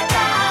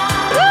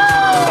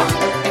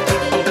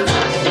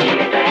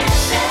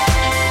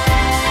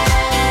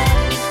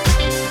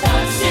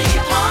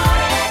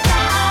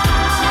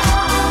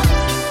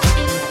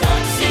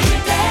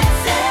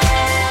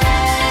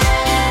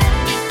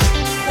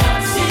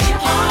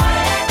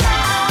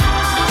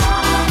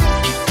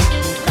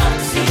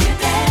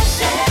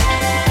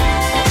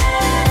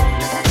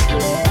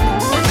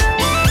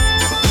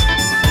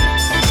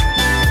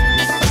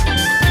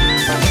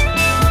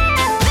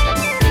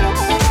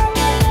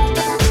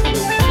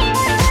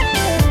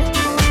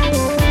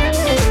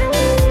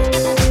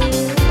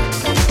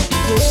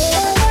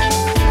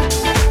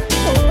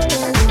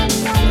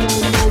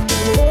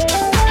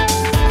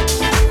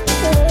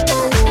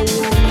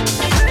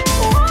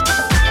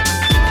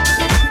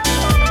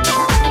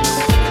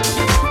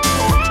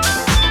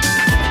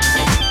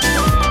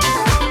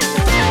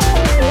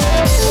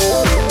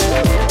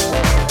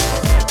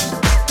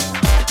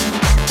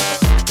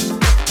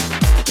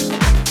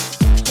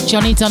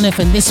 Johnny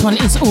Donovan, this one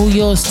is all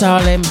yours,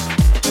 darling.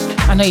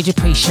 I know you'd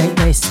appreciate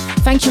this.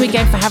 Thank you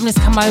again for having us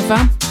come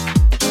over.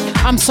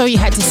 I'm sorry you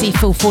had to see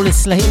Phil fall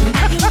asleep.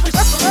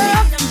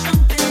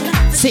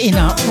 Sitting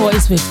up, what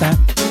is with that?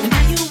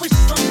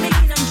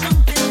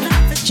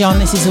 John,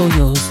 this is all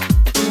yours.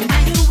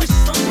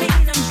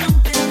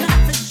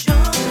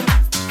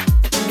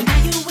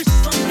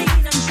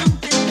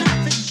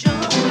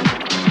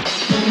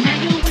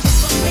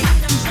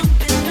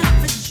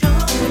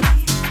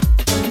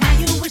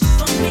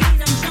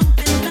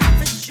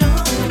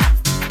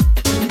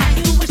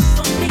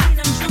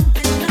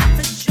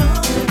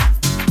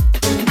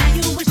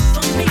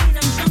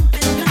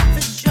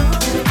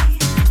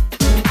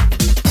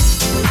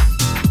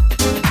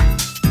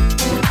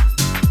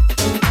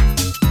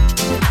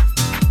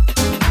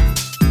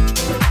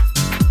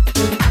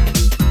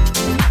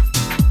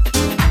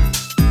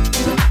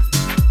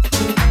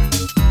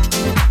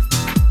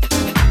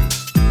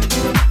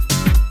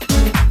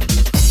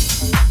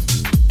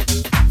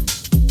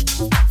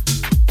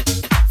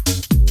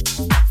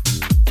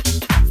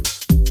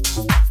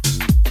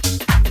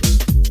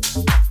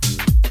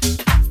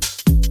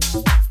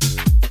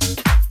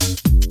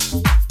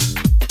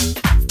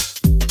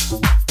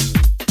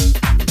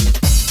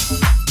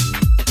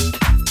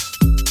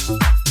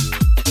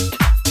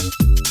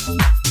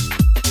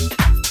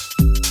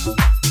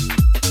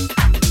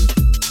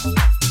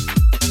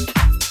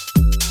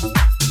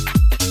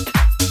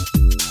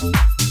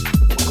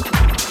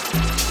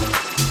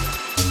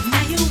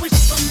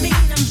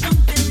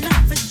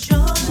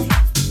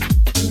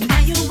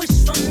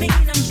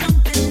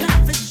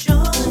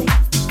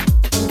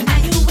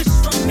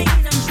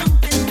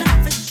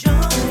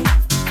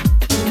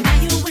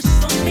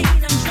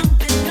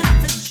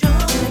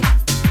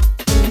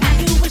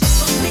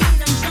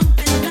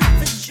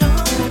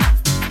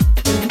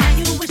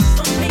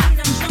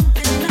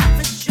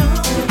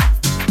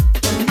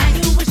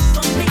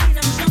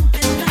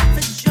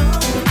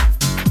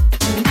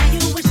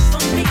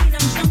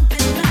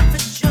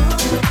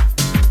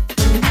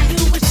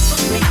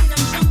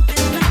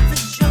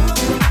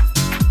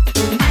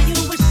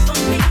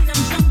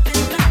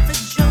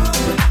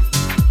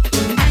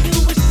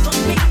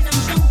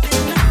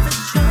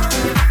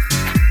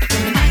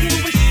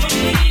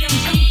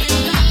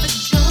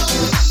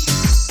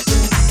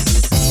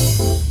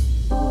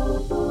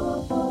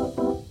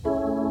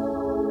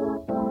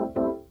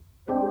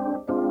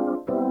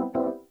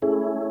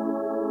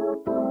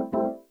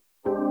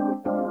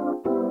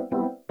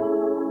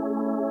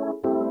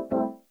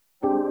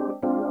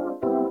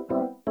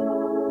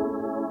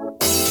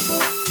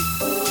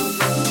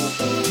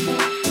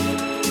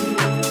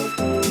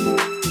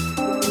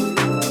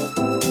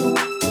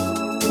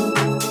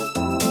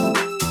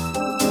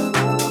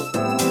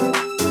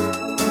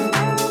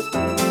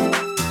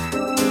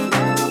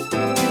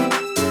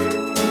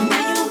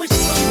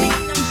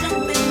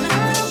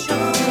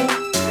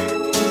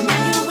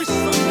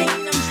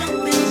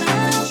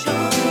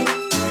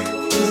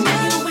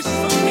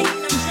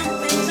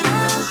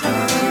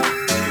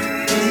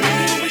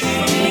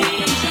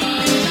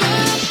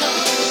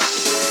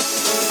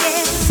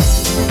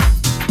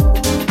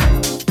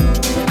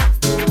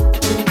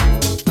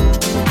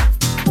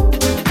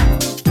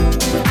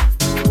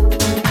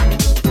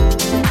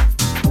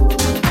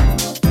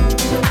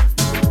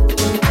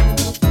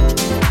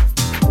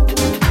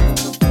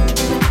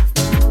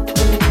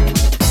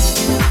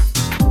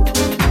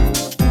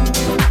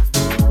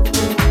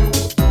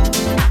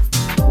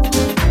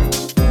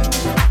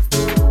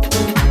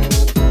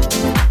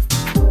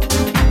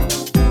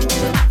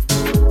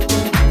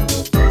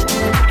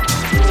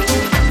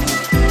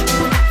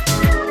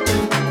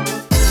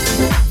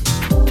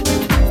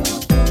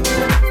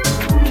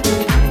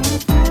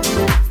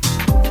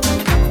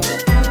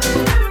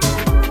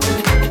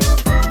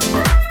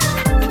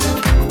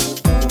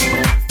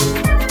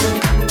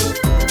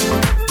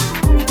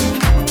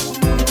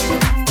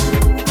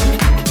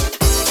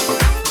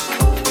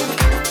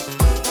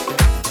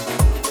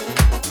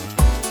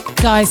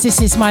 Guys,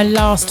 this is my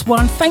last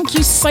one. Thank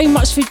you so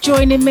much for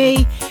joining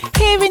me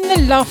here in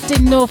the loft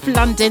in North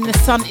London. The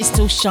sun is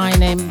still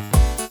shining.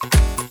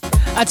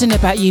 I don't know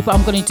about you, but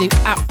I'm going to do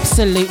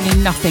absolutely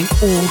nothing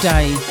all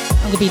day.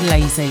 I'm going to be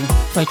lazy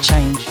for a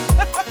change.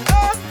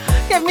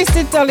 Get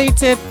Mr. Dolly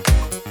to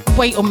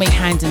wait on me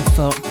hand and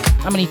foot.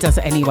 I mean, he does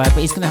it anyway, but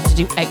he's going to have to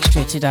do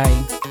extra today.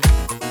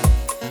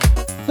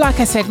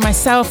 Like I said,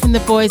 myself and the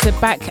boys are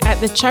back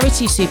at the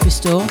Charity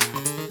Superstore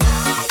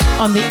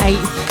on the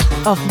 8th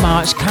of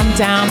March. Come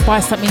down, buy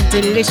something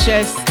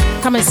delicious,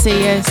 come and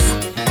see us.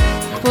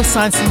 We'll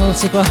sign some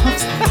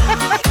autographs.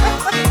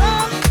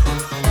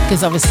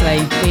 Because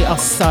obviously we are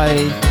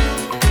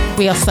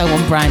so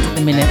on brand at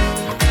the minute.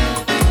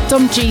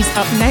 Dom G's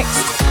up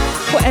next.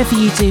 Whatever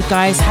you do,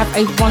 guys, have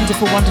a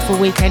wonderful, wonderful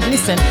weekend.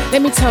 Listen,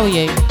 let me tell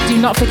you,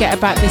 do not forget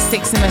about this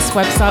 6MS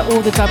website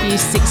or the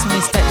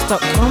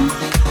w6millisteps.com.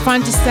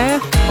 Find us there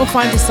or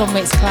find us on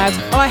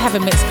Mixcloud. I have a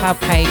Mixcloud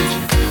page,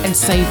 and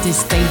so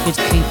does David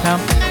Cooper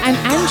and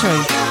Andrew.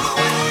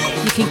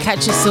 You can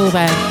catch us all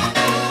there.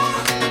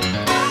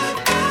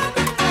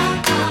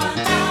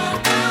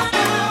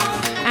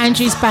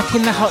 Andrew's back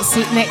in the hot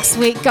seat next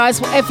week. Guys,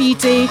 whatever you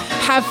do,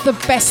 have the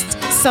best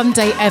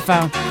Sunday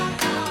ever.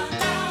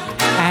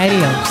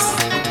 Adios.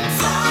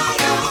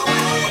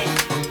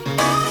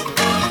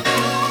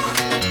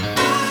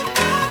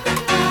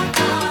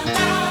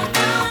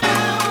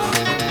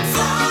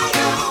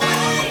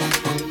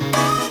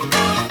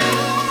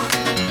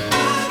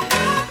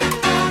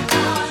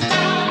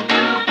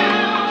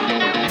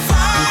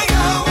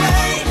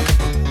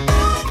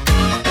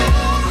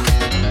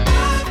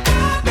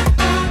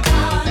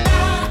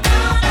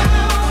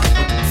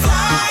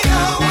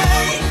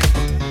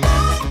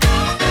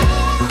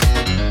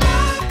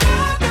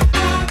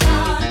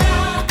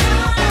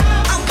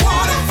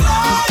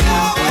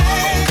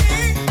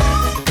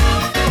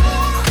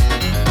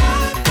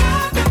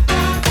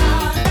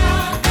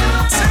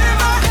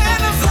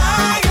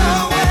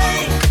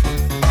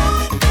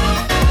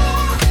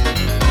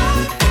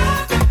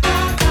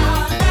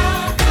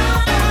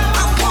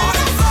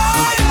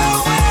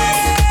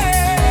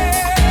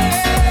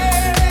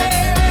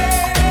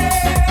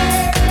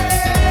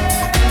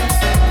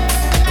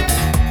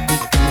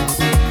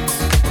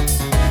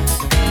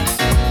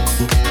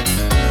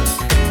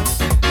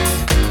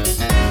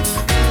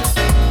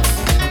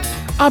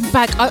 I'm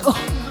back. I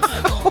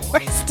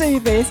always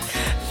do this.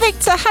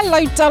 Victor,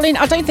 hello, darling.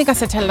 I don't think I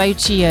said hello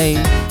to you.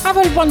 Have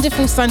a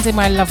wonderful Sunday,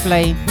 my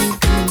lovely.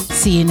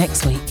 See you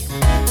next week.